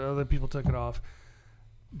because other people took it off.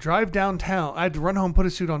 Drive downtown. I had to run home, put a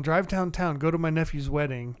suit on, drive downtown, go to my nephew's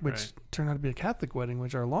wedding, which Right. turned out to be a Catholic wedding,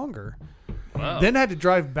 which are longer. Wow. Then had to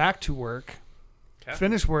drive back to work, Catholic.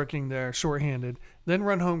 finish working there, shorthanded, then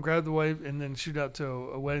run home, grab the wife, and then shoot out to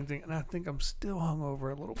a wedding thing. And I think I'm still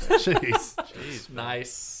hungover a little bit. Jeez. Jeez, man.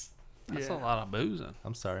 Nice. That's Yeah. a lot of boozing.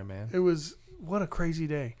 I'm sorry, man. It was, what a crazy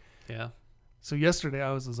day. Yeah, So yesterday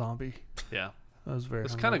I was a zombie. yeah. I was very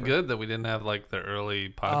It's kind of hungover. good that we didn't have like the early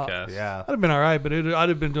podcast. Yeah. I'd have been all right, but I'd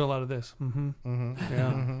have been doing a lot of this. Mm-hmm. Mm-hmm.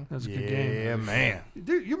 Yeah, that's a good game. Yeah, man.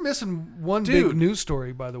 Dude, you're missing one Dude. big news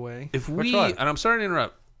story, by the way. If Which we, one? and I'm sorry to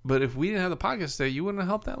interrupt, but if we didn't have the podcast today, you wouldn't have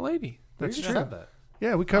helped that lady. That's You true. said that.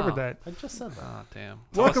 Yeah, we covered Oh. that. I just said that. Oh, damn.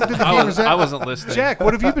 Welcome to the I, Gamers I wasn't listening. Jack,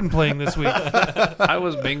 what have you been playing this week? I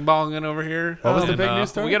was bing bonging over here. What was the and, big news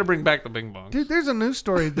story? We got to bring back the bing bong. Dude, there's a news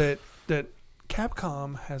story that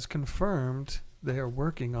Capcom has confirmed they are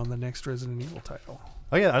working on the next Resident Evil title.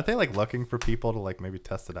 Oh yeah, aren't they like looking for people to like maybe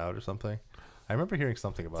test it out or something? I remember hearing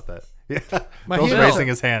something about that. Yeah, My Bill's hand raising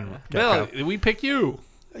is- his hand. Bill, we pick you.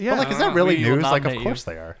 Yeah, But like, is that really We will news? Like, of nominate course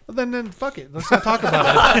they are. well, then fuck it. Let's not talk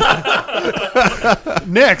about it.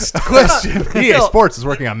 Next question. EA Sports is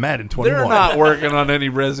working on Madden 21. They're not working on any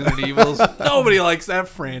Resident Evils. Nobody likes that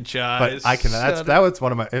franchise. But I can. That was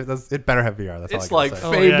one of my. It better have VR. That's all I It's gotta like say.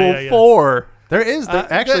 Oh, Fable yeah. 4. There is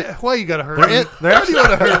actually. Why you gotta hurt There me? is. There Why do you actually.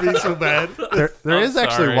 want to hurt me so bad? There I'm is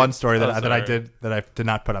actually sorry. one story that I'm I sorry. did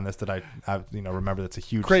not put on this that I remember that's a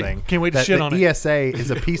huge Great. thing. Can't wait to That shit the on it. ESA is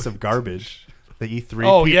a piece of garbage. The E3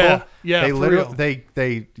 Oh, people. yeah, They for literally real.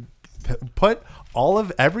 they put all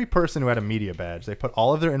of every person who had a media badge. They put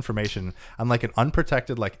all of their information on like an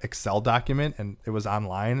unprotected like Excel document, and it was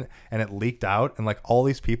online, and it leaked out, and like all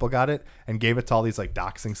these people got it and gave it to all these like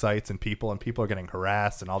doxing sites and people are getting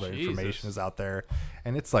harassed, and all their information is out there,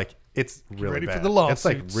 and it's like it's really ready for bad. the It's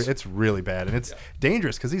like lawsuits. it's really bad, and it's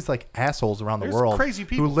dangerous because these like assholes around There's the world crazy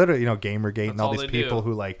people. who literally Gamergate and That's all all these they people do.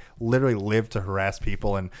 who like literally live to harass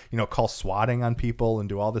people and call swatting on people and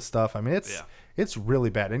do all this stuff. I mean it's really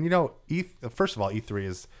bad. And first of all, E3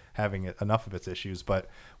 is having enough of its issues, but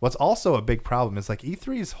what's also a big problem is like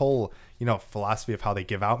E3's whole philosophy of how they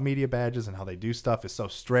give out media badges and how they do stuff is so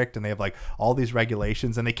strict, and they have like all these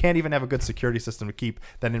regulations, and they can't even have a good security system to keep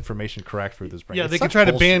that information correct for this brand. Yeah, It's they can such try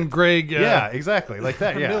to bullshit. ban Greg. Yeah, exactly, like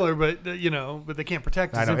that. Yeah, Miller, but but they can't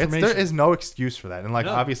protect his I know information. there is no excuse for that, and like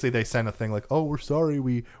No. obviously they send a thing like, "Oh, we're sorry,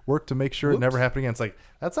 we worked to make sure it never happened again." It's like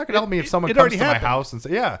that's not gonna help me if someone it comes already to happened. my house and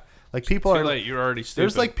say, "Yeah." Like people Too are late. You're already stupid.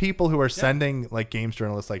 there's like people who are sending like games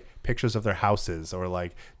journalists like pictures of their houses or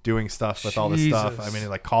like doing stuff with all this stuff. I Jesus. mean,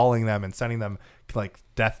 like calling them and sending them like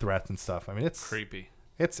death threats and stuff. I mean, it's creepy.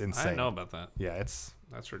 it's I insane. didn't know about that. Yeah, it's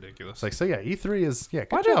That's ridiculous. like so. Yeah, E3 is good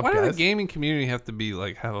Why job, do the guys. gaming community have to be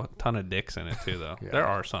like have a ton of dicks in it too? Though Yeah. there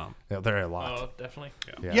are some. Yeah, there are a lot. Oh, definitely.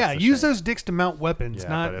 yeah, it's a use shame. those dicks to mount weapons, Yeah,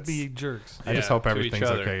 not but it's- be jerks. I just Yeah, hope to everything's each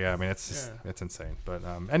other. okay. Yeah, I mean it's just, Yeah. it's insane. But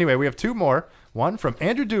anyway, we have two more. One from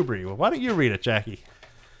Andrew Dubry. Well, why don't you read it, Jackie?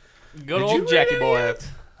 Good Did old you Jackie read boy. it?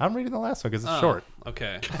 I'm reading the last one because it's Oh, short.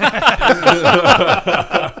 Okay. I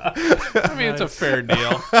mean, it's a fair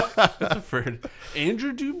deal. It's a fair.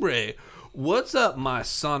 Andrew Dubray. What's up, my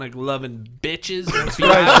Sonic loving bitches? and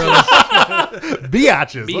Biatches.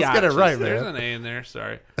 Let's get it biatches? right, There's man. an A in there.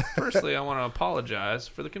 Sorry. Firstly, I want to apologize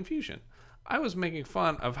for the confusion. I was making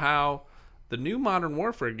fun of how the new Modern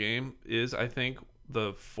Warfare game is, I think,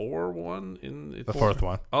 the fourth one. The fourth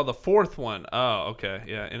one. Oh, the fourth one. Oh, okay.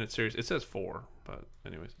 Yeah, in its series. It says 4, but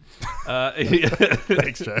anyways.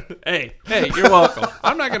 Thanks, Jack. Hey, you're welcome.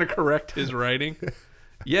 I'm not going to correct his writing.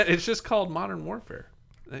 Yet it's just called Modern Warfare.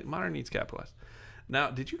 Modern needs capitalized. Now,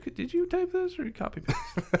 did you type this or you copy paste?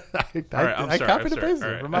 All right, I'm I sorry, copied I'm and pasted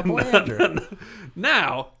sorry. it All from right. my boy Andrew.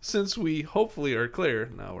 Now, since we hopefully are clear,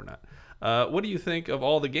 no, we're not. What do you think of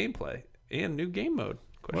all the gameplay and new game mode?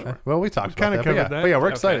 Well, we talked kinda about that. covered that. But yeah, we're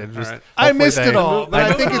Okay, excited. all Just right. I hopefully missed it all, but I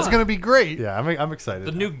moving think it's on. going to be great. Yeah, I'm excited.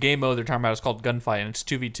 The new game mode they're talking about is called Gunfight, and it's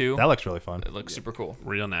 2v2. That looks really fun. It looks super cool.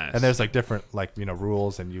 Real nice. And there's like different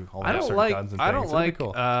rules, and you only I have don't certain like guns and I things. don't It'll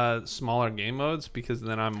be like cool. smaller game modes because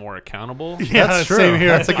then I'm more accountable. Yeah, That's true. same here.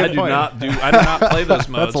 That's a I good do point. not play those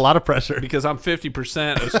modes. That's a lot of pressure. because I'm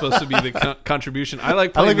 50% of supposed to be the contribution. I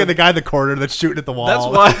like I playing like being the guy in the corner that's shooting at the wall. That's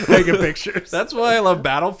why- taking pictures. That's why I love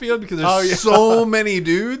Battlefield because there's Oh, yeah. so many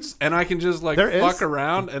dudes and I can just like There is- fuck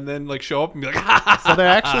around and then like show up and be like, ha, ha, So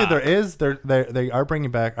they are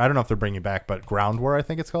bringing back. I don't know if they're bringing back, but Ground War, I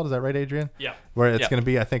think it's called. Is that right, Adrian? Yeah. Where it's Yeah. going to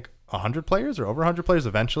be, I think, 100 players or over 100 players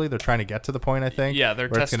eventually. They're trying to get to the point, I think. Yeah, they're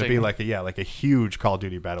where it's going to be testing. like a huge Call of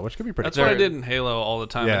Duty battle, which could be pretty That's cool. what I did in Halo all the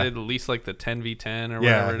time. Yeah. I did at least like the 10v10 or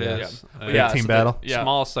Yeah, whatever it yeah. is. Yeah, team so battle? Yeah.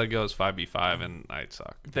 Smallest I go is 5v5 and I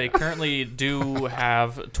suck. They currently do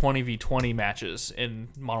have 20v20 matches in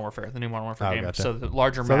Modern Warfare, the new Modern Warfare Oh, game. gotcha. So the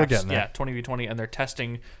larger So they're maps, getting there. 20v20, and they're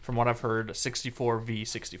testing, from what I've heard,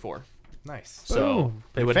 64v64. Nice. So Boom.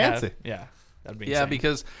 they would Fancy. have, yeah, that'd be Yeah, insane.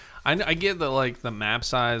 because I get the like the map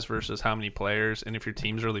size versus how many players, and if your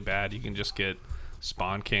team's really bad, you can just get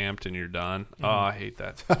spawn camped and you're done. Oh, I hate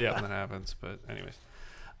that. Yeah. when that happens. But anyways,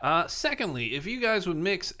 secondly, if you guys would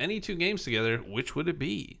mix any two games together, which would it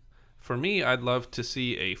be? For me, I'd love to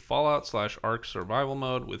see a Fallout/Ark survival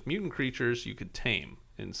mode with mutant creatures you could tame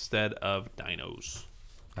instead of dinos.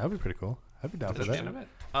 That would be pretty cool. I'd be down for Is that the end that. of it?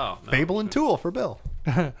 Oh, no. Fable and Tool for Bill.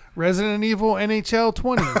 Resident Evil NHL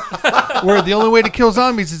 20, where the only way to kill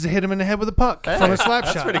zombies is to hit them in the head with a puck from a slap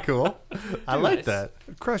That's shot. pretty cool. I like nice. that.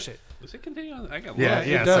 Crush it. Does it continue on? I got Yeah, lost.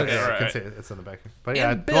 yeah, does. So, yeah, All I can right. see it. It's in the back. But And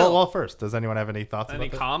yeah, Bill. well, first, does anyone have any thoughts Any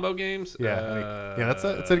about that? combo games? Yeah, yeah,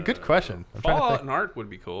 it's a good question. I'm trying to Fallout think. and Ark would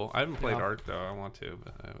be cool. I haven't played Ark though. I want to,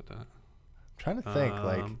 but I haven't done it. Trying to think,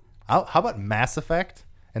 like, Um, how about Mass Effect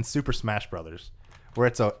and Super Smash Brothers, where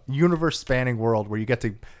it's a universe-spanning world where you get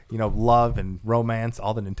to, love and romance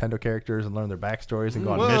all the Nintendo characters and learn their backstories and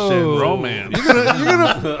go on Whoa. missions. Romance.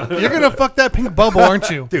 You're gonna fuck that pink bubble, aren't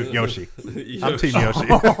you? Dude, Yoshi. I'm Team Yoshi.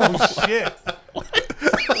 Oh shit!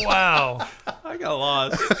 Wow. I got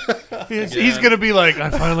lost. He's gonna be like, I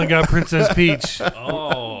finally got Princess Peach.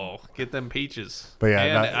 Oh, get them peaches. But yeah,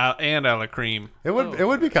 and, that- and a la cream. It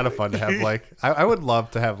would be kind of fun to have like I would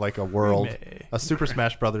love to have like a world, a Super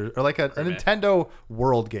Smash Brothers or like a Nintendo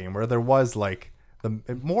world game where there was like the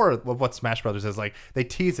more of what Smash Brothers is like. They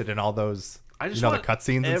tease it in all those I just the want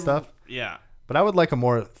cutscenes and stuff. Yeah. But I would like a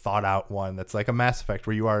more thought out one that's like a Mass Effect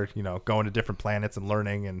where you are going to different planets and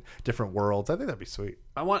learning and different worlds. I think that'd be sweet.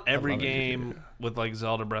 I want every love it. game with like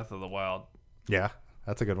Zelda Breath of the Wild. Yeah,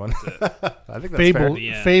 that's a good one. I think that's Fable, fair.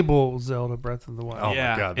 Yeah. Fable, Zelda, Breath of the Wild. Oh my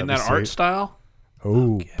yeah. God, in that'd that be art sweet. style.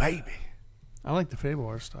 Oh baby. I like the Fable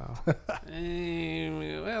art style.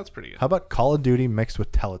 Well, that's pretty good. How about Call of Duty mixed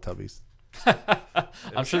with Teletubbies?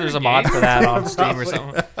 I'm sure there's there a a mod game? for that on Steam or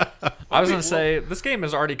something. I was gonna say this game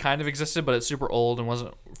has already kind of existed, but it's super old and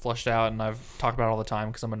wasn't fleshed out. And I've talked about it all the time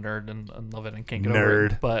because I'm a nerd and love it and can't get over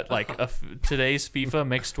Nerd. it. But like today's FIFA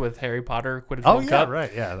mixed with Harry Potter Quidditch Oh World yeah, Cup,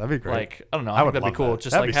 right. Yeah, that'd be great. like I don't know, I I, would think that'd be love cool. that.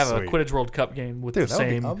 Just That'd like be have sweet. a Quidditch World Cup game with Dude, the that would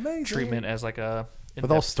be same amazing. treatment as like a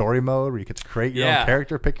with all story mode where you could create your own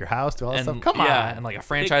character, pick your house, do all that and stuff. Come on. yeah, and like a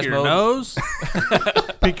franchise Pick your mode. nose.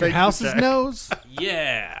 Pick your you, house's Jack. nose.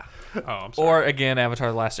 Yeah. Oh, I'm sorry. Or again, Avatar: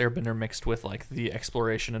 The Last Airbender mixed with like the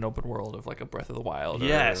exploration and open world of like a Breath of the Wild.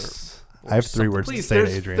 Yes. I have three words Please, to say to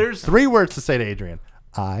there's- Adrian. there's- 3 words to say to Adrian.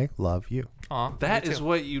 I love you. Aw, That me is too.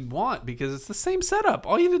 what you'd want because it's the same setup.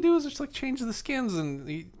 All you have to do is just like change the skins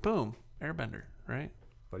and boom, Airbender, right?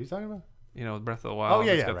 What are you talking about? With Breath of the Wild. Oh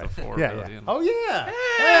yeah, it's yeah, got right. the four yeah, billion. Oh yeah.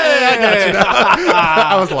 Hey, I got you. Now.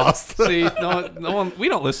 I was lost. See, no one. We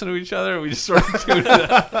don't listen to each other. We just sort of tune it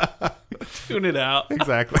out. Tune it out.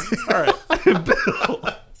 Exactly. All right,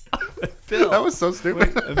 Bill. That was so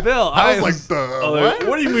stupid. Bill. I was like, what?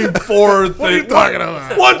 What do you mean 4 and 3? What are you talking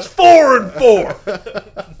about? What's 4 and 4?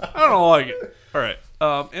 I don't like it. All right.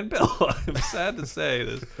 And Bill, I'm sad to say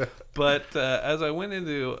this, but as I went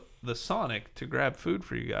into the Sonic to grab food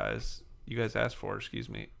for you guys asked for, excuse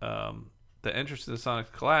me, the entrance to the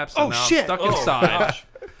Sonic collapsed. And Oh, now shit. I'm stuck inside.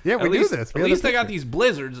 Yeah, we At least, do this. At least I got these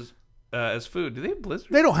blizzards as food. Do they have blizzards?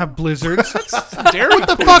 They don't have blizzards. Dairy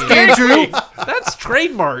Queen. Fuck Andrew. That's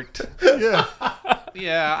trademarked. Yeah.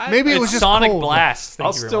 Yeah. Maybe it was It's just Sonic cold. Blast. Thank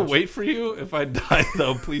I'll you very still much. wait for you. If I die,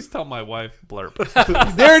 though, please tell my wife blurp.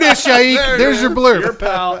 There it is, Shaik. There's your blurb. Your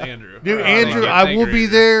pal, Andrew. Dude, All right, Andrew, thank you. I Thank will you, be Andrew.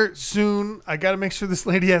 there soon. I got to make sure this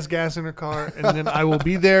lady has gas in her car, and then I will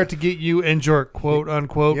be there to get you and your quote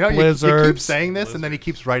unquote You blizzards. keep saying this, and then he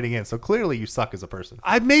keeps writing in. So clearly, you suck as a person.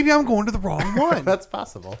 Maybe I'm going to the wrong one. That's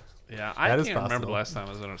possible. Yeah, I That can't is remember the possible. last time I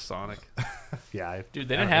was in a Sonic. Yeah, Dude,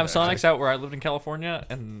 they didn't have Sonics out where I lived in California,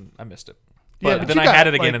 and I missed it. Yeah, But but then you I got, had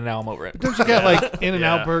it again, like- and now I'm over it. Don't you get like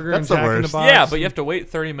In-N-Out Yeah. Burger That's and the Jack in the worst. Box? Yeah, but you have to wait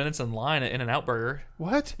 30 minutes in line at In-N-Out Burger.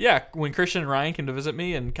 What? Yeah, when Christian and Ryan came to visit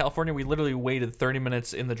me in California, we literally waited 30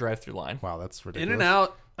 minutes in the drive-through line. wow, that's ridiculous. In and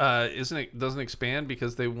Out doesn't expand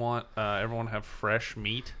because they want everyone to have fresh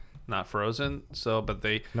meat, not frozen. So, but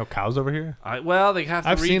they No cows over here. they have to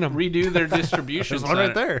I've seen 'em. redo their distribution. There's one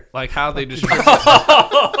right center, there. like how they distribute.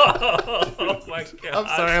 Oh my god! I'm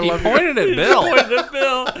sorry, I He love you. pointed at Bill.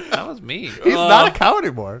 Bill. That was me. He's not a cow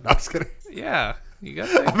anymore. No, I'm just kidding. Yeah, you got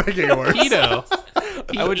I'm that making it worse.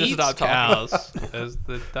 keto. He I would just eats stop talking. cows as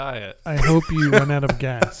the diet. I hope you run out of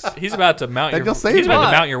gas. He's about to mount Then your. you'll save He's about it.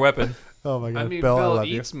 to mount your weapon. Oh my god, I mean, Bill, I Bill love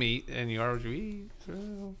eats meat, and you already eat.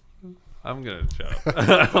 I'm gonna shut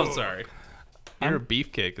up. I'm sorry. You're a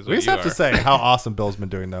beefcake, is you. We what just you have to are. say how awesome Bill's been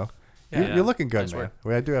doing, though. Yeah. You're looking good, I swear.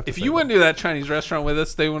 man. I do have to If say you that. wouldn't do that Chinese restaurant with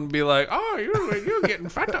us, they wouldn't be like, "Oh, you're getting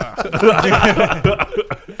fatter.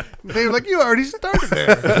 They were like, you already started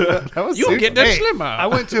there. that was You super- get that Hey, slimmer." I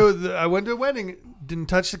went to a wedding, didn't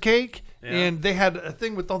touch the cake, and they had a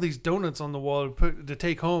thing with all these donuts on the wall to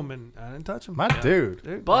take home, and I didn't touch them. my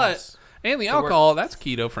dude. but and the alcohol that's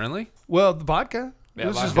keto friendly. Well, the vodka. Yeah, it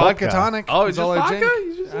was just vodka. vodka tonic. Oh, That's it's all just I vodka? drank.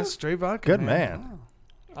 You just- That's straight vodka. Good man.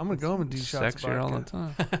 I'm gonna go home and do shots of Sexier all the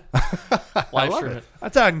vodka. time. Live love stream it. it.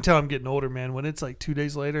 That's how I can tell I'm getting older, man. When it's like 2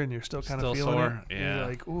 days later and you're still kind Still of feeling sore, it. yeah. You're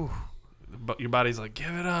like, ooh. But your body's like,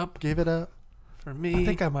 give it up Give it up. for me. I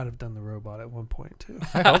think I might have done the robot at one point too.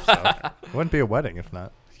 I hope so. Wouldn't be a wedding if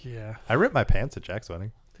not. Yeah, I ripped my pants at Jack's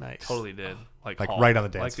wedding. nice. totally did. Like Like right on the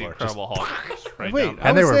dance like floor, the Incredible Hulk. Right Wait, down I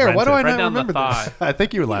And they was were there. Why do I rented. right not down remember the this? thigh. I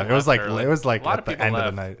think you left. It was left like early. it was like A lot at of the people end of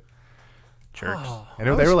left. the night. Jerks. Oh, And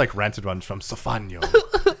I they was- were like rented ones from Stefano,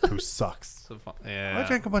 who sucks. So fun. I Yeah.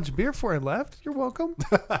 drank a bunch of beer before I left. You're welcome.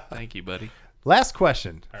 Thank you, buddy. Last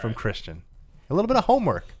question from Christian. A little bit of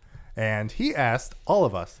homework. And he asked all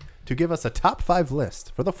of us to give us a top 5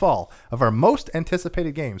 list for the fall of our most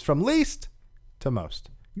anticipated games from least to most.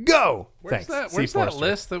 Go! Where's Thanks. that C. Forrester.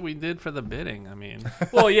 list that we did for the bidding? I mean,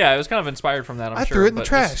 Well, yeah, it was kind of inspired from that. I'm I sure. threw it in the but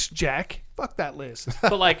trash, Jack. Fuck that list.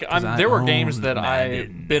 But like, I there were own games that I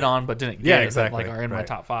Madden. bid on but didn't get. Yeah, that, exactly. like are in my Right.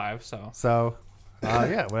 top 5. So So,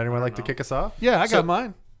 yeah, would anyone like to kick us off? Yeah, I got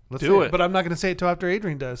mine. Let's Do see it. But I'm not going to say it till after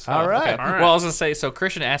Adrian does. All right. Okay. All right. Well, I was gonna say. So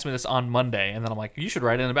Christian asked me this on Monday, and then I'm like, you should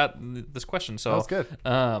write in about this question. So That's good.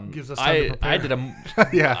 Gives us time to prepare. I did a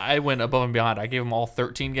Yeah. I went above and beyond. I gave them all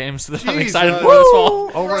 13 games that I'm Jesus. excited for this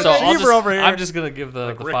fall. Overachiever So I'll just, over here. I'm just gonna give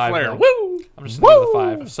the Ric 5. Flair. then. Woo! I'm just gonna give the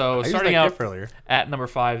 5. I So used starting that out GIF earlier. at number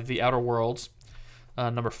 5, The Outer Worlds.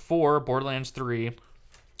 Number 4, Borderlands 3.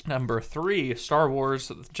 Number 3, Star Wars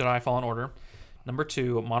Jedi Fallen Order. Number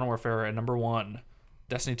 2, Modern Warfare. And number 1,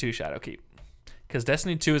 Destiny 2 Shadowkeep. Because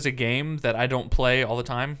Destiny 2 is a game that I don't play all the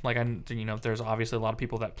time. Like, there's obviously a lot of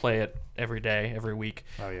people that play it every day, every week.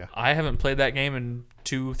 Oh, yeah. I haven't played that game in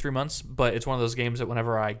 2-3 months, but it's one of those games that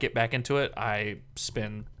whenever I get back into it, I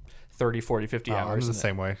spend 30, 40, 50 Oh, hours. I'm the in it.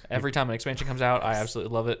 same way. Every time an expansion comes out, I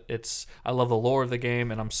absolutely love it. I love the lore of the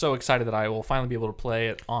game, and I'm so excited that I will finally be able to play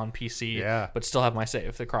it on PC, Yeah. but still have my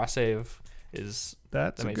save. The cross save is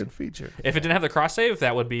That's amazing. a good feature. If it didn't have the cross save,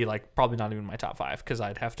 that would be like probably not even my top 5 because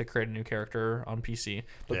I'd have to create a new character on PC.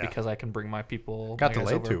 But Yeah. because I can bring my people, Got my guys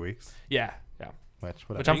delayed over- 2 weeks. Yeah, Which,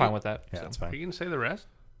 whatever. which I'm fine with that. Yeah, So, that's Are fine. you gonna say the rest?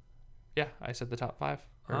 yeah, I said the top 5.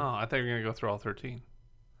 Oh, I thought you were gonna go through all 13.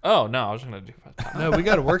 Oh no, I was gonna do 5. No, we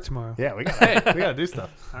got to work tomorrow. Yeah, we gotta do stuff.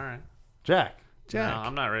 All right. Jack. Jack. No,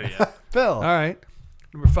 I'm not ready yet. Phil. All right.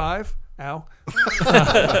 Number 5. Ow.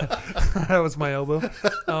 That was my elbow.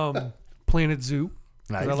 Planet Zoo.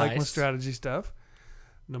 'Cause I like my Nice. strategy stuff.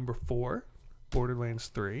 Number 4, Borderlands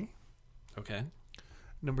 3. Okay.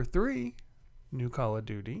 Number 3, New Call of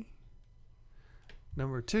Duty.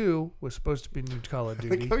 Number 2 was supposed to be New Call of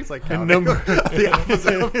Duty. He's like And counting. number the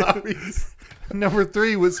opposite of hobbies. number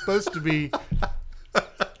 3 was supposed to be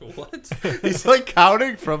What? He's like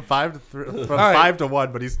counting from 5 to right. 5 to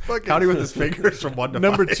 1, but he's counting with his fingers from 1 to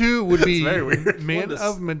number 5. 2 would be very weird. Man What is-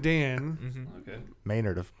 of Medan, Okay.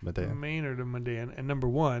 Maynard of Medea. Maynard of Medan, and number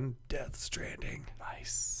 1, Death Stranding.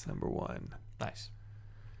 Nice. Number 1. Nice.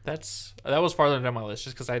 That was farther down my list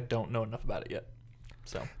just because I don't know enough about it yet.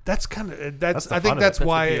 So That's kind of That's the I fun think of it. that's That's the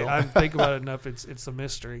why appeal. I think about it enough. It's a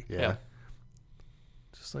mystery. Yeah.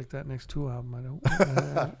 Just like that next Tool album. I don't.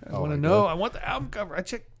 I Oh want my to know. God. I want the album cover. I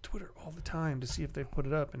check Twitter all the time to see if they've put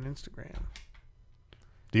it up in Instagram.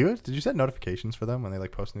 Did you set notifications for them when they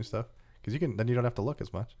like post new stuff? Because then you don't have to look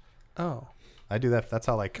as much. Oh. I do that. That's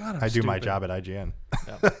how God, I'm I do my stupid. job at IGN.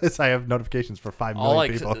 Yeah. Is I have notifications for 5 I'll million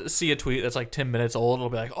like people. see a tweet that's like 10 minutes old. It'll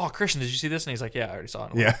be like, "Oh, Christian, did you see this?" And he's like, "Yeah, I already saw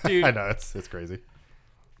it." I'm Yeah, like, dude, I know it's crazy.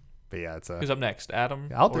 But yeah, it's who's up next? Adam?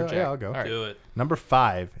 I'll or do it. Jack? Yeah, I'll go. All right. Do it. Number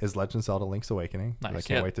 5 is Legend of Zelda: Link's Awakening. Nice, I can't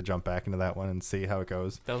yep. wait to jump back into that one and see how it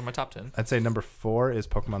goes. That was my top 10. I'd say number 4 is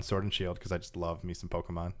Pokemon Sword and Shield because I just love me some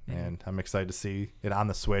Pokemon, Mm-hmm. and I'm excited to see it on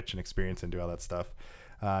the Switch and experience and do all that stuff.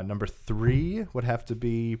 Number 3 would have to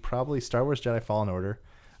be probably Star Wars Jedi Fallen Order.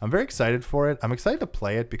 I'm very excited for it. I'm excited to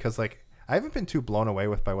play it because I haven't been too blown away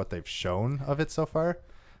by what they've shown of it so far.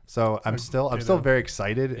 So I'm still very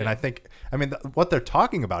excited, and I think what they're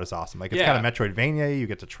talking about is awesome. Like it's kind of Metroidvania. You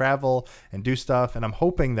get to travel and do stuff, and I'm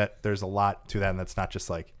hoping that there's a lot to that, and that's not just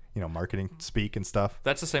like marketing speak and stuff.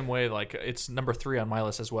 That's the same way. Like it's number 3 on my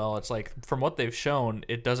list as well. It's like from what they've shown,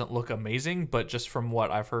 it doesn't look amazing, but just from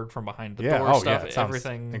what I've heard from behind the door stuff, it sounds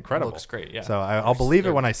everything incredible. looks great. Yeah. So I'll believe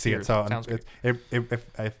it when I see it. So sounds great.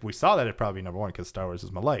 if we saw that, it'd probably be number 1 because Star Wars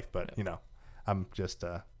is my life. But I'm just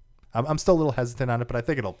I'm still a little hesitant on it, but I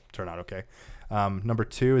think it'll turn out okay. Number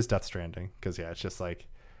 2 is Death Stranding because it's just like.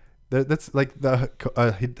 That's like the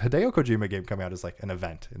Hideo Kojima game coming out is like an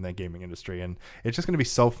event in the gaming industry, and it's just going to be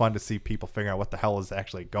so fun to see people figure out what the hell is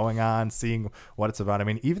actually going on, seeing what it's about. I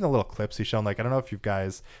mean, even the little clips he's shown, like I don't know if you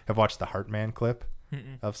guys have watched the Heartman clip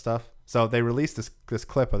of stuff. So they released this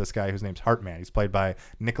clip of this guy whose name's Heartman. He's played by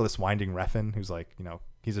Nicholas Winding Refn, who's like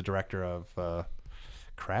he's a director of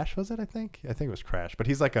Crash, was it? I think it was Crash, but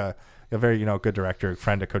he's like a very good director,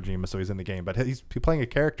 friend of Kojima, so he's in the game. But he's playing a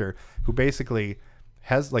character who basically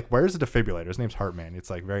has wears a defibrillator. His name's Heartman. It's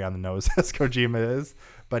like very on the nose as Kojima is,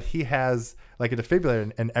 but he has like a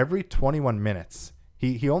defibrillator, and every 21 minutes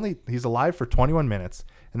he's alive for 21 minutes,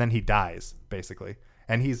 and then he dies basically,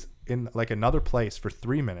 and he's in like another place for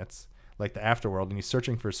 3 minutes, like the afterworld, and he's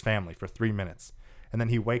searching for his family for 3 minutes, and then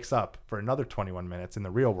he wakes up for another 21 minutes in the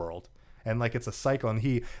real world. And like it's a cycle, and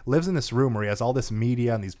he lives in this room where he has all this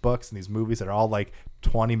media and these books and these movies that are all like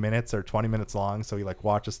 20 minutes or 20 minutes long. So he like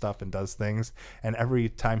watches stuff and does things, and every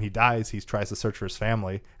time he dies, he tries to search for his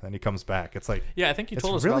family, and then he comes back. It's like I think you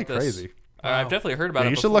told us really about this. crazy. I've definitely heard about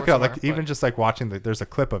it. You should look it up. Even just like watching there's a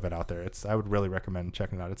clip of it out there. I would really recommend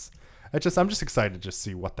checking it out. I'm just excited to just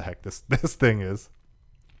see what the heck this thing is.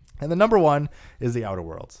 And the number 1 is the Outer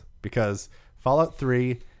Worlds because Fallout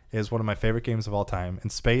 3 is one of my favorite games of all time,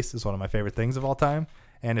 and space is one of my favorite things of all time.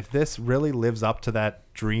 And if this really lives up to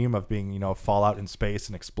that dream of being, Fallout in space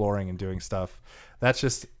and exploring and doing stuff, that's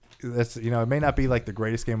it may not be like the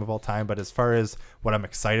greatest game of all time, but as far as what I'm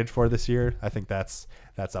excited for this year, I think that's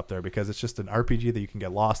up there because it's just an RPG that you can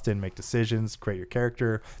get lost in, make decisions, create your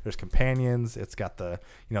character. There's companions. It's got the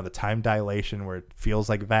time dilation where it feels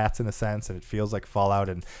like VATS in a sense, and it feels like Fallout.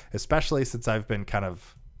 And especially since I've been kind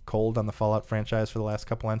of cold on the Fallout franchise for the last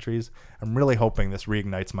couple entries, I'm really hoping this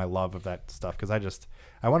reignites my love of that stuff because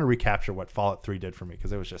I want to recapture what Fallout 3 did for me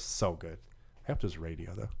because it was just so good. I hope there's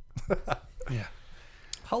radio though. Yeah.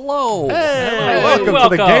 Hello. Hey, welcome to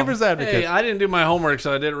the Gamers Advocate. Hey, I didn't do my homework,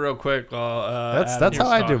 so I did it real quick. That's how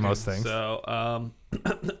I do most things. So,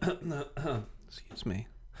 excuse me.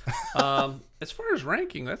 As far as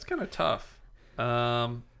ranking, that's kind of tough.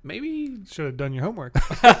 Maybe Should have done your homework.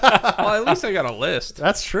 well, at least I got a list.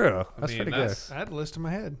 That's true. That's mean, pretty I had a list in my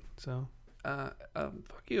head, so. Fuck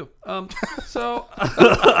you. So,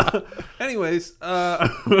 anyways,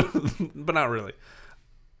 but not really.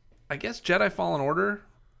 I guess Jedi Fallen Order,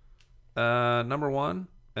 number 1,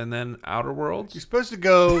 and then Outer Worlds. You're supposed to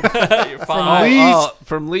go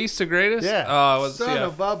From least to greatest. Yeah. son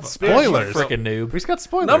of a Spoilers. Freaking noob. We just got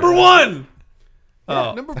spoilers. Number 1.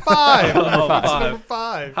 Yeah, number 5. Number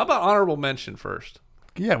 5. How about honorable mention first?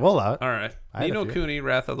 Yeah, well, All right. I had a Nino few. Cooney,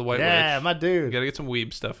 Wrath of the White yeah, Witch. my dude. You gotta get some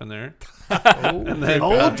weeb stuff in there. And then,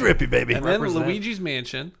 old drippy baby. And then Represent. Luigi's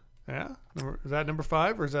Mansion. Yeah. Is that number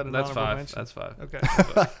 5 or is that an That's honorable 5. mention? That's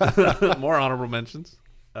 5. Okay. More honorable mentions.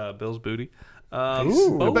 Bill's booty.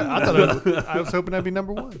 Ooh. I was hoping that'd be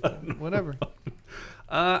number 1. Whatever.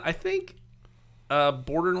 I think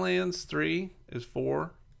Borderlands 3 is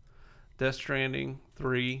 4. Death Stranding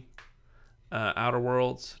 3. Outer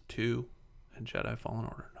Worlds 2. And Jedi Fallen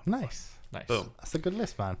Order. Nice. Nice. Boom. That's a good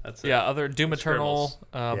list, man. That's it. Yeah, other Doom Eternal,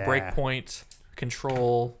 Scribbles. Yeah. Breakpoint,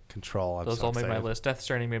 Control. Control. I'm Those so all made my excited. list. Death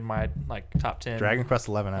Stranding made my top 10. Dragon Quest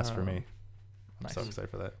 11 S for me. I'm Nice. so excited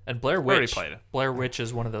for that. And Blair already Witch. played it. Blair Witch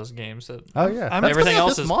is one of those games that. Oh yeah, I'm- That's Everything coming out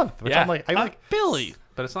else this is- month, which yeah. I'm like, Billy.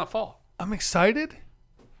 But it's not fall. I'm excited,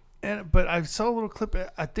 but I saw a little clip.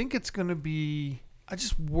 I think it's going to be. I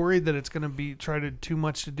just worried that it's going to be too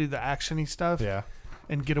much to do the actiony stuff. yeah.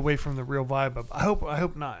 And get away from the real vibe of. I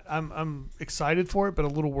hope not. I'm excited for it, but a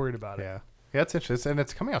little worried about it. Yeah. Yeah, it's interesting, and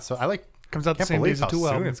it's coming out. So I like. Comes out the Can't same believe days how as 2 soon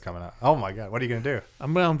album. it's coming out. Oh my god, what are you gonna do?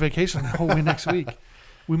 I'm on vacation the whole way next week.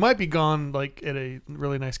 We might be gone like at a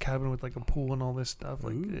really nice cabin with like a pool and all this stuff.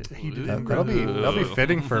 Like heated in That'll be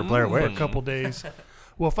fitting for Blair for a Witch. couple days.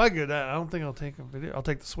 Well, if I get that, I don't think I'll take a video. I'll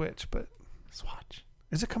take the Switch, but Swatch.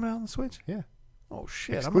 is it coming out on the Switch? Yeah. Oh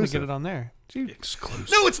shit! Exclusive. I'm gonna get it on there. Gee. Exclusive.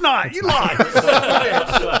 No, it's not. You lied.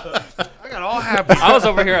 I got all happy. I was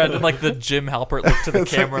over here. I did like the Jim Halpert look to the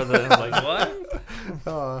camera. Then I was like,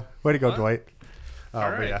 what? Way to go, Dwight.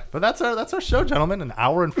 But right. yeah, but that's our show, gentlemen. An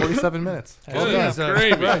hour and 47 minutes. Well, Good guys,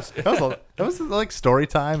 gravy. That was like story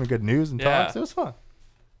time and good news and Yeah. talks. It was fun.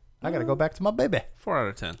 I gotta go back to my baby. 4 out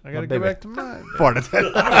of 10. I gotta baby. go back to mine. 4 out of 10.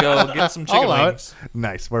 I'm gonna go get some chicken allow it. wings.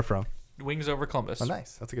 Nice. Where from? Wings over Columbus. Oh,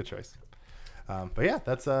 nice. That's a good choice. But yeah,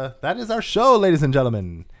 that is our show, ladies and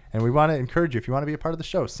gentlemen. And we want to encourage you, if you want to be a part of the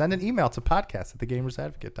show, send an email to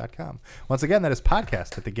podcast@thegamersadvocate.com. Once again, that is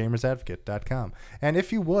podcast@thegamersadvocate.com. And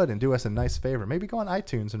if you would, and do us a nice favor, maybe go on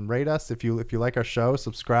iTunes and rate us. If you like our show,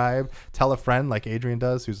 subscribe, tell a friend like Adrian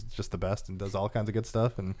does, who's just the best and does all kinds of good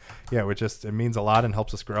stuff. And yeah, it means a lot and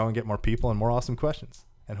helps us grow and get more people and more awesome questions.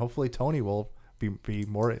 And hopefully Tony will be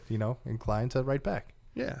more, inclined to write back.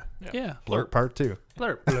 Yeah. Yeah. Blurp part 2.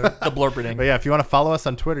 Blurp. The blurperding. But yeah, if you want to follow us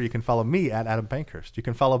on Twitter, you can follow me at Adam Bankhurst. You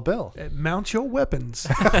can follow Bill. Mount your weapons.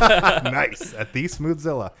 Nice. At The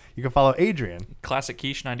Smoothzilla. You can follow Adrian Classic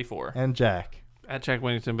Quiche 94. and Jack. At Jack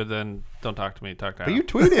Winnington, but then don't talk to me. Talk to But Adam. you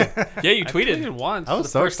tweeted. Yeah, you I tweeted. once. I was the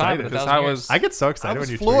so first time excited. in a thousand I years. was I get so I excited was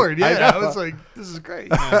when you floored. tweet. Yeah, I know. was like, this is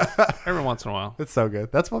great. every once in a while. It's so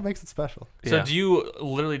good. That's what makes it special. So Yeah. do you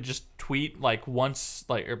literally just tweet like once,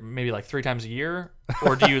 like or maybe like 3 times a year,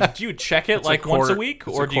 or do you check it It's like a once a quarter- week,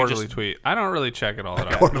 it's or a do you quarterly just? tweet? I don't really check it all that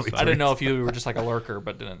often. quarterly so. I didn't know if you were just like a lurker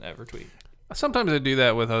but didn't ever tweet. Sometimes I do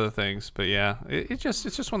that with other things, but yeah, it's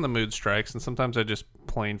just when the mood strikes, and sometimes I just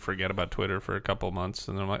plain forget about Twitter for a couple of months,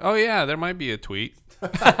 and then I'm like, oh yeah, there might be a tweet.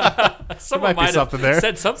 Someone might be have something there.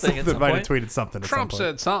 said something at some might point. have tweeted something. Trump at some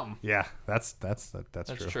point. said something. Yeah, that's That's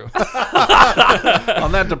true. true.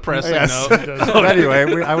 On that depressing Yes. note, But anyway,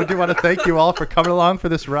 I do want to thank you all for coming along for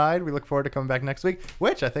this ride. We look forward to coming back next week,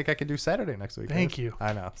 which I think I can do Saturday next week. Thank you.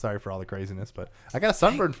 I know. Sorry for all the craziness, but I got a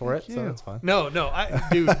sunburn for it, so you. that's fun. No,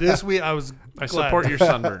 dude, this week I was. I glad. support your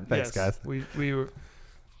sunburn. Thanks, Yes, guys. We were.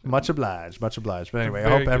 Much obliged. Much obliged. But anyway, I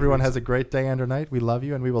Very hope good everyone reason. has a great day and or night. We love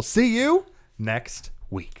you, and we will see you next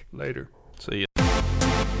week. Later. See ya.